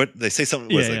 Or what they say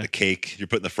something was Yeah, like yeah. the cake. You're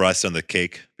putting the frost on the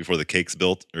cake before the cake's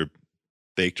built or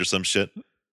baked or some shit.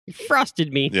 You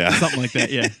frosted me. Yeah. Something like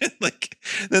that, yeah. Like,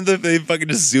 then they fucking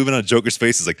just zoom in on Joker's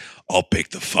face. It's like, I'll bake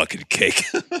the fucking cake.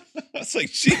 I was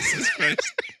like, Jesus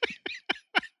Christ.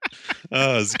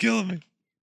 Oh, it's killing me.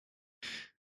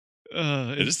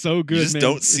 It's so good. You just man.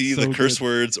 don't see It's the so curse good.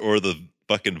 words or the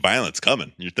fucking violence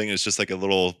coming. You're thinking it's just like a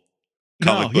little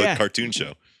comic book cartoon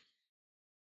show.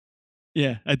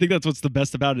 Yeah, I think that's what's the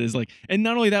best about it is like, and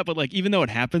not only that, but like, even though it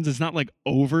happens, it's not like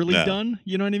overly done.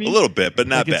 You know what I mean? A little bit, but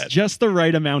not like, bad. It's just the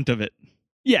right amount of it.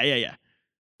 Yeah.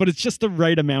 But it's just the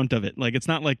right amount of it. Like, it's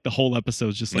not like the whole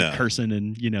episode's just like cursing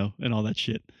and and all that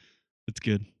shit. It's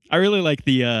good. I really like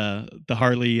the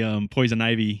Harley Poison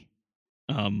Ivy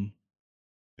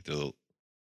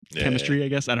chemistry. I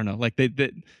guess I don't know. Like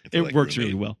it like works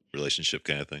really well. Relationship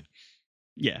kind of thing.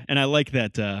 Yeah, and I like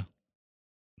that.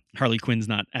 Harley Quinn's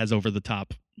not as over the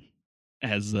top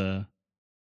as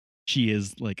she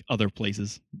is like other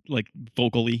places, like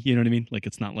vocally, you know what I mean? Like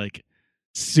it's not like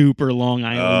super Long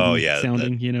Island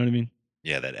sounding, you know what I mean?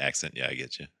 Yeah, that accent. Yeah, I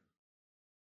get you.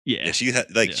 Yeah, she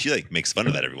she makes fun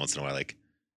of that every once in a while, like,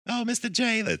 oh, Mr.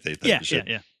 J. That they yeah, it's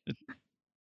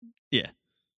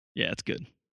good.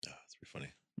 Oh, it's pretty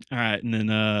funny. All right, and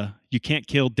then You Can't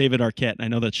Kill David Arquette. I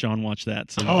know that Sean watched that.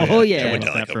 So yeah. I went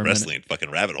down like a wrestling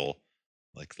fucking rabbit hole.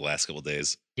 Like the last couple of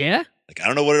days. Yeah? Like I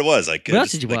don't know what it was. Like what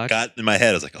else did you watch? Got in my head.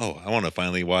 I was like, oh, I want to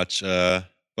finally watch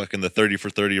fucking the 30 for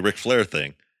 30 Ric Flair thing.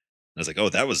 And I was like, oh,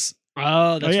 that was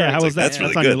that's right. How was that? That's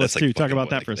really on good. Your list That's too. Talk about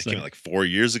that for a second. Came out like 4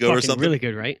 years ago or something. Really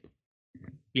good, right?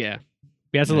 Yeah.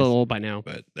 Yeah, it's a little old by now.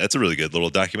 But that's a really good little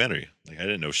documentary. Like I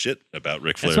didn't know shit about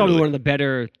Ric Flair. That's probably one of the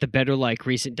better like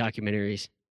recent documentaries.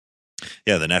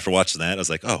 Yeah, then after watching that, I was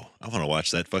like, oh, I want to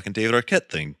watch that fucking David Arquette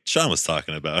thing Sean was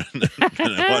talking about. And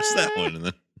I watched that one and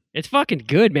then it's fucking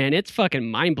good, man. It's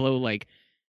fucking mind blow. Like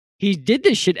he did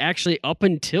this shit actually up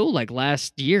until like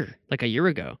last year, like a year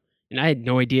ago, and I had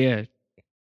no idea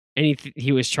anything.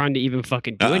 He was trying to even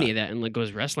fucking do any of that, and like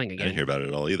goes wrestling again. I didn't hear about it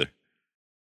at all either.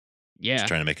 Yeah, he's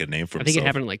trying to make a name for himself. I think it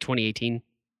happened in like 2018.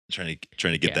 Trying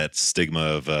to get that stigma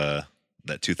of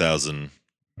that 2000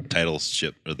 title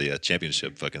ship or the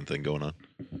championship fucking thing going on.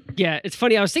 Yeah, it's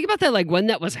funny. I was thinking about that like when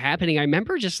that was happening. I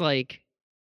remember just like.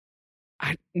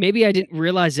 Maybe I didn't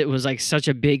realize it was like such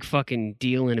a big fucking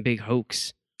deal and a big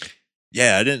hoax.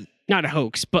 Yeah, I didn't. Not a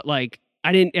hoax, but like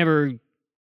I didn't ever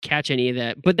catch any of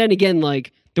that. But then again,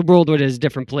 like the world was a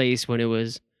different place when it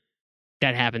was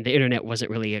that happened. The internet wasn't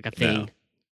really like a thing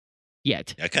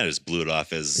yet. I kind of just blew it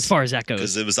off as far as that goes,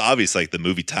 because it was obvious like the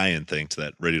movie tie-in thing to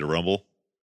that Ready to Rumble.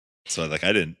 So like I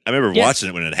remember watching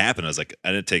it when it happened. I was like,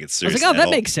 I didn't take it seriously. I was like, oh,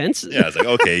 that makes sense. Yeah, I was like,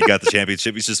 okay, he got the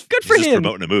championship. He's just good for him.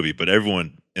 Promoting a movie, but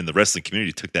everyone in the wrestling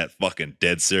community took that fucking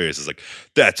dead serious. It's like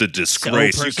that's a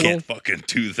disgrace. So you can't fucking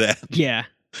do that. Yeah,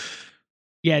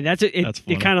 that's it.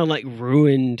 It kind of like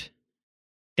ruined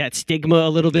that stigma a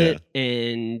little bit,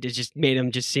 and it just made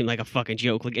him just seem like a fucking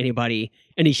joke. Like any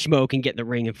schmo can get in the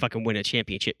ring and fucking win a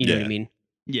championship. You know what I mean?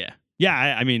 Yeah. Yeah,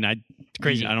 I mean, it's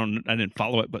crazy. I didn't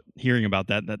follow it, but hearing about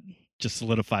that just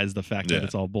solidifies the fact that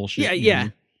it's all bullshit. Yeah,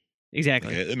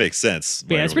 exactly. Like, it makes sense.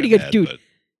 Yeah, it's pretty good, dude.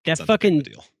 That fucking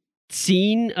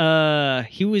scene.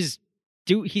 He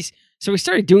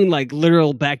started doing like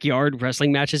literal backyard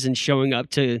wrestling matches and showing up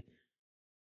to,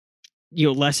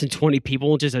 less than 20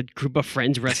 people, just a group of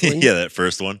friends wrestling. Yeah, that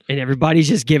first one, and everybody's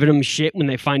just giving him shit when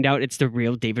they find out it's the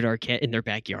real David Arquette in their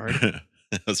backyard.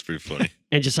 That was pretty funny.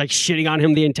 And just like shitting on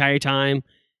him the entire time.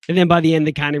 And then by the end,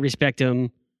 they kind of respect him.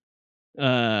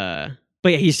 But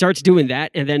yeah, he starts doing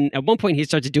that. And then at one point, he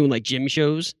starts doing like gym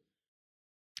shows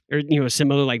or,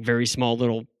 similar, like very small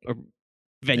little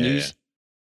venues.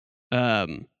 Yeah.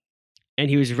 And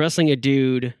he was wrestling a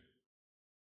dude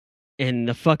and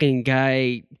the fucking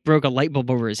guy broke a light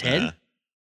bulb over his head.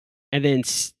 And then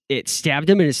it stabbed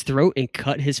him in his throat and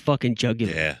cut his fucking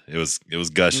jugular. Yeah, it was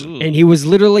gushing. Ooh. And he was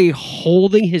literally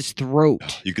holding his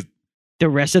throat you could the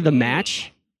rest of the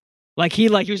match. Like he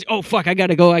was, oh fuck, I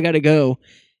gotta go.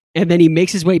 And then he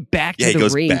makes his way back to the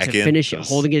ring to finish it,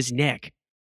 holding his neck.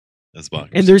 That's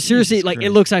bonkers. And there's seriously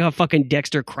it looks like a fucking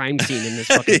Dexter crime scene in this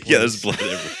fucking place. Yeah, there's blood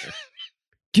everywhere.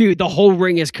 Dude, the whole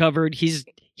ring is covered.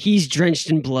 He's drenched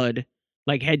in blood,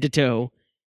 like head to toe.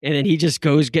 And then he just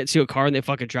gets to a car, and they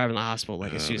fucking drive in the hospital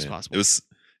like as soon as possible. It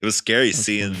was scary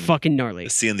seeing fucking gnarly.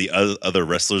 Seeing the other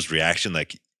wrestlers' reaction,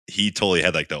 like he totally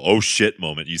had like the oh shit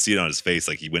moment. You see it on his face,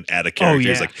 like he went out of character.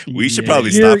 He's like, we should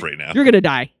probably stop right now. You're gonna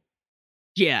die.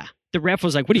 Yeah. The ref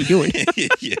was like, "What are you doing?"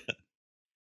 Yeah,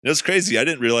 it was crazy. I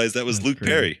didn't realize that was Luke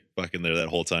Perry fucking there that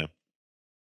whole time.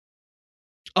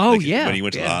 Oh like, yeah, when he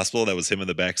went to the hospital, that was him in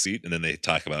the back seat, and then they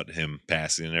talk about him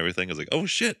passing and everything. I was like, oh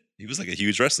shit, he was like a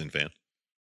huge wrestling fan.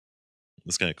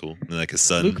 That's kind of cool. And like his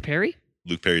son, Luke Perry.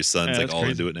 Luke Perry's son's like all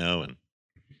crazy. into it now, and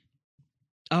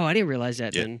Oh, I didn't realize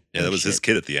that. yeah, Then that was his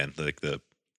kid at the end, like the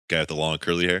guy with the long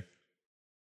curly hair.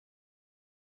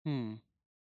 Trying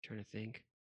to think.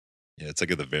 Yeah, it's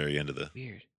like at the very end of the.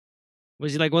 Weird.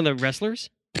 Was he like one of the wrestlers?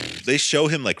 They show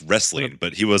him like wrestling,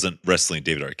 but he wasn't wrestling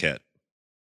David Arquette.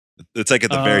 It's like at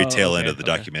the very tail end of the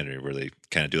documentary where they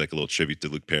kind of do like a little tribute to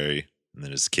Luke Perry, and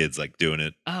then his kid's like doing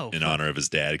it in honor of his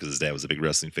dad because his dad was a big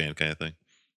wrestling fan, kind of thing.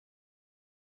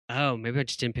 Oh, maybe I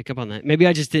just didn't pick up on that. Maybe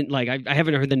I just didn't like. I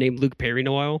haven't heard the name Luke Perry in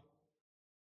a while,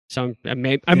 so I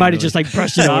might have just like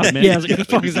brushed it off. Yeah, I was like, who the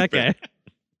fuck is that guy?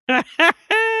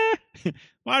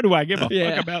 Why do I give a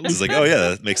fuck about Luke? It's like, oh yeah,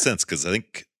 that makes sense because I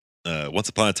think Once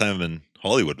Upon a Time in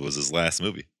Hollywood was his last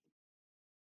movie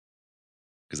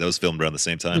because that was filmed around the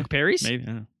same time. Luke Perry's? Maybe.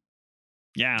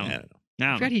 Yeah. I don't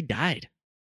know. I forgot he died.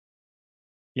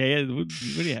 Yeah. What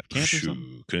do you have? Cancer or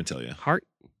something? Couldn't tell you. Heart?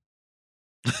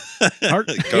 Heart?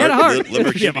 He had a heart.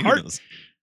 Did he have a heart?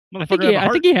 I think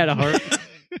he had a heart.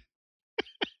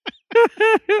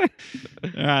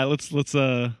 All right, let's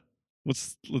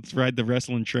ride the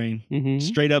wrestling train. Mm-hmm.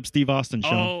 Straight up Steve Austin show.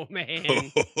 Oh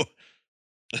man.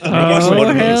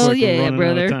 Oh, hell yeah,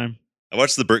 brother. I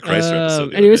watched the Burt Kreischer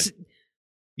episode. And it was,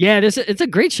 it's a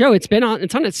great show. It's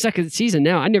on its second season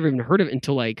now. I never even heard of it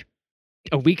until like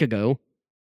a week ago.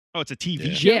 Oh, it's a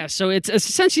TV show? Yeah, so it's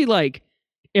essentially like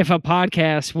if a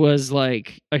podcast was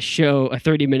like a show, a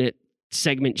 30-minute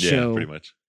segment show. Yeah, pretty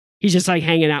much. He's just like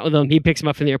hanging out with them. He picks them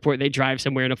up from the airport. They drive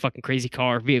somewhere in a fucking crazy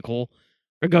car, vehicle,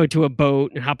 or go to a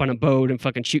boat and hop on a boat and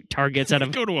fucking shoot targets out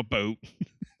of go to a boat.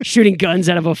 Shooting guns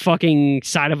out of a fucking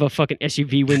side of a fucking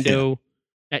SUV window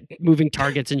at moving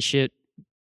targets and shit.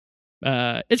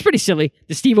 It's pretty silly.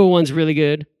 The Steve-O one's really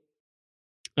good.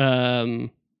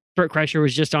 Burt Kreischer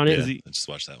was just on it. Yeah, I just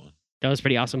watched that one. That was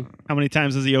pretty awesome. How many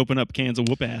times does he open up cans of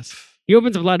whoop ass? He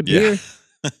opens up a lot of beer.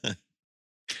 A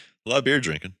lot of beer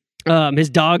drinking.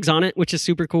 His dog's on it, which is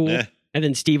super cool. Yeah. And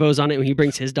then Steve-O's on it when he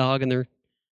brings his dog and they're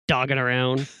dogging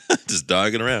around. Just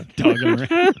dogging around.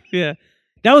 Yeah.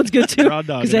 That one's good too.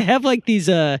 Because they have like these,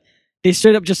 they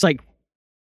straight up just like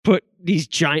put these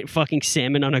giant fucking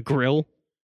salmon on a grill,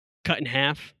 cut in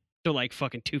half. They're like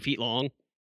fucking 2 feet long.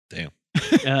 Damn.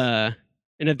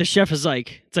 And if the chef is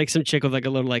like, it's like some chick with like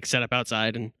a little like setup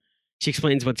outside and she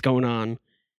explains what's going on.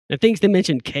 And things they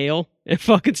mentioned kale and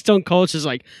fucking Stone Cold's just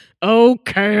like, oh,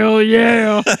 kale,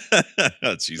 yeah.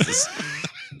 Oh, Jesus.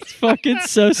 It's fucking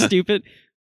so stupid,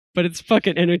 but it's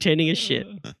fucking entertaining as shit.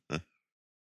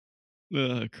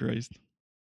 Oh, Christ.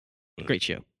 Great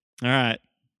show. All right.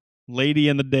 Lady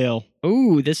in the Dale.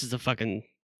 Ooh, this is a fucking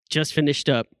just finished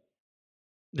up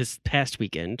this past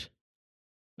weekend.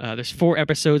 There's 4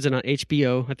 episodes and on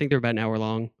HBO. I think they're about an hour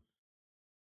long.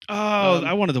 Oh,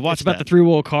 I wanted to watch It's about the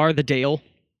 3-wheel car, the Dale.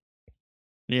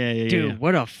 Yeah. Dude,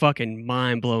 what a fucking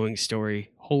mind-blowing story.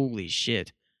 Holy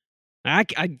shit.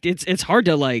 It's hard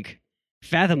to like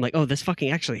fathom like, oh, this fucking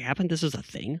actually happened? This was a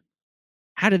thing?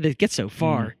 How did it get so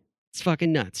far? It's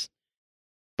fucking nuts.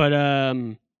 But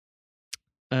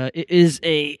it is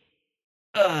a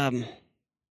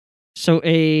so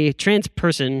a trans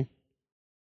person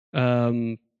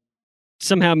somehow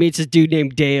meets this dude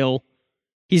named Dale.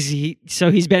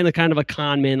 He's been a kind of a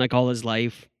con man like all his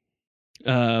life.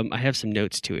 I have some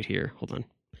notes to it here. Hold on.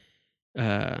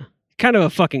 Kind of a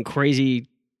fucking crazy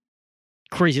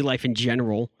life in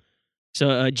general.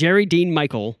 So Jerry Dean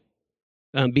Michael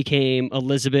became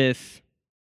Elizabeth.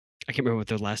 I can't remember what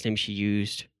the last name she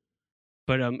used,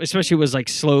 but especially was like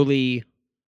slowly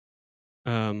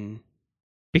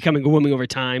becoming a woman over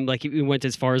time. Like he went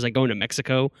as far as like going to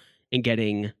Mexico and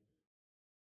getting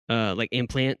like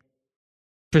implant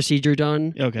procedure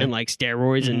done, and like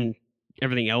steroids and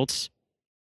everything else.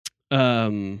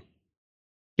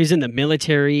 He's in the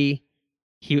military.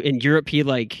 In Europe he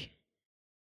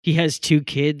has 2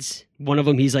 kids. One of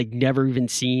them he's like never even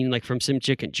seen, like from some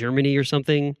chick in Germany or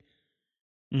something.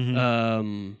 He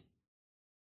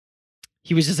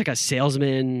was just like a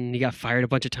salesman. He got fired a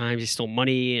bunch of times. He stole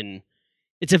money, and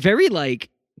it's a very like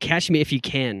Catch Me If You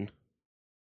Can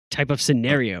type of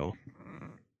scenario.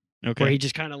 Okay. Where he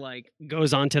just kind of like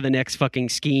goes on to the next fucking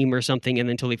scheme or something, and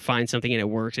then until he finds something and it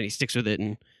works, and he sticks with it,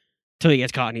 and until he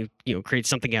gets caught and he creates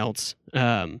something else.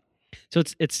 So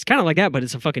it's kind of like that, but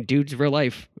it's a fucking dude's real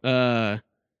life.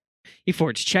 He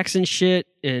forged checks and shit,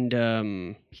 and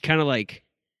he kind of like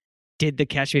did the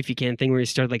Catch Me If You Can thing where he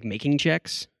started like making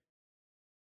checks.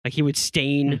 Like he would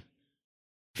stain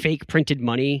fake printed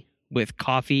money with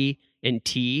coffee and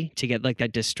tea to get like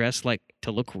that distress like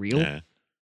to look real. Yeah.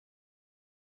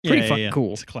 Pretty fucking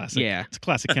cool. It's a classic. Yeah. It's a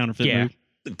classic counterfeit move.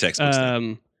 The textbook stuff.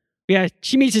 Yeah,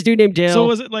 she meets this dude named Dale. So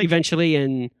was it like eventually,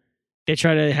 and they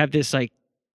try to have this like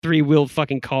 3-wheeled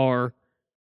fucking car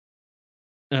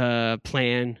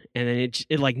plan, and then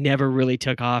it like never really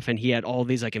took off, and he had all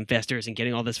these like investors and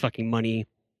getting all this fucking money,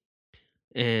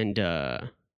 and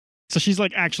so she's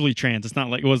like actually trans. It's not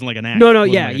like it wasn't like an act. no, It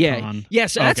wasn't yeah, like a yeah, con. yeah.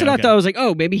 So that's Okay, what I okay. thought. I was like,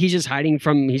 oh, maybe he's just hiding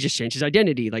from, he just changed his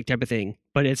identity, like type of thing.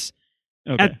 But it's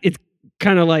Okay. it's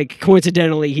kind of like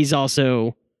coincidentally, he's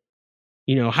also,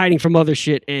 hiding from other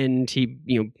shit, and he,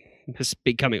 is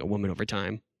becoming a woman over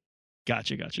time.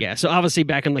 Gotcha. Yeah. So obviously,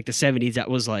 back in like the 70s, that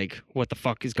was like, what the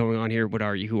fuck is going on here? What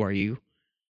are you? Who are you?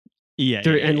 Yeah.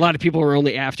 And a lot of people were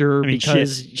only after her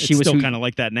because she was still kind of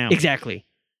like that now. Exactly.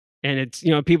 And it's,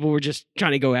 people were just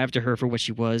trying to go after her for what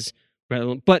she was.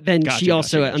 But then she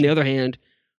also, on the other hand,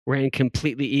 ran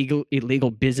completely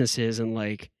illegal businesses and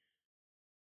like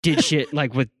did shit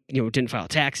like with, didn't file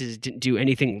taxes, didn't do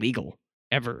anything legal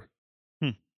ever.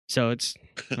 So it's.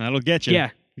 That'll get you. Yeah.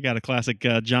 You got a classic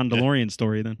John DeLorean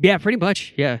story then. Yeah, pretty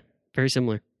much. Yeah. Very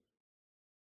similar.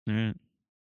 All right.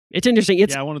 It's interesting.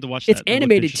 I wanted to watch It's that. That looked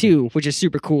animated interesting. too, which is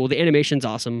super cool. The animation's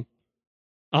awesome.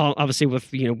 Obviously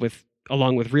with,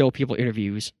 along with real people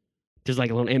interviews. There's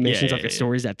like little animations of the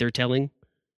stories that they're telling.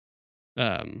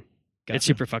 It's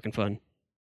super fucking fun.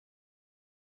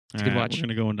 It's a good watch. We're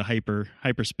gonna go into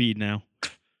hyper speed now.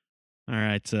 All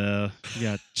right, you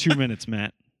got 2 minutes,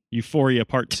 Matt. Euphoria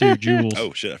Part 2, Jules.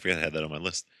 Oh shit, I forgot I had that on my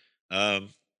list. It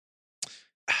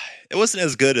wasn't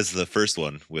as good as the first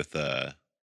one with the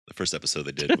first episode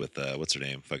they did with what's her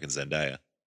name, fucking Zendaya.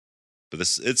 But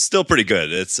it's still pretty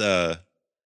good. It's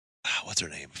what's her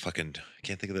name? Fucking I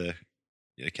can't think of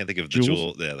the Jules?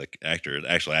 Jewel, the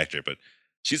actual actor, but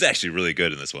she's actually really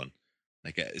good in this one.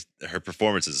 Like her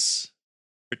performance is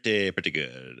pretty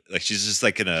good. Like she's just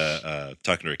like in a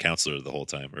talking to a counselor the whole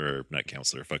time, or not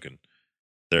counselor, fucking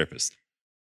therapist.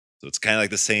 So it's kind of like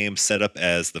the same setup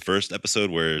as the first episode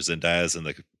where Zendaya's in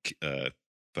the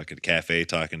fucking cafe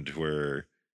talking to her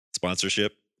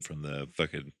sponsorship from the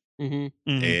fucking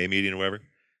AA meeting or whatever.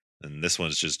 And this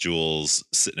one's just Jules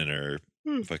sitting in her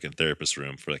fucking therapist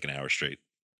room for like an hour straight,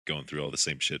 going through all the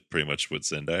same shit, pretty much what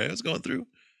Zendaya is going through.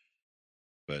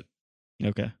 But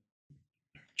okay,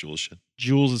 Jules shit.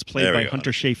 Jules is played There we by go.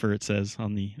 Hunter Schafer. It says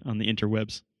on the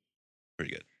interwebs.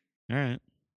 Pretty good. All right.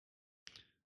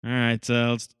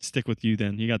 Let's stick with you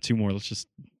then. You got 2 more. Let's just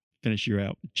finish you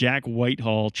out. Jack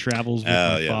Whitehall travels with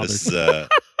my father. This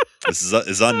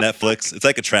is on Netflix. It's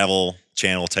like a travel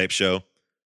channel type show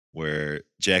where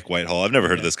Jack Whitehall. I've never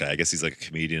heard of this guy. I guess he's like a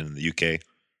comedian in the UK.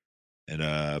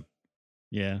 And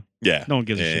yeah, no one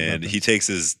gives a shit. And he takes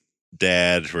his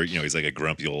dad, who he's like a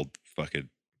grumpy old fucking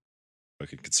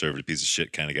conservative piece of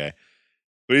shit kind of guy.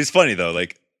 But he's funny though.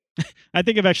 Like I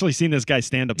think I've actually seen this guy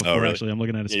stand up before. really? Actually, I'm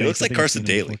looking at his face. he looks I like think I've Carson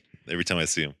seen him Daly before. every time I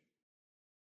see him.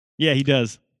 Yeah, he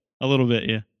does a little bit.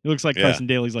 Yeah, he looks like Yeah. Carson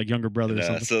Daly's like younger brother or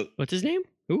something. So What's his name?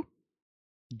 Who?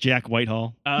 Jack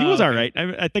Whitehall. He Oh, was all okay.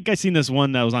 right. I think I seen this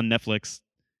one that was on Netflix.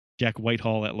 Jack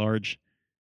Whitehall at Large.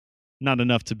 Not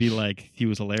enough to be like he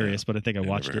was hilarious, but I think I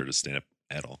watched never it. heard of stand up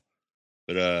at all.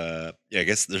 But I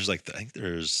guess there's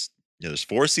there's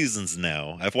 4 seasons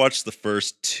now. I've watched the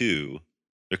first 2.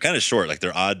 They're kind of short, like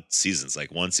they're odd seasons. Like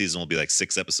one season will be like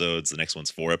 6 episodes, the next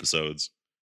one's 4 episodes.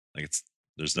 Like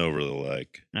there's no real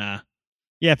like. Yeah,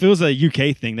 if it was a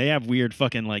UK thing, they have weird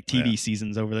fucking like TV Yeah.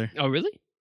 seasons over there. Oh, really?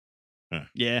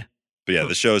 Yeah. But yeah,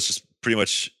 the show is just pretty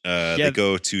much Yeah. they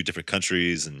go to different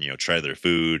countries and try their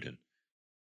food and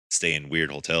stay in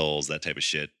weird hotels, that type of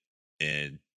shit.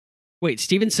 And Wait,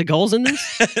 Steven Seagal's in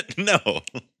this? no,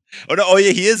 oh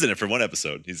yeah, he is in it for one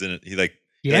episode. He's in it. He like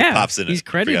pops in. He's it.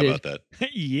 I forgot credited. about that.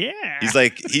 Yeah. He's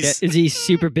like Yeah, is he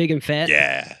super big and fat?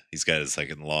 yeah. He's got his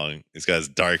fucking long. He's got his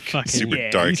dark, Fucking super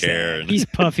yeah, dark he's hair. sad. And He's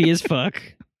puffy as fuck.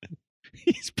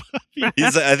 He's puffy.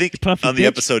 he's I think Puffy on the bitch.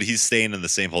 episode he's staying in the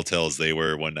same hotel as they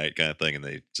were one night, kind of thing, and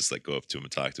they just like go up to him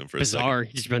and talk to him for a second. Bizarre.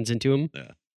 He just runs into him.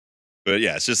 But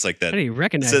yeah, it's just like that How do you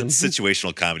recognize him?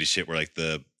 situational comedy shit where like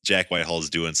the Jack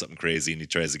Whitehall's doing something crazy and he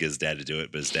tries to get his dad to do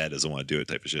it, but his dad doesn't want to do it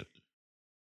type of shit.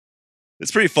 It's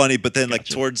pretty funny, but then like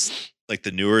Gotcha. towards like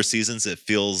the newer seasons, it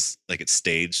feels like it's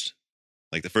staged.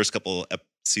 Like the first couple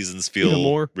seasons Even feel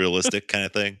more. realistic kind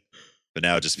of thing, but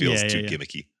now it just feels Yeah, too yeah.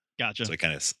 gimmicky. Gotcha. So it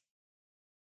kind of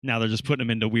Now they're just putting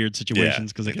him into weird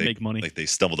situations because like they can make money. Like they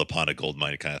stumbled upon a gold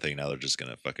mine kind of thing. Now they're just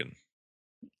gonna fucking.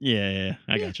 Yeah.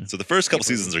 I gotcha. So the first couple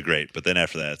seasons are great, but then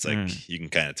after that, it's like Alright. you can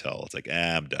kind of tell. It's like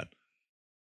I'm done.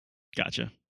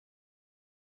 Gotcha.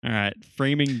 All right.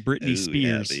 Framing Britney Ooh,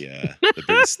 Spears. Yeah,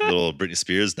 the little Britney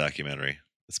Spears documentary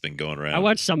that's been going around. I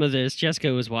watched some of this. Jessica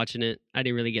was watching it. I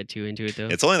didn't really get too into it though.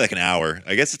 It's only like an hour.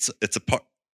 I guess it's a part.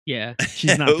 Yeah.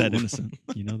 She's not that innocent.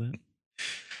 You know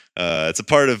that? It's a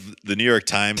part of the New York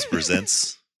Times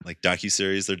presents like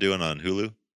docuseries they're doing on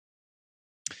Hulu.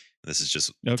 This is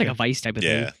just it's like a Vice type of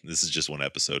thing. Yeah, this is just one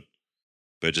episode,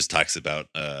 but it just talks about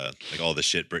like all the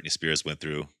shit Britney Spears went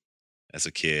through as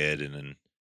a kid and then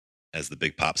as the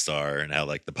big pop star, and how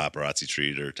like the paparazzi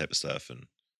treated her type of stuff, and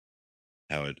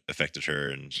how it affected her,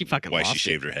 and she fucking why she lost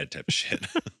shaved it. her head type of shit.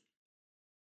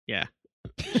 Yeah,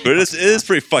 but it is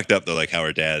pretty fucked up though, like how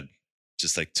her dad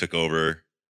just like took over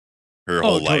her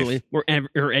whole life,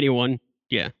 or anyone.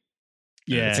 Yeah,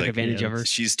 yeah, took advantage of her.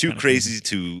 She's too crazy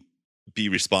to be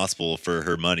responsible for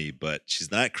her money, but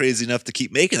she's not crazy enough to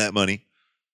keep making that money.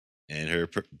 And her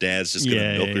dad's just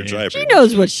gonna milk her dry. She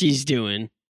knows what she's doing.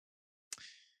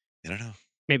 I don't know.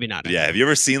 Maybe not. Yeah, have you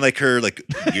ever seen like her like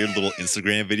weird little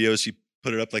Instagram videos? She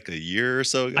put it up like a year or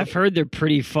so ago. I've heard they're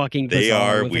pretty fucking bizarre.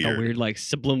 They are with weird. Like a weird like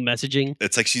subliminal messaging.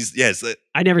 It's like it's like,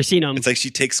 I never seen them. It's like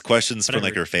she takes questions from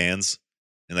like her fans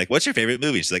and like, what's your favorite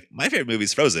movie? She's like, my favorite movie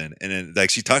is Frozen. And then like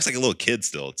she talks like a little kid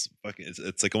still. It's fucking.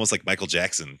 It's like almost like Michael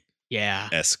Jackson. Yeah.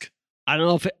 Esque. I don't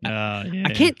know if it.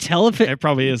 I can't tell if it. It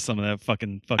probably is some of that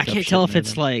fucking fucked up I can't shit tell if there,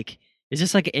 it's though. like. Is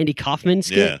this like an Andy Kaufman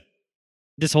skit? Yeah.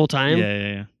 This whole time.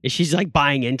 Yeah. Is she's like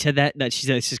buying into that she's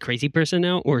this crazy person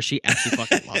now, or is she actually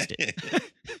fucking lost it?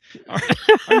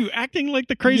 Are you acting like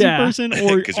the crazy person,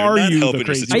 or are you the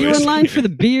crazy person? Are you in line for the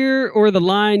beer or the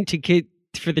line to get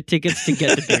for the tickets to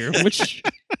get the beer? Which?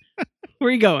 Where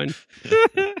are you going?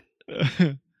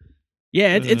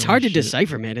 Yeah, it's hard to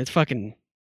decipher, man. It's fucking.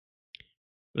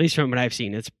 At least from what I've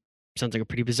seen, it sounds like a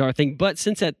pretty bizarre thing. But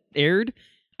since that aired,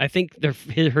 I think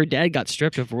her dad got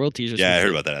stripped of royalties. I heard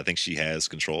about that. I think she has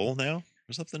control now,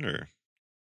 or something,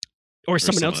 or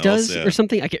someone else does, or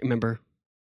something. I can't remember.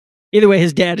 Either way,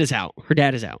 his dad is out. Her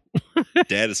dad is out.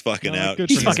 Dad is fucking out.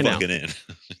 He's fucking out. In.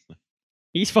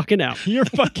 He's fucking out. You're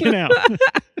fucking out.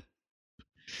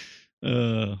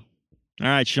 All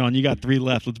right, Sean, you got 3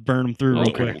 left. Let's burn them through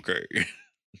real quick. Okay.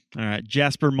 All right,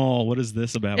 Jasper Mall. What is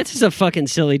this about? It's just a fucking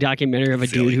silly documentary of a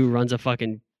dude who runs a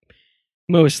fucking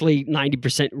mostly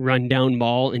 90% rundown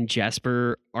mall in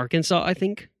Jasper, Arkansas, I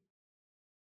think.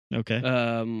 Okay.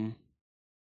 I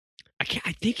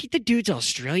think the dude's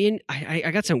Australian.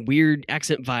 I got some weird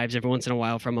accent vibes every once in a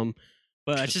while from him.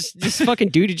 But it's just this fucking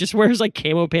dude who just wears like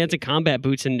camo pants and combat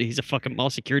boots, and he's a fucking mall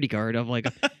security guard of like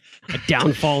a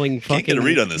downfalling fucking Can't get a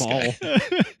read on this mall. guy.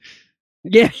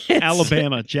 Yeah,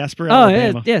 Alabama, Jasper,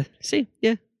 Alabama. Yeah. See,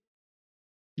 yeah.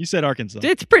 You said Arkansas.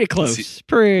 It's pretty close. Is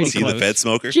close. he the Fed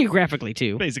smoker? Geographically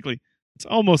too. Basically, it's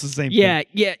almost the same. Yeah, thing.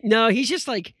 yeah. No, he's just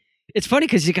like. It's funny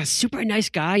because he's like a super nice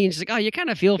guy, and just like, oh, you kind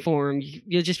of feel for him.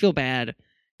 You just feel bad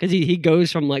because he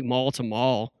goes from like mall to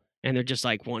mall, and they're just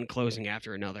like one closing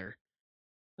after another.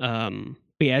 But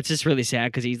yeah, it's just really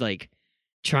sad because he's like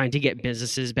trying to get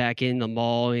businesses back in the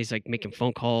mall. And he's like making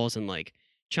phone calls and like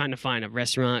trying to find a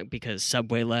restaurant because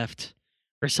Subway left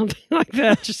or something like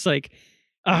that. Just like,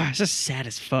 it's just sad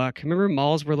as fuck. Remember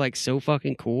malls were like so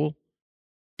fucking cool.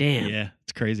 Damn. Yeah,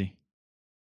 it's crazy.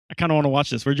 I kind of want to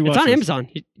watch this. Where'd you watch It's on this? Amazon.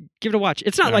 Give it a watch.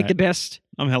 It's not All like right. the best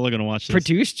I'm hella going to watch this.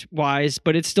 produced wise,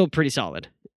 but it's still pretty solid.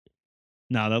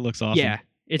 No, that looks awesome. Yeah,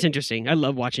 it's interesting. I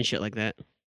love watching shit like that.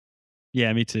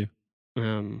 Yeah, me too.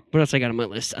 What else I got on my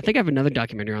list? I think I have another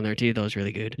documentary on there too that was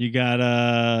really good. You got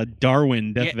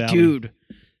Darwin, Death Valley. Dude.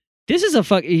 This is a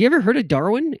fuck. You ever heard of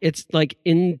Darwin? It's like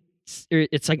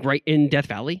right in Death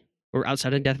Valley or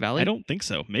outside of Death Valley. I don't think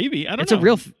so. Maybe. I don't It's know. a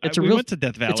real. We went to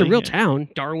Death Valley. It's a real town.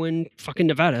 Darwin, fucking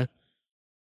Nevada,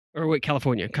 or wait,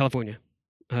 California.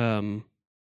 But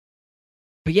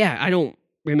yeah, I don't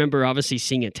remember obviously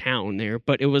seeing a town there,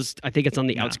 but it was. I think it's on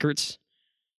the outskirts,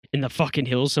 in the fucking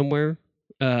hills somewhere.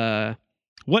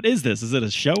 What is this? Is it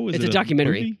a show? Is It's it a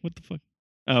documentary. movie? What the fuck?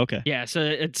 Oh, okay. Yeah, so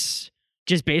it's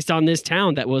just based on this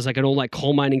town that was like an old like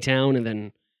coal mining town, and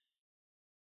then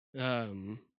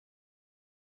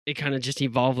it kind of just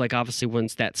evolved. Like obviously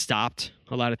once that stopped,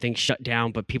 a lot of things shut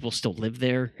down, but people still live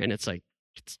there, and it's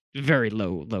very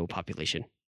low population.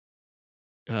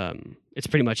 It's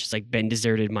pretty much just like been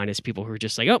deserted minus people who are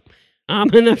just like, oh,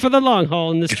 I'm in there for the long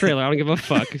haul in this trailer. I don't give a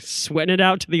fuck. Sweating it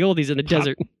out to the oldies in the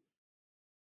desert.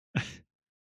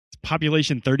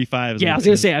 Population 35. Yeah, I was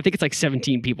gonna say I think it's like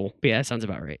 17 people. But yeah, that sounds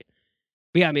about right.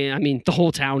 But yeah, I mean, the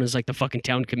whole town is like the fucking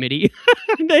town committee.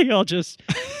 They all just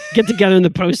get together in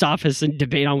the post office and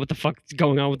debate on what the fuck's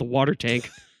going on with the water tank.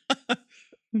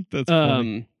 That's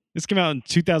funny. This came out in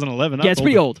 2011. Yeah, it's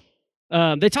pretty old.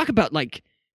 They talk about like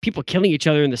people killing each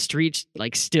other in the streets,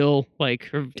 like still like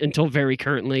until very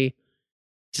currently,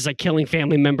 just like killing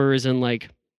family members and like,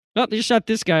 oh, they just shot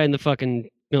this guy in the fucking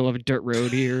middle of a dirt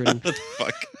road here. And What the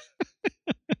fuck?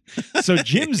 So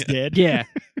Jim's dead. yeah,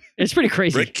 It's pretty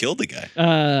crazy. Brick killed the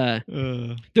guy.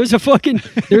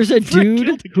 There's a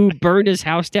dude who burned his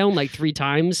house down like 3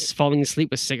 times, falling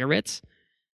asleep with cigarettes.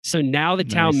 So now the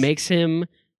town makes him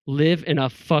live in a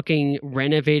fucking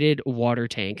renovated water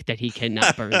tank that he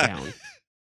cannot burn down.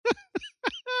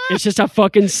 It's just a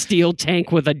fucking steel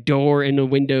tank with a door and the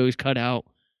windows cut out.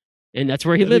 And that's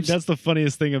where he lives. That's the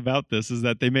funniest thing about this is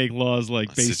that they make laws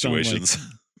like based on like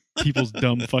people's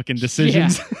dumb fucking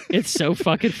decisions. Yeah, it's so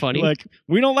fucking funny. Like,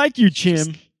 we don't like you,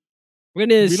 Chim. We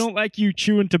don't like you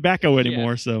chewing tobacco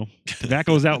anymore, so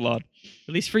tobacco is outlawed.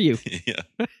 At least for you.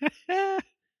 Yeah.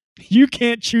 You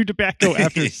can't chew tobacco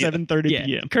after 7:30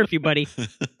 p.m. Curfew, buddy.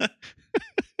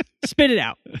 Spit it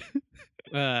out.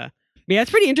 Yeah,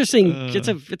 it's pretty interesting. It's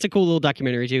a cool little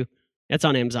documentary too. That's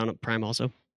on Amazon Prime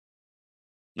also.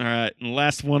 All right, and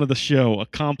last one of the show,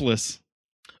 Accomplice.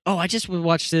 Oh, I just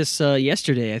watched this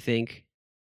yesterday, I think.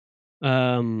 It's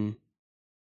on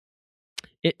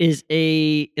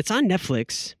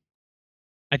Netflix.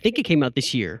 I think it came out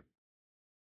this year.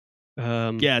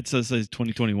 Yeah, it says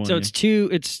 2021. So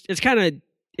it's kind of,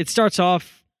 it starts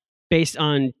off based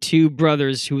on 2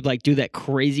 brothers who like do that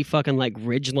crazy fucking like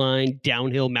ridgeline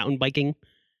downhill mountain biking.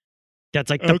 That's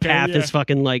like the path is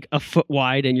fucking like a foot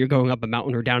wide and you're going up a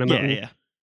mountain or down a mountain.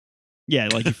 Yeah,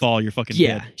 like you fall, you're fucking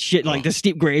dead. Shit, like the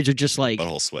steep grades are just like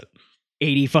butthole sweat.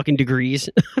 80 fucking degrees.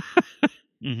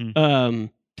 Mm-hmm.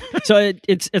 So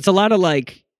it's a lot of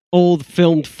like old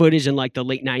filmed footage in like the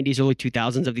late 90s, early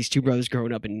 2000s of these 2 brothers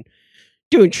growing up and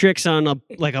doing tricks on a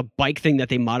bike thing that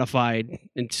they modified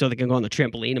and so they can go on the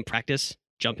trampoline and practice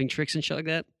jumping tricks and shit like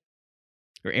that.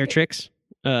 Or air tricks.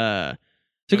 So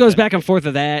it goes back and forth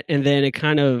of that, and then it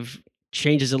kind of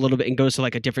changes a little bit and goes to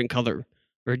like a different color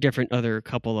or a different other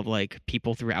couple of like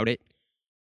people throughout it.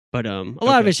 But a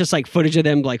lot of it's just like footage of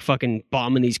them like fucking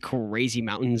bombing these crazy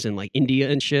mountains in like India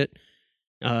and shit.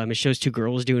 It shows 2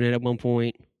 girls doing it at one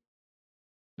point.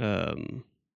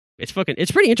 It's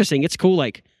pretty interesting. It's cool,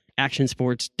 like action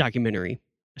sports documentary,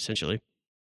 essentially.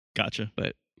 Gotcha.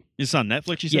 But it's on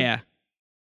Netflix, you said? Yeah.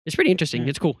 It's pretty interesting. Yeah.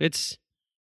 It's cool. It's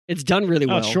done really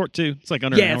well. It's short too. It's like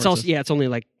under an hour. It's also it's only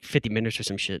like 50 minutes or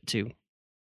some shit too.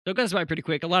 So it goes by pretty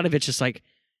quick. A lot of it's just like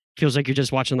feels like you're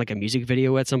just watching like a music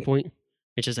video at some point.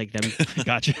 It's just like them.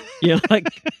 Gotcha. Like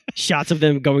shots of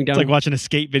them going down. It's like watching a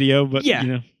skate video, but you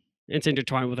know. It's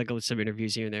intertwined with like a list of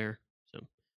interviews here and there. So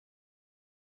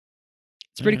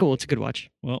it's pretty cool. It's a good watch.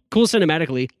 Well, cool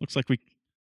cinematically. Looks like we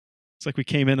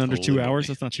came in under 2 hours.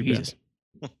 That's not too bad.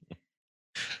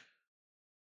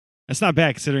 That's not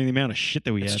bad considering the amount of shit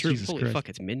that we had. True. Jesus Holy Christ. fuck,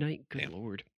 it's midnight. Good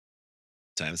lord.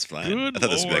 Time's flying. I thought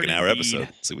this would be like an hour episode.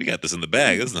 So we got this in the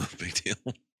bag. That's no big deal.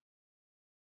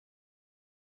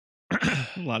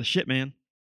 A lot of shit, man.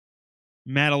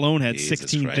 Matt alone had Jesus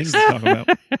 16 Christ. things to talk about.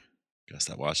 Gotta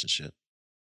stop watching shit.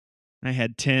 I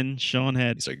had 10. Sean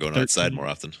had You start going 13. outside more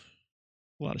often.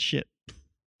 A lot of shit.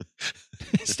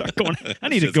 Start going. I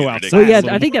need to go outside. Well, yeah,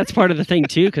 I think that's part of the thing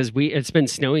too, because it's been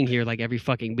snowing here like every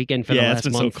fucking weekend for the last it's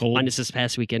been month. So cold. Minus this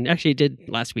past weekend. Actually, it did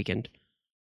last weekend.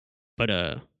 But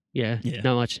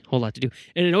not much, whole lot to do.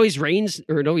 And it always rains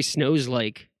or it always snows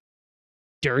like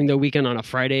during the weekend on a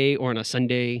Friday or on a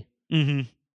Sunday. Mm-hmm.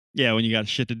 Yeah, when you got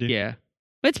shit to do. Yeah,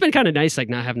 but it's been kind of nice, like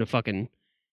not having to fucking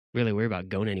really worry about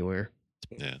going anywhere.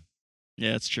 Yeah,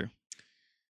 it's true.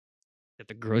 At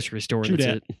the grocery store, True and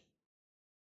that's that. it.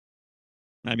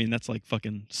 I mean, that's like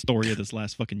fucking story of this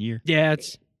last fucking year. Yeah,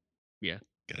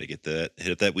 gotta get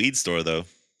hit up that weed store though.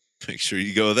 Make sure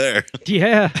you go there.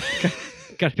 Yeah.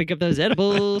 Gotta pick up those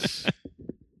edibles.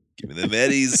 Give me them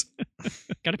eddies.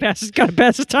 Gotta pass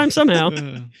this time somehow.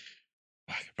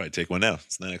 I could probably take one now.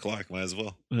 It's 9:00. Might as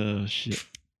well. Oh shit!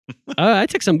 I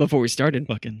took some before we started.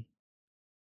 Fucking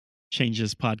change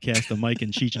this podcast to Mike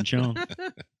and Cheech and Chong.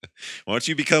 Why don't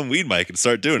you become Weed Mike and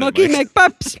start doing Smokey it, Mike?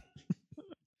 McPups.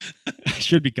 I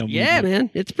should become. Yeah, Weed Mike. man,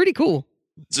 it's pretty cool.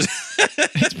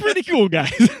 It's pretty cool,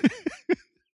 guys.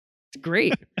 It's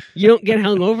great. You don't get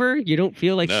hungover. You don't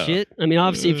feel like No. shit. I mean,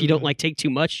 obviously, if you don't like take too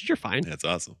much, you're fine. That's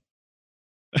awesome.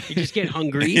 You just get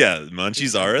hungry. Yeah,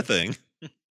 munchies are a thing.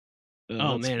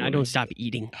 Oh man, I don't stop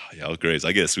eating. Oh, yeah, I'll graze.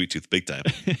 I get a sweet tooth big time.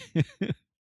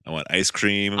 I want ice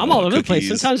cream. I'm all over the place.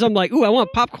 Sometimes I'm like, ooh, I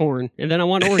want popcorn, and then I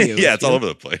want Oreos. Yeah, it's all over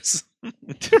the place.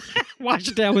 Wash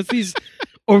it down with these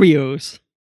Oreos.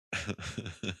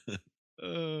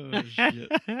 Oh shit.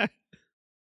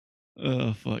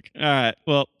 Oh fuck. All right.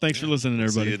 Well, thanks for listening,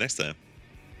 everybody. See you next time.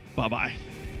 Bye-bye.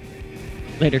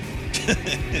 Later.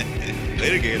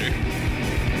 Later, Gator.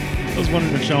 I was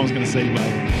wondering if Sean was going to say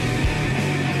bye.